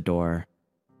close the door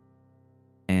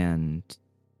and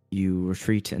you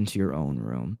retreat into your own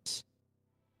rooms.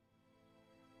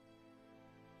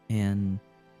 And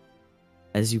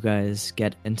as you guys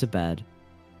get into bed,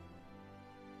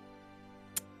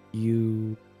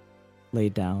 you lay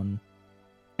down.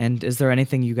 And is there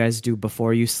anything you guys do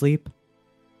before you sleep?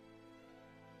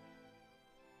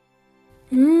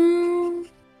 Mm.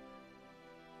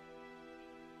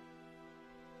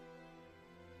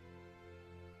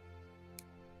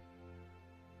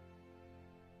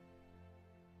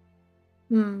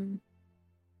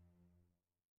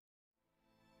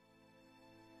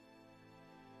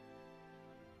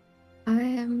 I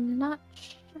am not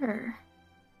sure.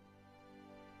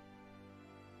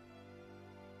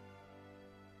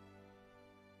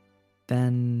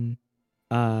 Then,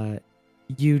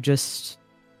 you just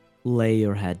lay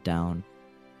your head down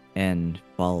and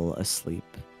fall asleep.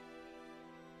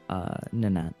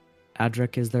 Nanette,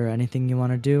 Adric, is there anything you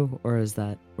want to do, or is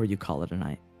that where you call it a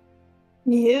night?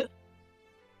 Yeah.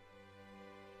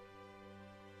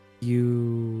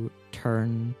 You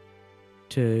turn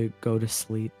to go to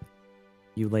sleep.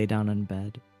 You lay down in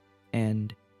bed,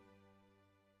 and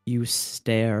you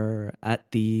stare at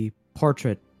the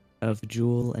portrait of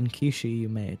Jewel and Kishi you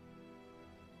made.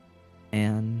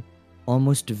 And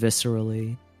almost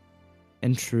viscerally,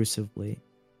 intrusively,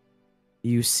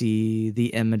 you see the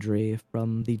imagery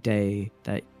from the day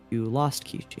that you lost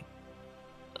Kishi.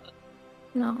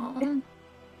 No.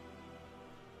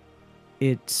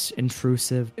 It's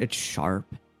intrusive, it's sharp,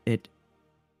 it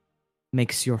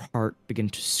makes your heart begin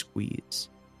to squeeze.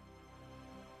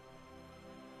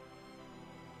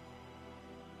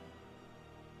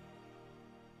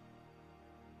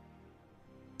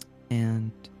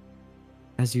 And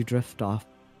as you drift off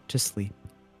to sleep,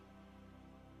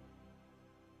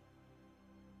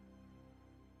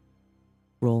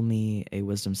 roll me a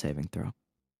wisdom saving throw.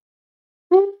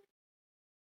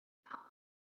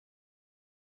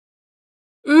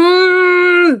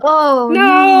 Oh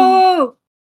No!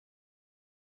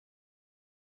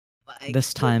 My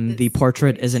This time, the goodness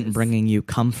portrait isn't gracious. bringing you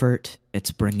comfort,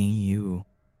 it's bringing you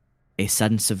a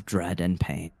sense of dread and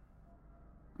pain.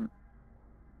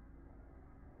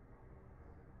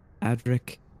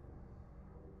 Adric,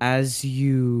 as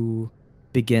you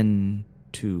begin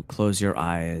to close your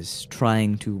eyes,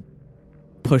 trying to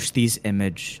push these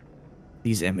images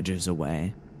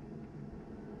away,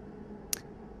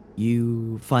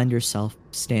 you find yourself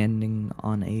standing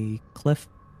on a cliff,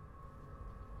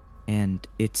 and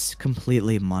it's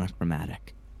completely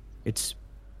monochromatic. It's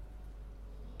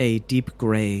a deep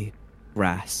gray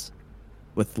grass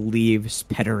with leaves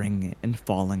pittering and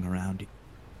falling around you.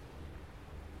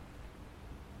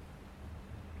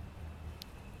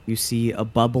 You see a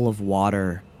bubble of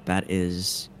water that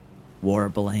is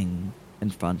warbling in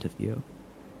front of you.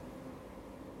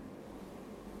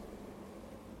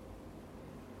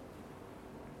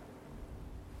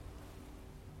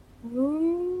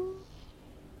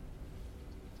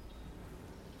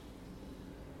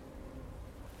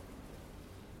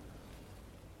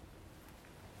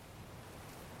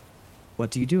 What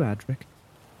do you do, Adric?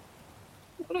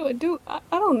 What do I do? I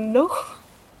don't know.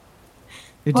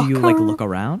 Do you, look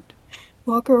around?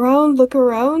 Walk around, look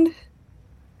around.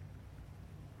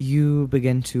 You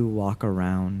begin to walk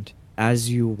around.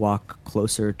 As you walk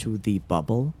closer to the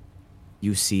bubble,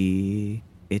 you see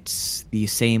it's the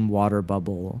same water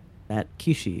bubble that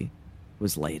Kishi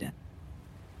was laid in.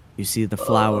 You see the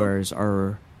flowers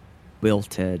are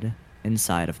wilted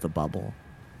inside of the bubble,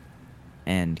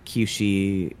 and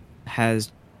Kishi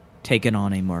has taken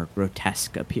on a more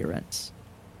grotesque appearance.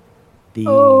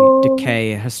 The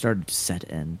decay has started to set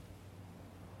in.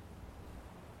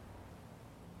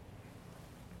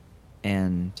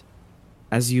 And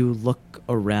as you look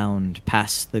around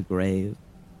past the grave,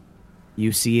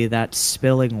 you see that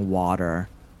spilling water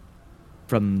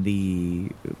from the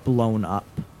blown up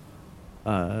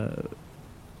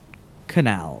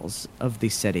canals of the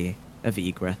city of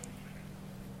Egrith.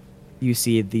 You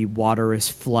see the water is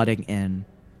flooding in,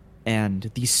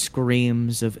 and the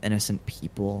screams of innocent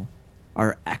people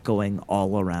are echoing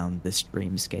all around this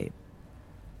dreamscape.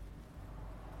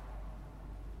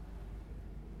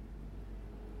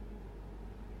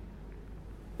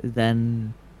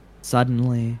 Then,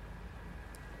 suddenly,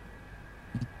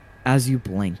 as you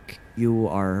blink, you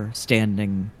are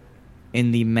standing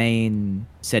in the main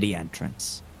city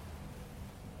entrance.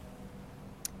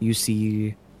 You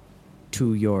see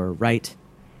to your right,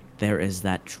 there is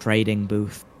that trading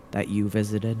booth that you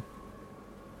visited.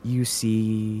 You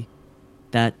see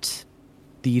that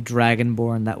the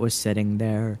Dragonborn that was sitting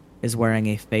there is wearing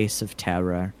a face of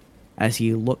terror as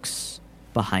he looks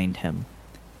behind him.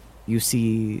 You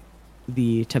see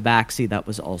the Tabaxi that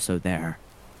was also there,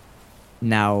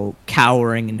 now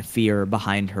cowering in fear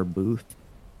behind her booth.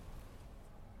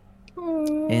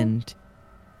 And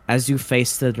as you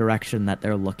face the direction that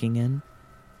they're looking in,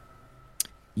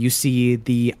 you see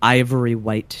the ivory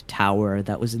white tower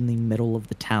that was in the middle of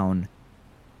the town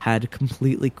had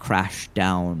completely crashed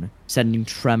down, sending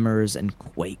tremors and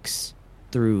quakes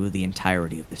through the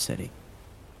entirety of the city.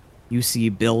 You see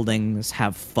buildings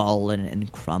have fallen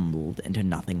and crumbled into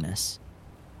nothingness.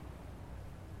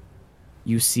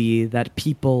 You see that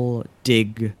people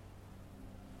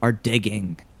are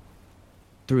digging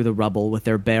through the rubble with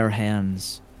their bare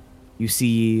hands. You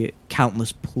see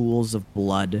countless pools of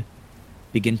blood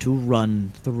begin to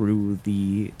run through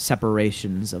the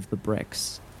separations of the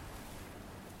bricks.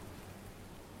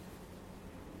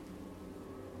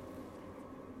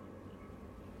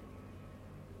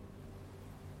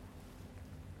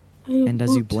 And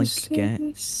as you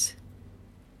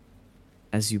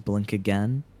blink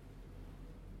again,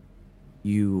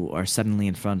 you are suddenly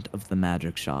in front of the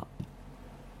magic shop.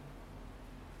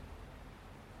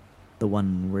 The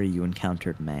one where you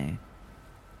encountered May.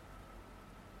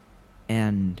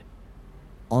 And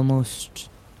almost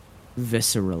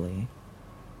viscerally,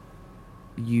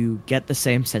 you get the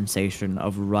same sensation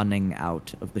of running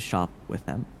out of the shop with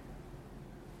him.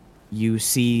 You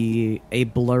see a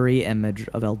blurry image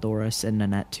of Eldoris and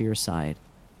Nanette to your side.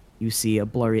 You see a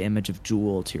blurry image of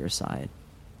Jewel to your side.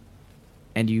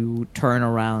 And you turn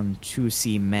around to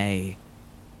see May.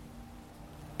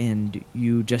 And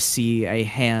you just see a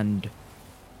hand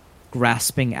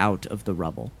grasping out of the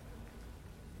rubble.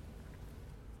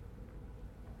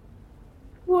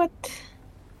 What?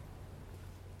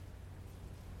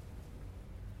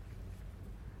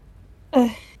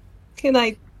 Can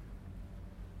I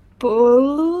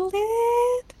pull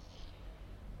it?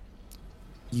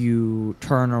 You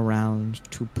turn around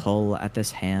to pull at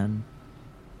this hand.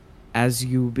 As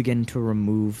you begin to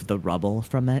remove the rubble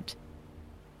from it,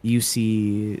 you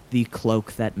see the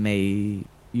cloak that May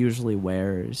usually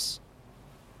wears.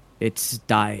 It's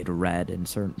dyed red in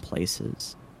certain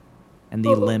places, and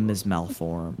the limb is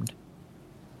malformed.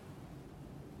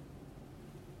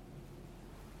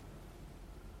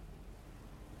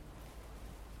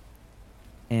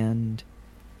 And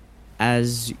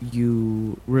as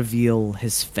you reveal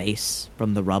his face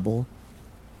from the rubble,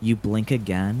 you blink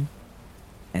again,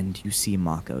 and you see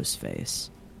Mako's face.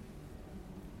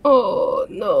 Oh,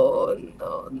 no,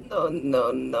 no, no,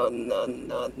 no, no, no,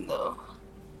 no, no.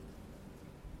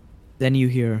 Then you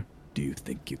hear, "Do you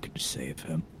think you can save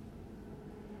him?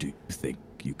 Do you think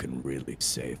you can really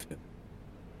save him?"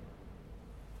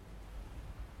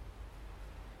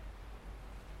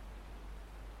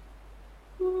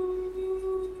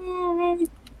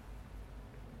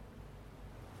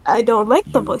 I don't like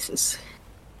the voices.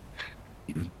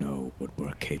 You know what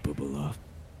we're capable of.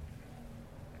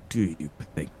 Do you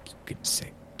think you can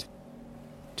save it?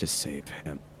 To save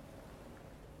him?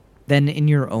 Then in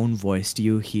your own voice, do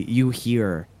you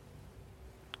hear,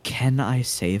 "Can I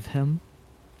save him?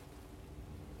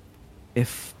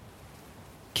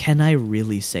 Can I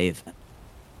really save him?"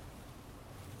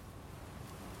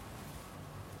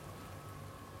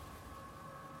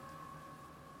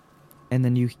 And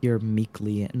then you hear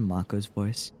meekly in Mako's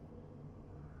voice,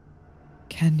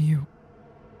 "Can you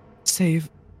save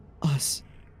us?"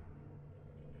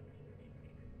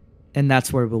 And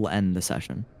that's where we'll end the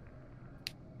session.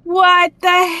 What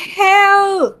the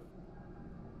hell?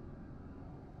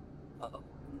 Oh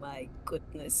my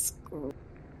goodness.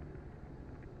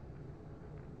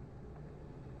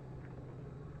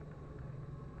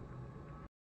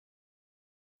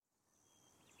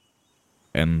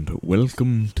 And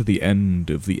welcome to the end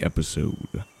of the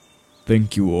episode.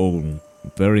 Thank you all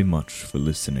very much for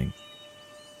listening.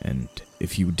 And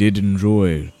if you did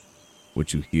enjoy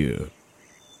what you hear,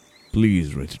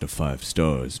 please rate it a 5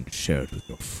 stars and share it with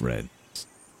your friends,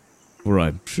 for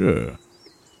I'm sure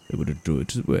they would enjoy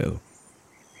it as well.